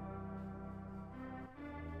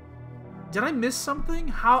 Did I miss something?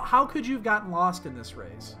 How could you have gotten lost in this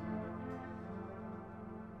race?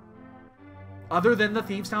 Other than the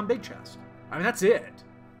Thieves Town Big Chest. I mean, that's it.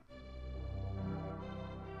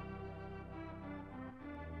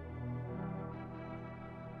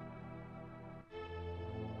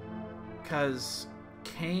 Because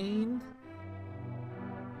Kane...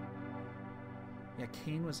 Yeah,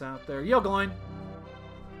 Kane was out there. Yo, Gloin!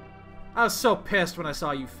 I was so pissed when I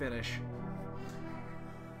saw you finish.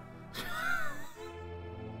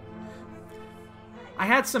 I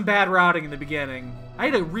had some bad routing in the beginning. I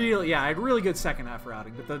had really good second half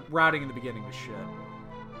routing, but the routing in the beginning was shit.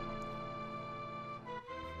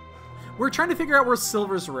 We're trying to figure out where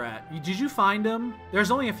silvers were at. Did you find them?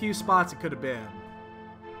 There's only a few spots it could have been.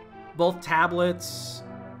 Both tablets.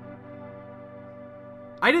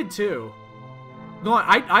 I did too. No,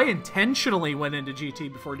 I intentionally went into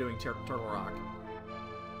GT before doing Turtle Rock.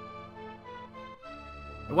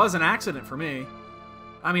 It was an accident for me.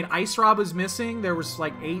 I mean, Ice Rob was missing. There was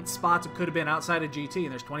like 8 spots it could have been outside of GT,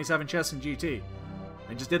 and there's 27 chests in GT.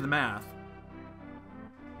 I just did the math.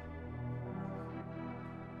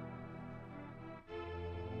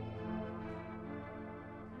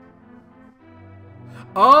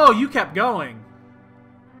 Oh, you kept going.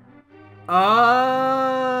 Oh,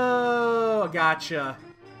 gotcha.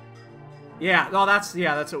 Yeah, no, that's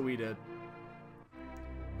what we did.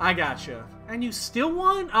 I gotcha. And you still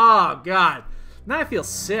won? Oh, God. Now I feel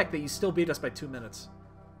sick that you still beat us by 2 minutes.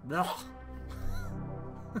 No.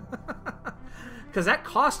 Because that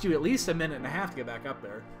cost you at least a minute and a half to get back up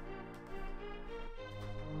there.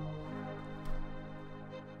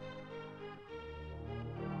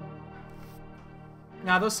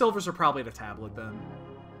 Nah, those silvers are probably at a tablet then.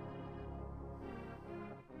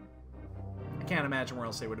 I can't imagine where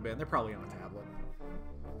else they would have been. They're probably on a tablet.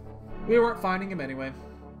 We weren't finding them anyway.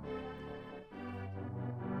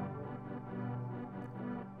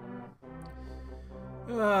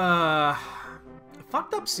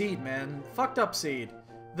 Fucked up seed, man. Fucked up seed.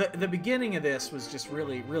 The beginning of this was just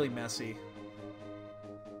really, really messy.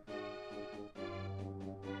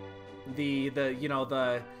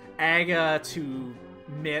 Aga to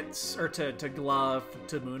Mitts, or to Glove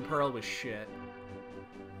to Moon Pearl was shit.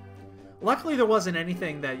 Luckily, there wasn't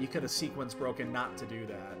anything that you could have sequence broken not to do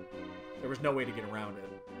that. There was no way to get around it.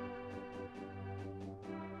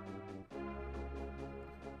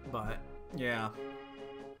 But, yeah.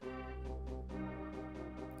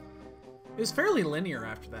 It was fairly linear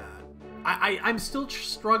after that. I'm still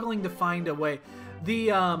struggling to find a way.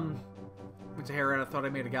 The, went to Heron, I thought I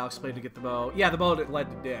made a Galaxy Blade to get the bow. Yeah, the bow that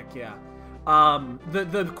led to Dick, yeah.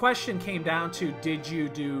 The question came down to, did you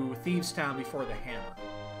do Thieves Town before the hammer?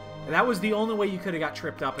 And that was the only way you could have got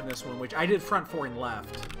tripped up in this one, which I did front four and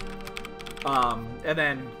left. And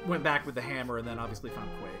then went back with the hammer, and then obviously found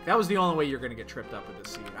Quake. That was the only way you're going to get tripped up with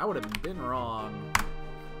this seed. I would have been wrong.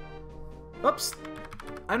 Oops.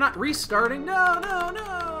 I'm not restarting. No, no,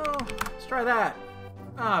 no. Let's try that.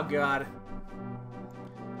 Oh, God.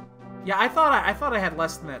 Yeah, I thought I had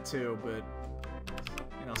less than that, too, but,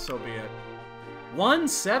 you know, so be it.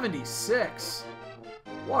 176.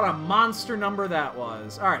 What a monster number that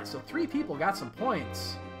was. All right, so 3 people got some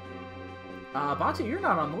points. Bonte, you're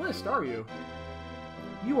not on the list, are you?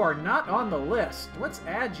 You are not on the list. Let's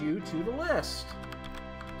add you to the list.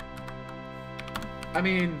 I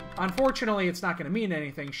mean, unfortunately, it's not going to mean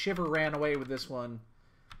anything. Shiver ran away with this one.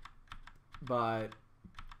 But,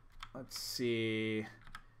 let's see.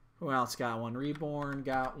 Who else got one? Reborn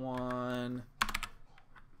got one.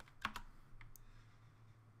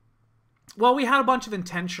 Well, we had a bunch of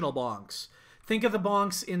intentional bonks. Think of the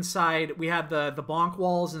bonks inside. We had the bonk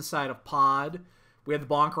walls inside of Pod. We had the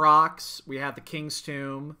bonk rocks. We had the King's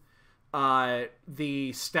Tomb. The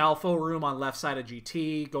Stalfo room on left side of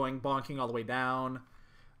GT, going bonking all the way down.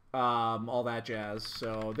 All that jazz.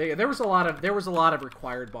 So there was a lot of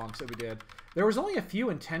required bonks that we did. There was only a few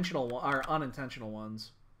intentional or unintentional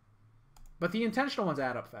ones, but the intentional ones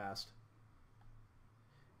add up fast.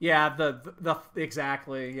 Yeah,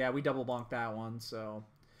 exactly. Yeah, we double bonked that one. So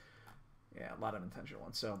yeah, a lot of intentional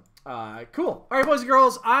ones. So cool. All right, boys and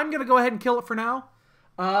girls, I'm gonna go ahead and kill it for now.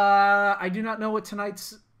 I do not know what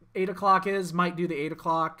tonight's 8 o'clock is. Might do the 8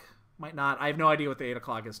 o'clock. Might not. I have no idea what the 8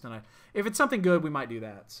 o'clock is tonight. If it's something good, we might do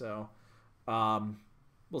that. So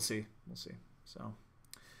we'll see. We'll see. So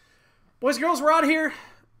boys and girls, we're out of here.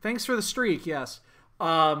 Thanks for the streak. Yes. Woo!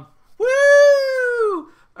 All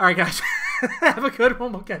right, guys. Have a good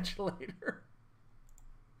one. We'll catch you later.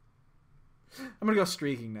 I'm going to go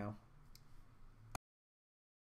streaking now.